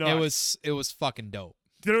fucking nuts. It was fucking dope.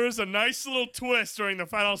 There was a nice little twist during the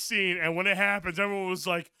final scene, and when it happens, everyone was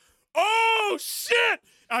like, "Oh shit!"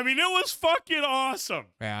 I mean, it was fucking awesome.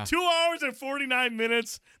 Yeah. 2 hours and 49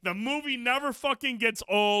 minutes. The movie never fucking gets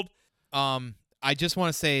old. I just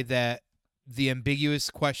want to say that the ambiguous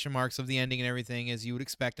question marks of the ending and everything, as you would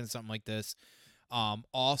expect in something like this,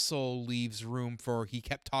 also leaves room for, he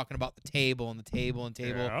kept talking about the table and the table and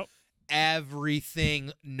table. Yep.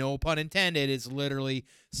 Everything, no pun intended, is literally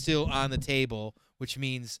still on the table, which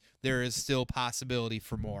means there is still possibility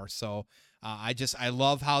for more. So I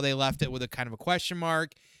love how they left it with a kind of a question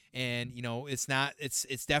mark. And you know, it's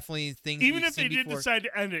definitely things. Even if they did decide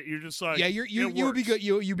to end it, you're just like, yeah, you would be good.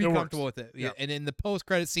 You'd be comfortable with it. Yeah. Yep. And in the post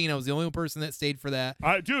credit scene, I was the only person that stayed for that.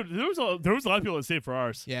 Dude, there was a lot of people that stayed for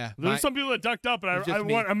ours. Yeah, there was some people that ducked up, and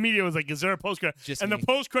I immediately was like, "Is there a post credit?" And the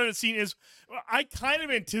post credit scene is, I kind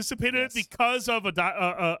of anticipated it because of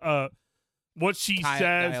what she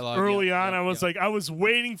says dialogue, early on. I was like, I was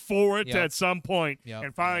waiting for it at some point,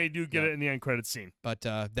 and finally you do get it in the end credits scene. But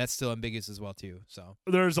that's still ambiguous as well too. So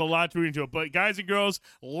there's a lot to read into it. But guys and girls,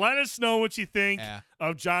 let us know what you think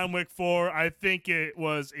of John Wick 4. I think it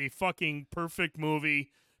was a fucking perfect movie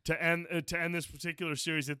to end this particular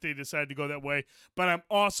series if they decide to go that way. But I'm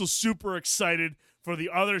also super excited for the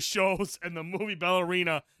other shows and the movie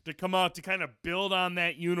Ballerina to come out to kind of build on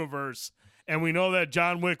that universe. And we know that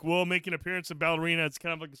John Wick will make an appearance in Ballerina. It's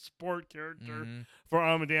kind of like a support character for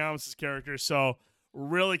Amadeus' character. So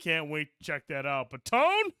really can't wait to check that out. But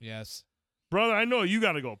Tone? Yes. Brother, I know you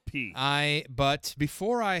got to go pee. But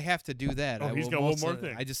before I have to do that, he's got one more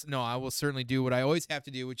thing. I will certainly do what I always have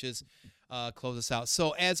to do, which is close us out.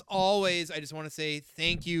 So as always, I just want to say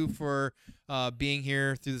thank you for being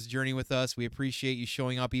here through this journey with us. We appreciate you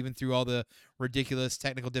showing up even through all the ridiculous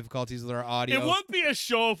technical difficulties with our audio. It wouldn't be a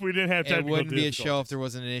show if we didn't have technical difficulties. It wouldn't be a show if there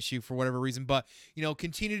wasn't an issue for whatever reason. But,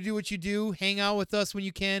 continue to do what you do. Hang out with us when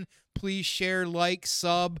you can. Please share, like,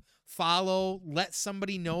 sub, follow, let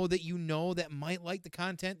somebody know that might like the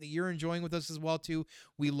content that you're enjoying with us as well too.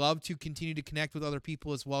 We love to continue to connect with other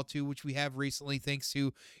people as well too, which we have recently thanks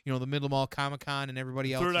to the Middle Mall Comic-Con and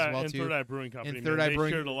everybody else as well too. Third Eye Brewing Company. And Third Eye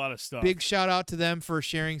Brewing shared a lot of stuff. Big shout out to them for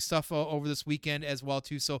sharing stuff over this weekend as well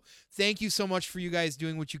too. So thank you so much for you guys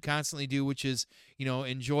doing what you constantly do, which is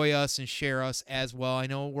enjoy us and share us as well. I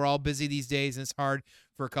know we're all busy these days and it's hard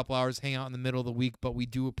for a couple hours hang out in the middle of the week, but we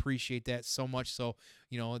do appreciate that so much. So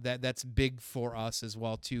that's big for us as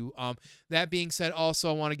well too. That being said, also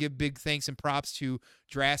I want to give big thanks and props to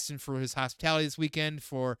Draston for his hospitality this weekend,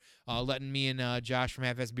 for letting me and Josh from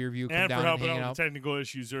Half-Ass Beer Review come down and helping hang out out with technical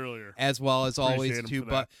issues earlier, as well as always too.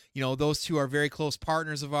 But those two are very close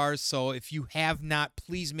partners of ours. So if you have not,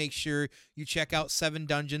 please make sure you check out 7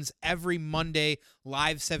 Dungeons every Monday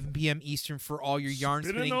live 7 p.m. Eastern for all your yarn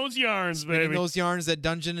spinning those yarns, baby. Those yarns that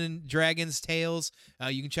Dungeon and Dragons Tales.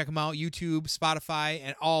 You can check them out YouTube, Spotify,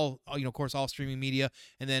 and all of course all streaming media.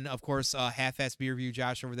 And then of course Half-Ass Beer Review,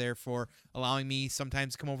 Josh over there, for allowing me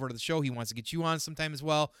sometimes to come over to the show. He wants to get you on sometime as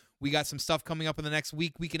well. We got some stuff coming up in the next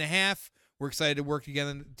week and a half. We're excited to work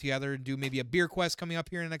together and do maybe a beer quest coming up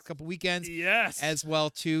here in the next couple weekends. Yes. As well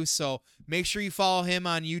too. So make sure you follow him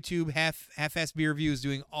on YouTube. Half-Ass Beer Review is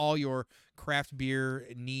doing all your craft beer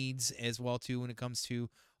needs as well too when it comes to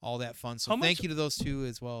all that fun. So thank you to those two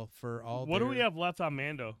as well for all. What do we have left on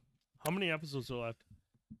Mando? How many episodes are left?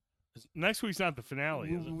 Next week's not the finale,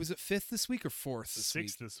 is it? Was it 5th this week or 4th? The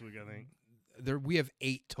 6th this week, I think. We have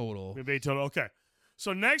 8 total. We have 8 total. Okay.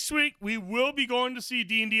 So next week we will be going to see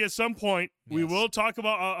D&D at some point. Yes. We will talk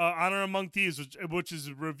about Honor Among Thieves, which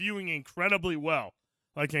is reviewing incredibly well,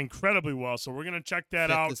 incredibly well. So we're gonna check that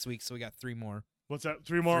out this week. So we got 3 more. What's that?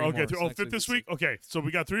 3 more? Okay. So 5th this week? Okay. So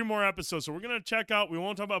we got 3 more episodes. So we're going to check out. We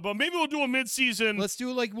won't talk about, but maybe we'll do a mid-season. Let's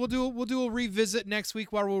do we'll do a revisit next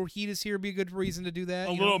week while Heat is here. Be a good reason to do that.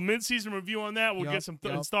 A little mid-season review on that. We'll get some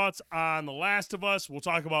thoughts on The Last of Us. We'll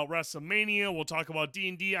talk about WrestleMania. We'll talk about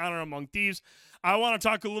D&D, Honor Among Thieves. I want to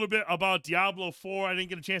talk a little bit about Diablo 4. I didn't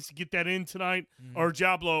get a chance to get that in tonight. Or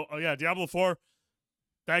Diablo 4.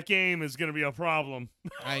 That game is going to be a problem.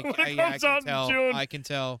 I can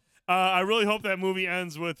tell. I really hope that movie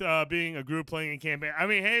ends with being a group playing a campaign. I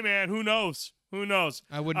mean, hey, man, who knows? Who knows?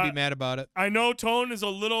 I wouldn't be mad about it. I know Tone is a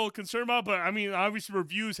little concerned about it, but, I mean, obviously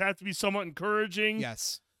reviews have to be somewhat encouraging.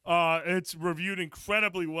 Yes. It's reviewed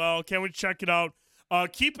incredibly well. Can't wait to check it out.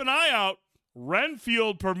 Keep an eye out.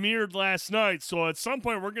 Renfield premiered last night, so at some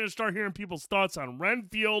point we're going to start hearing people's thoughts on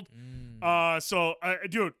Renfield.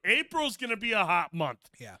 Dude, April's going to be a hot month.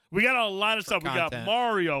 Yeah. We got a lot of stuff. Content. We got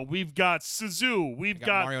Mario. We've got Suzu. We've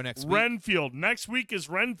got Mario next Renfield. Next week is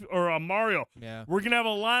Mario. Yeah. We're going to have a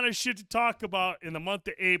lot of shit to talk about in the month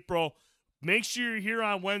of April. Make sure you're here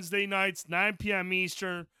on Wednesday nights, 9 p.m.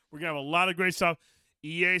 Eastern. We're going to have a lot of great stuff.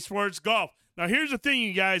 EA Sports Golf. Now, here's the thing,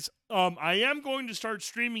 you guys. I am going to start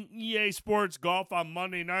streaming EA Sports Golf on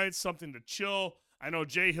Monday nights, something to chill. I know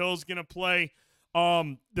Jay Hill's going to play.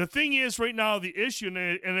 The thing is, right now, the issue,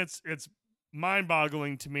 and it's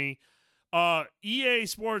mind-boggling to me, EA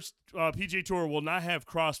Sports PGA Tour will not have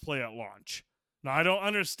crossplay at launch. Now, I don't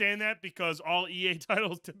understand that because all EA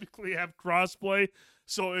titles typically have crossplay,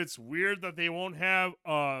 so it's weird that they won't have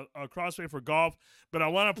a crossplay for golf. But I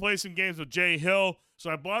want to play some games with Jay Hill, so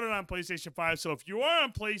I bought it on PlayStation 5. So if you are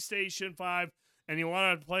on PlayStation 5 and you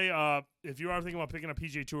want to play, if you are thinking about picking up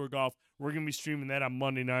PGA Tour golf, we're going to be streaming that on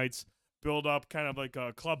Monday nights. Build up kind of like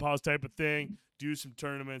a clubhouse type of thing, do some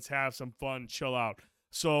tournaments, have some fun, chill out.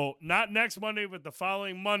 So not next Monday, but the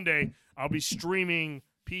following Monday, I'll be streaming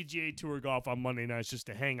PGA Tour golf on Monday nights just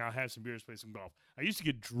to hang out, have some beers, play some golf. I used to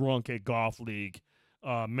get drunk at Golf League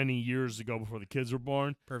many years ago before the kids were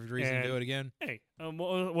born. Perfect reason to do it again. Hey,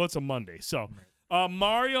 what's a Monday? So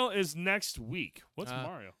Mario is next week. What's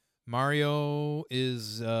Mario? Mario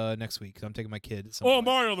is next week. So I'm taking my kid.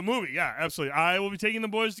 Mario the movie. Yeah, absolutely. I will be taking the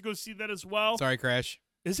boys to go see that as well. Sorry, Crash.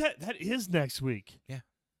 That is next week? Yeah.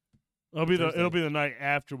 It'll be the night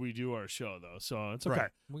after we do our show though, so it's okay. Right.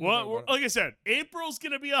 Well, like I said, April's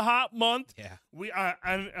gonna be a hot month. Yeah.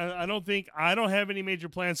 I don't have any major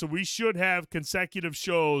plans, so we should have consecutive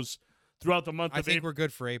shows throughout the month of April. I think we're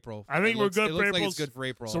good for April. I think we're good for April. Like it's good for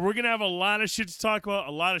April. So we're gonna have a lot of shit to talk about,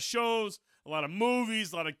 a lot of shows, a lot of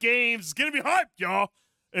movies, a lot of games. It's gonna be hyped, y'all.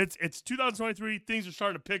 It's 2023. Things are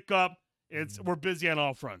starting to pick up. We're busy on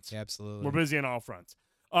all fronts. Yeah, absolutely. We're busy on all fronts.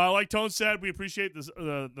 Like Tone said, we appreciate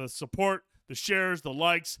the support, the shares, the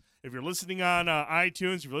likes. If you're listening on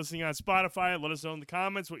iTunes, if you're listening on Spotify, let us know in the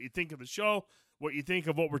comments what you think of the show, what you think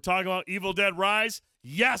of what we're talking about. Evil Dead Rise.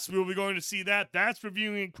 Yes, we will be going to see that. That's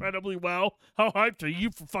reviewing incredibly well. How hyped are you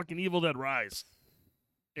for fucking Evil Dead Rise?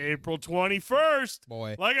 April 21st.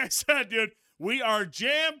 Boy. Like I said, dude, we are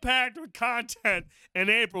jam-packed with content in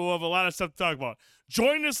April. We'll have a lot of stuff to talk about.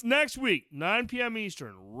 Join us next week, 9 p.m.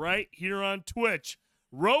 Eastern, right here on Twitch.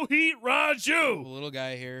 Rohit Raju. The little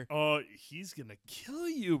guy here. Oh, he's going to kill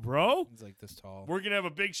you, bro. He's like this tall. We're going to have a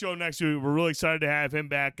big show next week. We're really excited to have him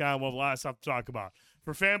back on. We'll have a lot of stuff to talk about.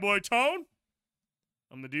 For Fanboy Tone,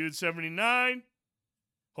 I'm the Dude 79.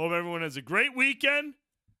 Hope everyone has a great weekend.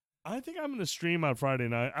 I think I'm going to stream on Friday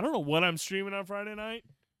night. I don't know what I'm streaming on Friday night.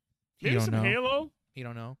 Maybe some Halo. You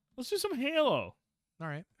don't know? Let's do some Halo. All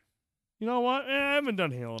right. You know what? I haven't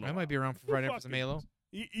done Halo in a I while. might be around for Friday for some Halo.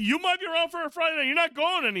 You might be around for a Friday night. You're not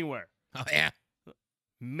going anywhere. Oh, yeah.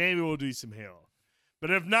 Maybe we'll do some Halo.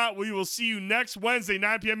 But if not, we will see you next Wednesday,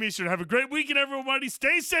 9 p.m. Eastern. Have a great weekend, everybody.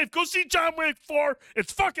 Stay safe. Go see John Wick 4.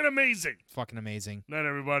 It's fucking amazing. Fucking amazing. Night,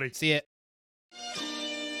 everybody. See it.